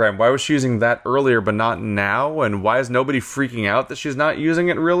hologram? Why was she using that earlier but not now? And why is nobody freaking out that she's not using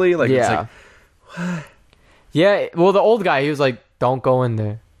it really? Like, it's like, what? Yeah, well, the old guy, he was like, "Don't go in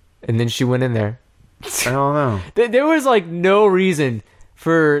there." And then she went in there. I don't know. There was like no reason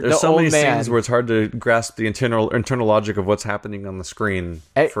for There's the so old many man. scenes where it's hard to grasp the internal logic of what's happening on the screen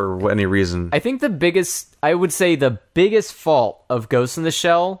for any reason. I think I would say the biggest fault of Ghost in the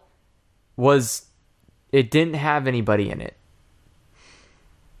Shell was it didn't have anybody in it.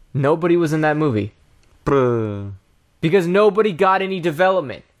 Nobody was in that movie. Bruh. Because nobody got any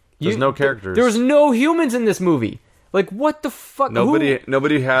development. There's no characters. There was no humans in this movie. Like, what the fuck?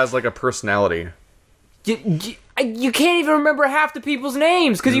 Nobody has like a personality. You can't even remember half the people's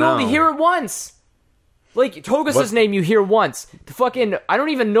names because you only hear it once. Like, Togus' name you hear once. I don't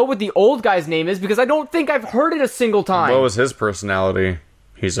even know what the old guy's name is because I don't think I've heard it a single time. What was his personality?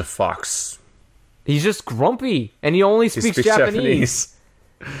 He's a fox. He's just grumpy, and he only speaks Japanese.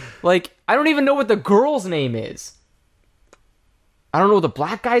 Like, I don't even know what the girl's name is. I don't know what the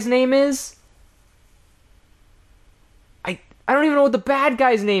black guy's name is. I don't even know what the bad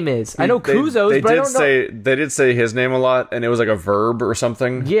guy's name is. I know Kuzo's, but I don't know. They did say his name a lot, and it was like a verb or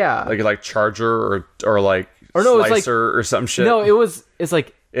something. Yeah. Like charger or like no, slicer it's like, or some shit. No, it's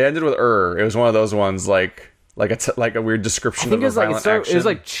like... It ended with It was one of those ones like a weird description of a violent action. It was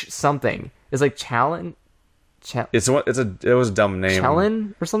like something. It was like Challen. It was a dumb name.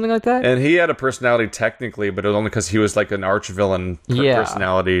 Challen or something like that. And he had a personality technically, but it was only because he was like an arch villain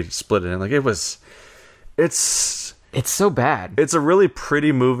personality split in. Like it's so bad. It's a really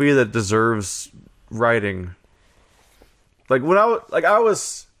pretty movie that deserves writing. Like I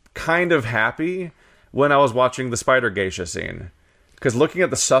was kind of happy when I was watching the spider geisha scene. Because looking at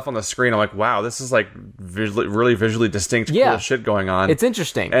the stuff on the screen, I'm like, wow, this is like really visually distinct, cool shit going on. It's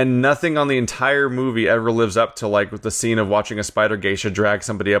interesting. And nothing on the entire movie ever lives up to like the scene of watching a spider geisha drag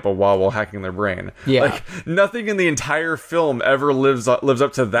somebody up a wall while hacking their brain. Yeah. Like nothing in the entire film ever lives up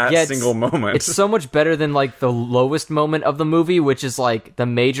to that single moment. It's so much better than like the lowest moment of the movie, which is like the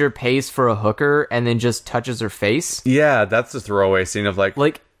major pays for a hooker and then just touches her face. Yeah, that's the throwaway scene of like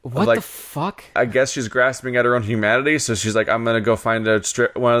what the fuck? I guess she's grasping at her own humanity, so she's like, I'm gonna go find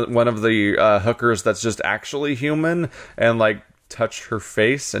one of the hookers that's just actually human and like touch her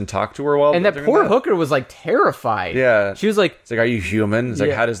face and talk to her while. And that poor hooker was like terrified. Yeah, she was like, "It's like, are you human?" It's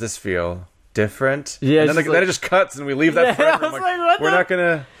like, "How does this feel? Different?" Yeah, and then it just cuts, and we leave that forever. I was like, we're not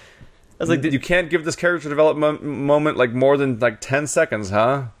gonna. I was like, you can't give this character development moment like more than like 10 seconds,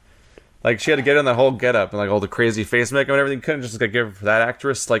 huh? Like, she had to get in that whole getup and, like, all the crazy face makeup and everything. You couldn't just, like, give that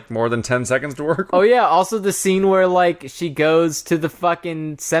actress, like, more than 10 seconds to work with. Oh, yeah. Also, the scene where, like, she goes to the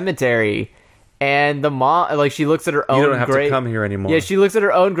fucking cemetery and the mom, like, she looks at her own You don't have to come here anymore. Yeah, she looks at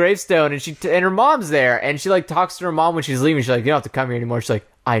her own gravestone and and her mom's there. And she, like, talks to her mom when she's leaving. She's like, you don't have to come here anymore. She's like,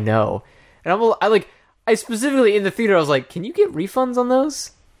 I know. And I specifically, in the theater, I was like, can you get refunds on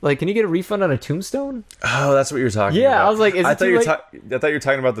those? Like, can you get a refund on a tombstone? Oh, that's what you're talking about. Yeah, I was like, I thought you were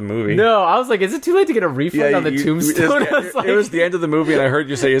talking about the movie. No, I was like, is it too late to get a refund on the tombstone? It was the end of the movie, and I heard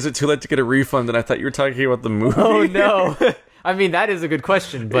you say, is it too late to get a refund? And I thought you were talking about the movie. Oh, no. I mean, that is a good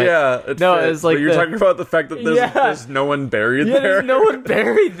question, but... Yeah, it's like... But you're talking about the fact that there's no one buried there? Yeah, there's no one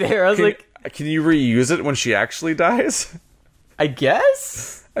buried there. I was Can you reuse it when she actually dies? I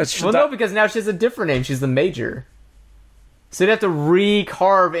guess? No, because now she has a different name. She's the Major. So you'd have to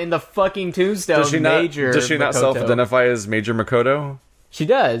re-carve in the fucking tombstone Major Does she not Makoto. self-identify as Major Makoto? She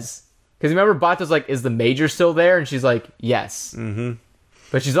does. Because remember, Bato's like, is the Major still there? And she's like, yes. Mm-hmm.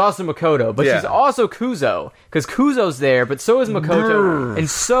 But she's also Makoto. But she's also Kuzo. Because Kuzo's there, but so is Makoto. And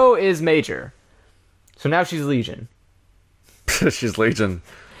so is Major. So now she's Legion. She's Legion.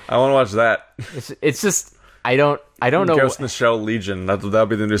 I want to watch that. It's just... I don't know. Ghost in the Shell Legion. That'll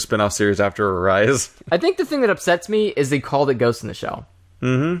be the new spin-off series after Arise. I think the thing that upsets me is they called it Ghost in the Shell.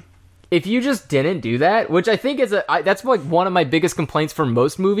 Mm-hmm. If you just didn't do that, which I think is that's like one of my biggest complaints for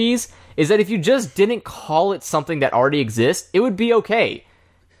most movies, is that if you just didn't call it something that already exists, it would be okay.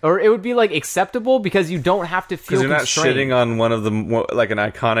 Or it would be, like, acceptable because you don't have to feel constrained. Because you're not shitting on one of the, like, an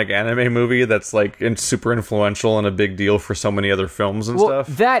iconic anime movie that's, like, super influential and a big deal for so many other films and stuff.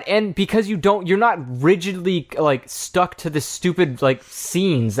 That, and because you're not rigidly, like, stuck to the stupid, like,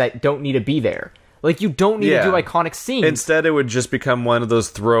 scenes that don't need to be there. Like, you don't need to do iconic scenes. Instead, it would just become one of those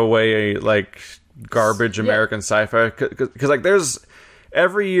throwaway, like, garbage American sci-fi. Because, like,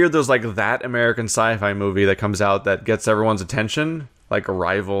 every year there's, like, that American sci-fi movie that comes out that gets everyone's attention. Like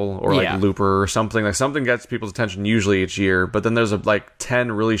Arrival or like Looper or something. Like something gets people's attention usually each year, but then there's like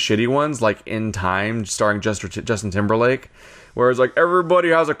 10 really shitty ones, like In Time, starring Justin Timberlake, where it's like everybody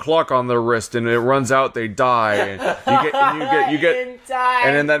has a clock on their wrist and it runs out, they die. And you get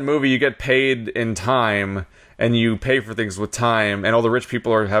and in that movie you get paid in time. And you pay for things with time, and all the rich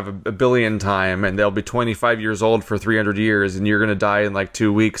people have a billion time, and they'll be 25 years old for 300 years, and you're gonna die in like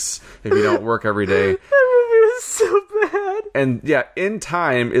 2 weeks if you don't work every day. That movie was so bad. And yeah, In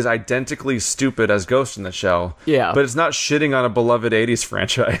Time is identically stupid as Ghost in the Shell. Yeah, but it's not shitting on a beloved 80s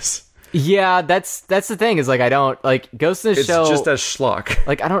franchise. Yeah, that's the thing. Is like I don't like Ghost in the Shell. It's just as schlock.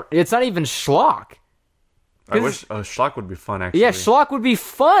 Like it's not even schlock. I wish schlock would be fun. Actually, yeah, schlock would be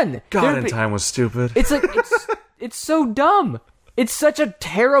fun. God, In Time was stupid. It's like it's so dumb. It's such a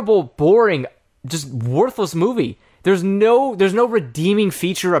terrible, boring, just worthless movie. There's no redeeming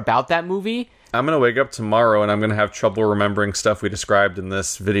feature about that movie. I'm gonna wake up tomorrow and I'm gonna have trouble remembering stuff we described in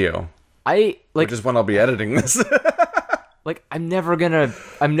this video. Which is when I'll be editing this. Like I'm never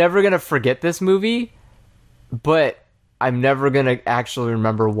gonna forget this movie, but I'm never gonna actually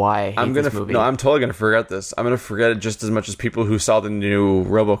remember why I hate this movie. No, I'm totally gonna forget this. I'm gonna forget it just as much as people who saw the new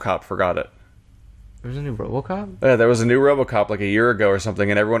RoboCop forgot it. There's a new RoboCop? Yeah, there was a new RoboCop like a year ago or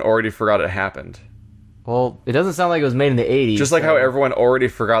something, and everyone already forgot it happened. Well, it doesn't sound like it was made in the 80s. Just like how everyone already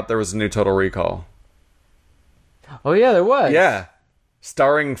forgot there was a new Total Recall. Oh, yeah, there was. Yeah.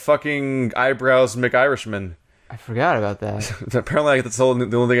 Starring fucking Eyebrows McIrishman. I forgot about that. Apparently, that's the only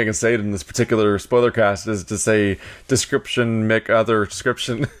thing I can say in this particular spoiler cast is to say description, other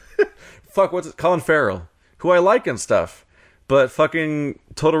description. Fuck, what's it? Colin Farrell, who I like and stuff, but fucking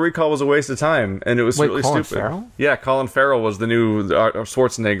Total Recall was a waste of time, and it was really Colin stupid. Farrell? Yeah, Colin Farrell was the new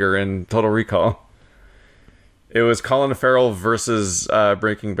Schwarzenegger in Total Recall. It was Colin Farrell versus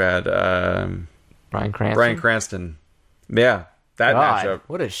Breaking Bad. Bryan Cranston. Bryan Cranston. Yeah, that God, matchup.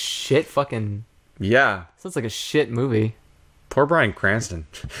 what a shit fucking... Yeah. Sounds like a shit movie. Poor Bryan Cranston.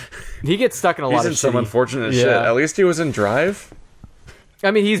 He gets stuck in a lot He's of in some shitty- unfortunate Yeah. shit. At least he was in Drive.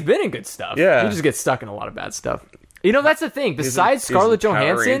 I mean, he's been in good stuff. Yeah. He just gets stuck in a lot of bad stuff. You know, that's the thing. He's Besides in Scarlett Power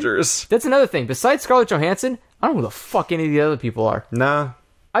Johansson, Rangers. that's another thing. Besides Scarlett Johansson, I don't know who the fuck any of the other people are. Nah.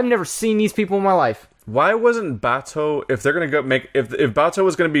 I've never seen these people in my life. Why wasn't Bato, if they're gonna go make, if Bato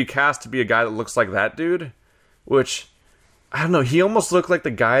was gonna be cast to be a guy that looks like that dude, which, I don't know, he almost looked like the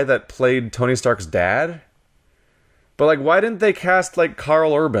guy that played Tony Stark's dad. But like, why didn't they cast like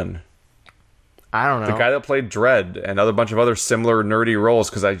Carl Urban, I don't know. the guy that played Dredd and a bunch of other similar nerdy roles?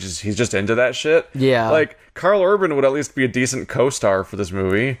 Because he's just into that shit. Yeah. Like Carl Urban would at least be a decent co-star for this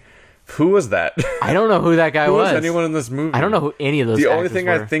movie. Who was that? I don't know who that guy Who was. was anyone in this movie? I don't know who any of those The only actors thing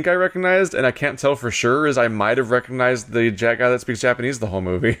were. I think I recognized, and I can't tell for sure, is I might have recognized the guy that speaks Japanese the whole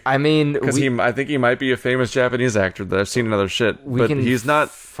movie. I mean, Because I think he might be a famous Japanese actor that I've seen in other shit. we But can he's not.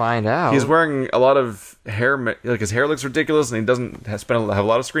 find out. He's wearing a lot of hair. Like his hair looks ridiculous, and he doesn't have a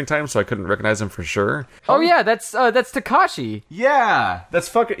lot of screen time, so I couldn't recognize him for sure. Oh yeah, that's Takashi. Yeah, that's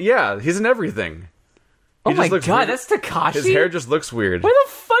fucking yeah. He's in everything. Oh He my just looks god, weird. that's Takashi. His hair just looks weird. Where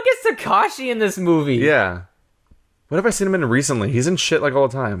the fuck is Takashi in this movie? Yeah. What have I seen him in recently? He's in shit like all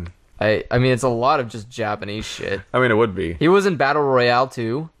the time. I mean, it's a lot of just Japanese shit. I mean, it would be. He was in Battle Royale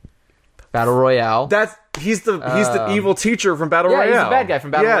too. Battle Royale. He's the evil teacher from Battle yeah, Royale. he's the bad guy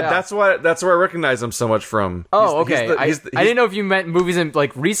from Battle Royale. Yeah, that's where I recognize him so much from. Oh, He's- okay. he's the- I didn't know if you meant movies in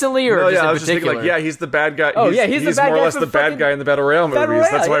like recently or No, just yeah, I in was just thinking particular. like, yeah, he's the bad guy. Oh, yeah, he's the bad more guy or less from the bad fucking guy in the Battle Royale movies. Battle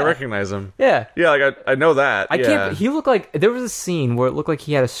Royale, That's why I yeah. recognize him. Yeah. Yeah, like I know that. I can't. He looked like there was a scene where it looked like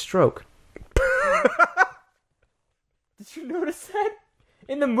he had a stroke. Did you notice that?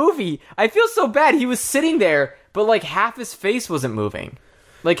 In the movie, I feel so bad. He was sitting there, but like half his face wasn't moving.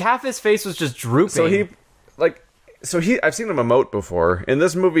 Like half his face was just drooping. I've seen him emote before. In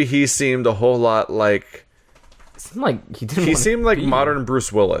this movie, he seemed a whole lot like It seemed like he didn't. he wanna seemed like be. modern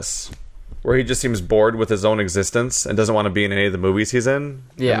Bruce Willis, where he just seems bored with his own existence and doesn't want to be in any of the movies he's in.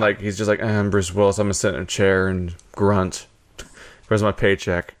 Yeah. And like he's just like, I'm Bruce Willis. I'm gonna sit in a chair and grunt. Where's my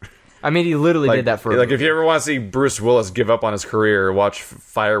paycheck? I mean, he literally Like, did that for. like if you ever want to see Bruce Willis give up on his career, watch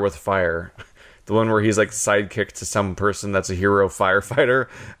Fire with Fire, the one where he's like sidekick to some person that's a hero firefighter,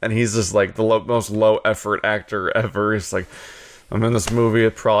 and he's just like the most low effort actor ever. He's like, I'm in this movie,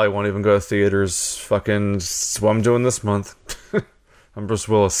 it probably won't even go to theaters. Fucking, it's what I'm doing this month. I'm Bruce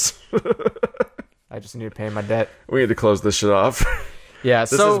Willis. I just need to pay my debt. We need to close this shit off. Yeah.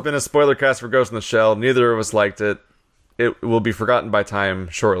 This so has been a spoiler cast for Ghost in the Shell. Neither of us liked it. It will be forgotten by time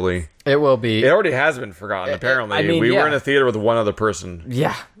shortly. it will be. It already has been forgotten, apparently. I mean, we yeah. were in a theater with one other person.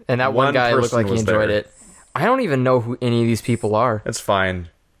 Yeah, and that one One guy looked person like he was enjoyed there. it. I don't even know who any of these people are. It's fine.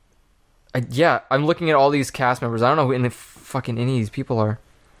 Yeah, I'm looking at all these cast members. I don't know who fucking any of these people are.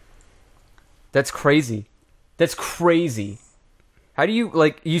 That's crazy. That's crazy. How do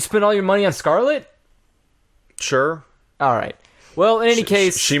you you spend all your money on Scarlet? Sure. All right. Well, in any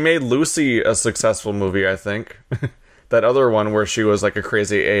case, She made Lucy a successful movie, I think. That other one where she was like a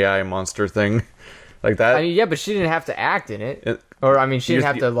crazy AI monster thing. Like that. I mean, yeah, but she didn't have to act in it, It- or I mean, she didn't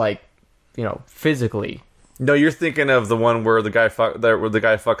You're- have to physically. No, you're thinking of the one where the guy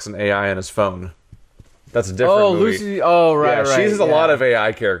fucks an AI on his phone. That's a different Oh, movie. Lucy. Oh, right, Yeah, right. she has a lot of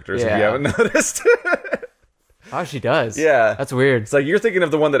AI characters, if you Yeah. haven't noticed. Oh, she does. Yeah. That's weird. It's like you're thinking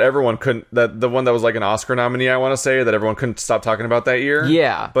of the one that everyone couldn't, the one that was like an Oscar nominee, I want to say, that everyone couldn't stop talking about that year.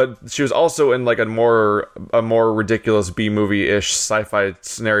 Yeah. But she was also in like a more ridiculous B movie ish sci-fi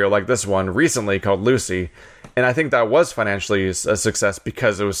scenario like this one recently called Lucy, and I think that was financially a success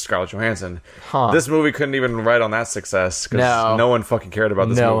because it was Scarlett Johansson. Huh. This movie couldn't even write on that success because no one fucking cared about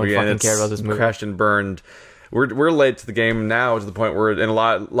this No one movie, and fucking it's cared about this movie. crashed and burned. We're late to the game now to the point where in a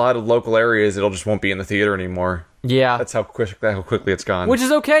lot of local areas it'll just won't be in the theater anymore. Yeah. That's how quickly it's gone. Which is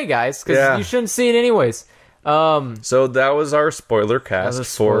okay, guys, because Yeah. you shouldn't see it anyways. So that was our spoiler cast was a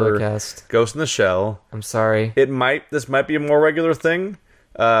spoiler for cast. Ghost in the Shell. I'm sorry. This might be a more regular thing.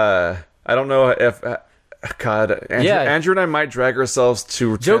 I don't know if God, Andrew and I might drag ourselves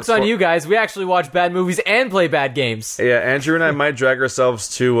to... Joke's on you guys. We actually watch bad movies and play bad games. Yeah, Andrew and I might drag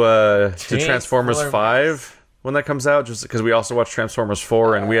ourselves to Transformers 5 when that comes out, just because we also watched Transformers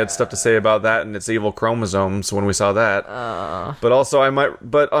 4, and we had stuff to say about that and its evil chromosomes when we saw that. But also,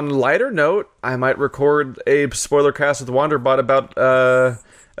 but on a lighter note, I might record a spoiler cast with Wanderbot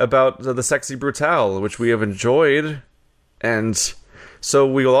about the Sexy Brutale, which we have enjoyed, and so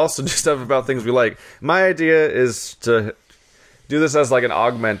we will also do stuff about things we like. My idea is to do this as like an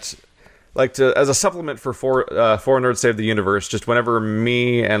augment, as a supplement for Four Nerds Save the Universe. Just whenever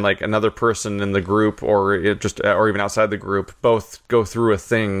me and like another person in the group, or even outside the group, both go through a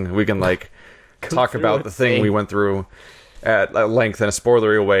thing, we can like talk about the thing we went through at length in a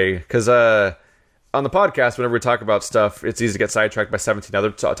spoilery way. Because on the podcast, whenever we talk about stuff, it's easy to get sidetracked by 17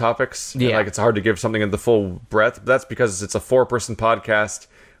 other topics. Yeah. And, it's hard to give something in the full breadth. But that's because it's a 4-person podcast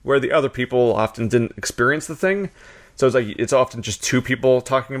where the other people often didn't experience the thing. So it's often just 2 people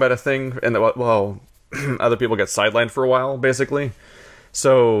talking about a thing, and other people get sidelined for a while, basically.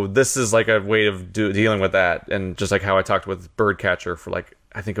 So this is like a way of dealing with that, and just like how I talked with Birdcatcher for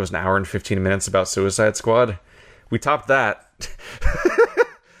I think it was an hour and 15 minutes about Suicide Squad. We topped that.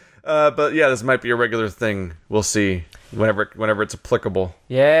 But yeah, this might be a regular thing. We'll see whenever it's applicable.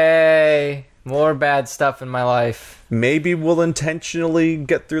 Yay! More bad stuff in my life. Maybe we'll intentionally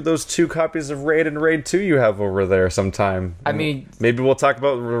get through those 2 copies of Raid and Raid 2 you have over there sometime. I mean... Maybe we'll talk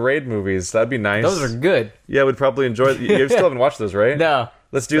about Raid movies. That'd be nice. Those are good. Yeah, we'd probably enjoy... You still haven't watched those, right? No.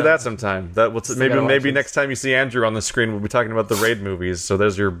 Let's do that sometime. Maybe next time you see Andrew on the screen, we'll be talking about the Raid movies. So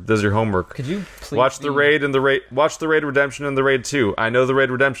there's your homework. Could you please watch the Raid Redemption and the Raid 2. I know the Raid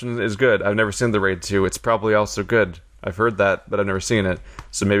Redemption is good. I've never seen the Raid 2. It's probably also good. I've heard that, but I've never seen it.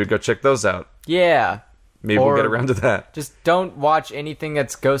 So maybe go check those out. Yeah. Maybe we'll get around to that. Just don't watch anything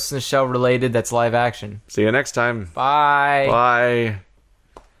that's Ghost in the Shell related that's live action. See you next time. Bye.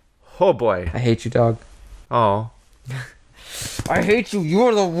 Bye. Oh boy. I hate you, dog. Oh. I hate you.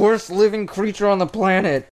 You're the worst living creature on the planet.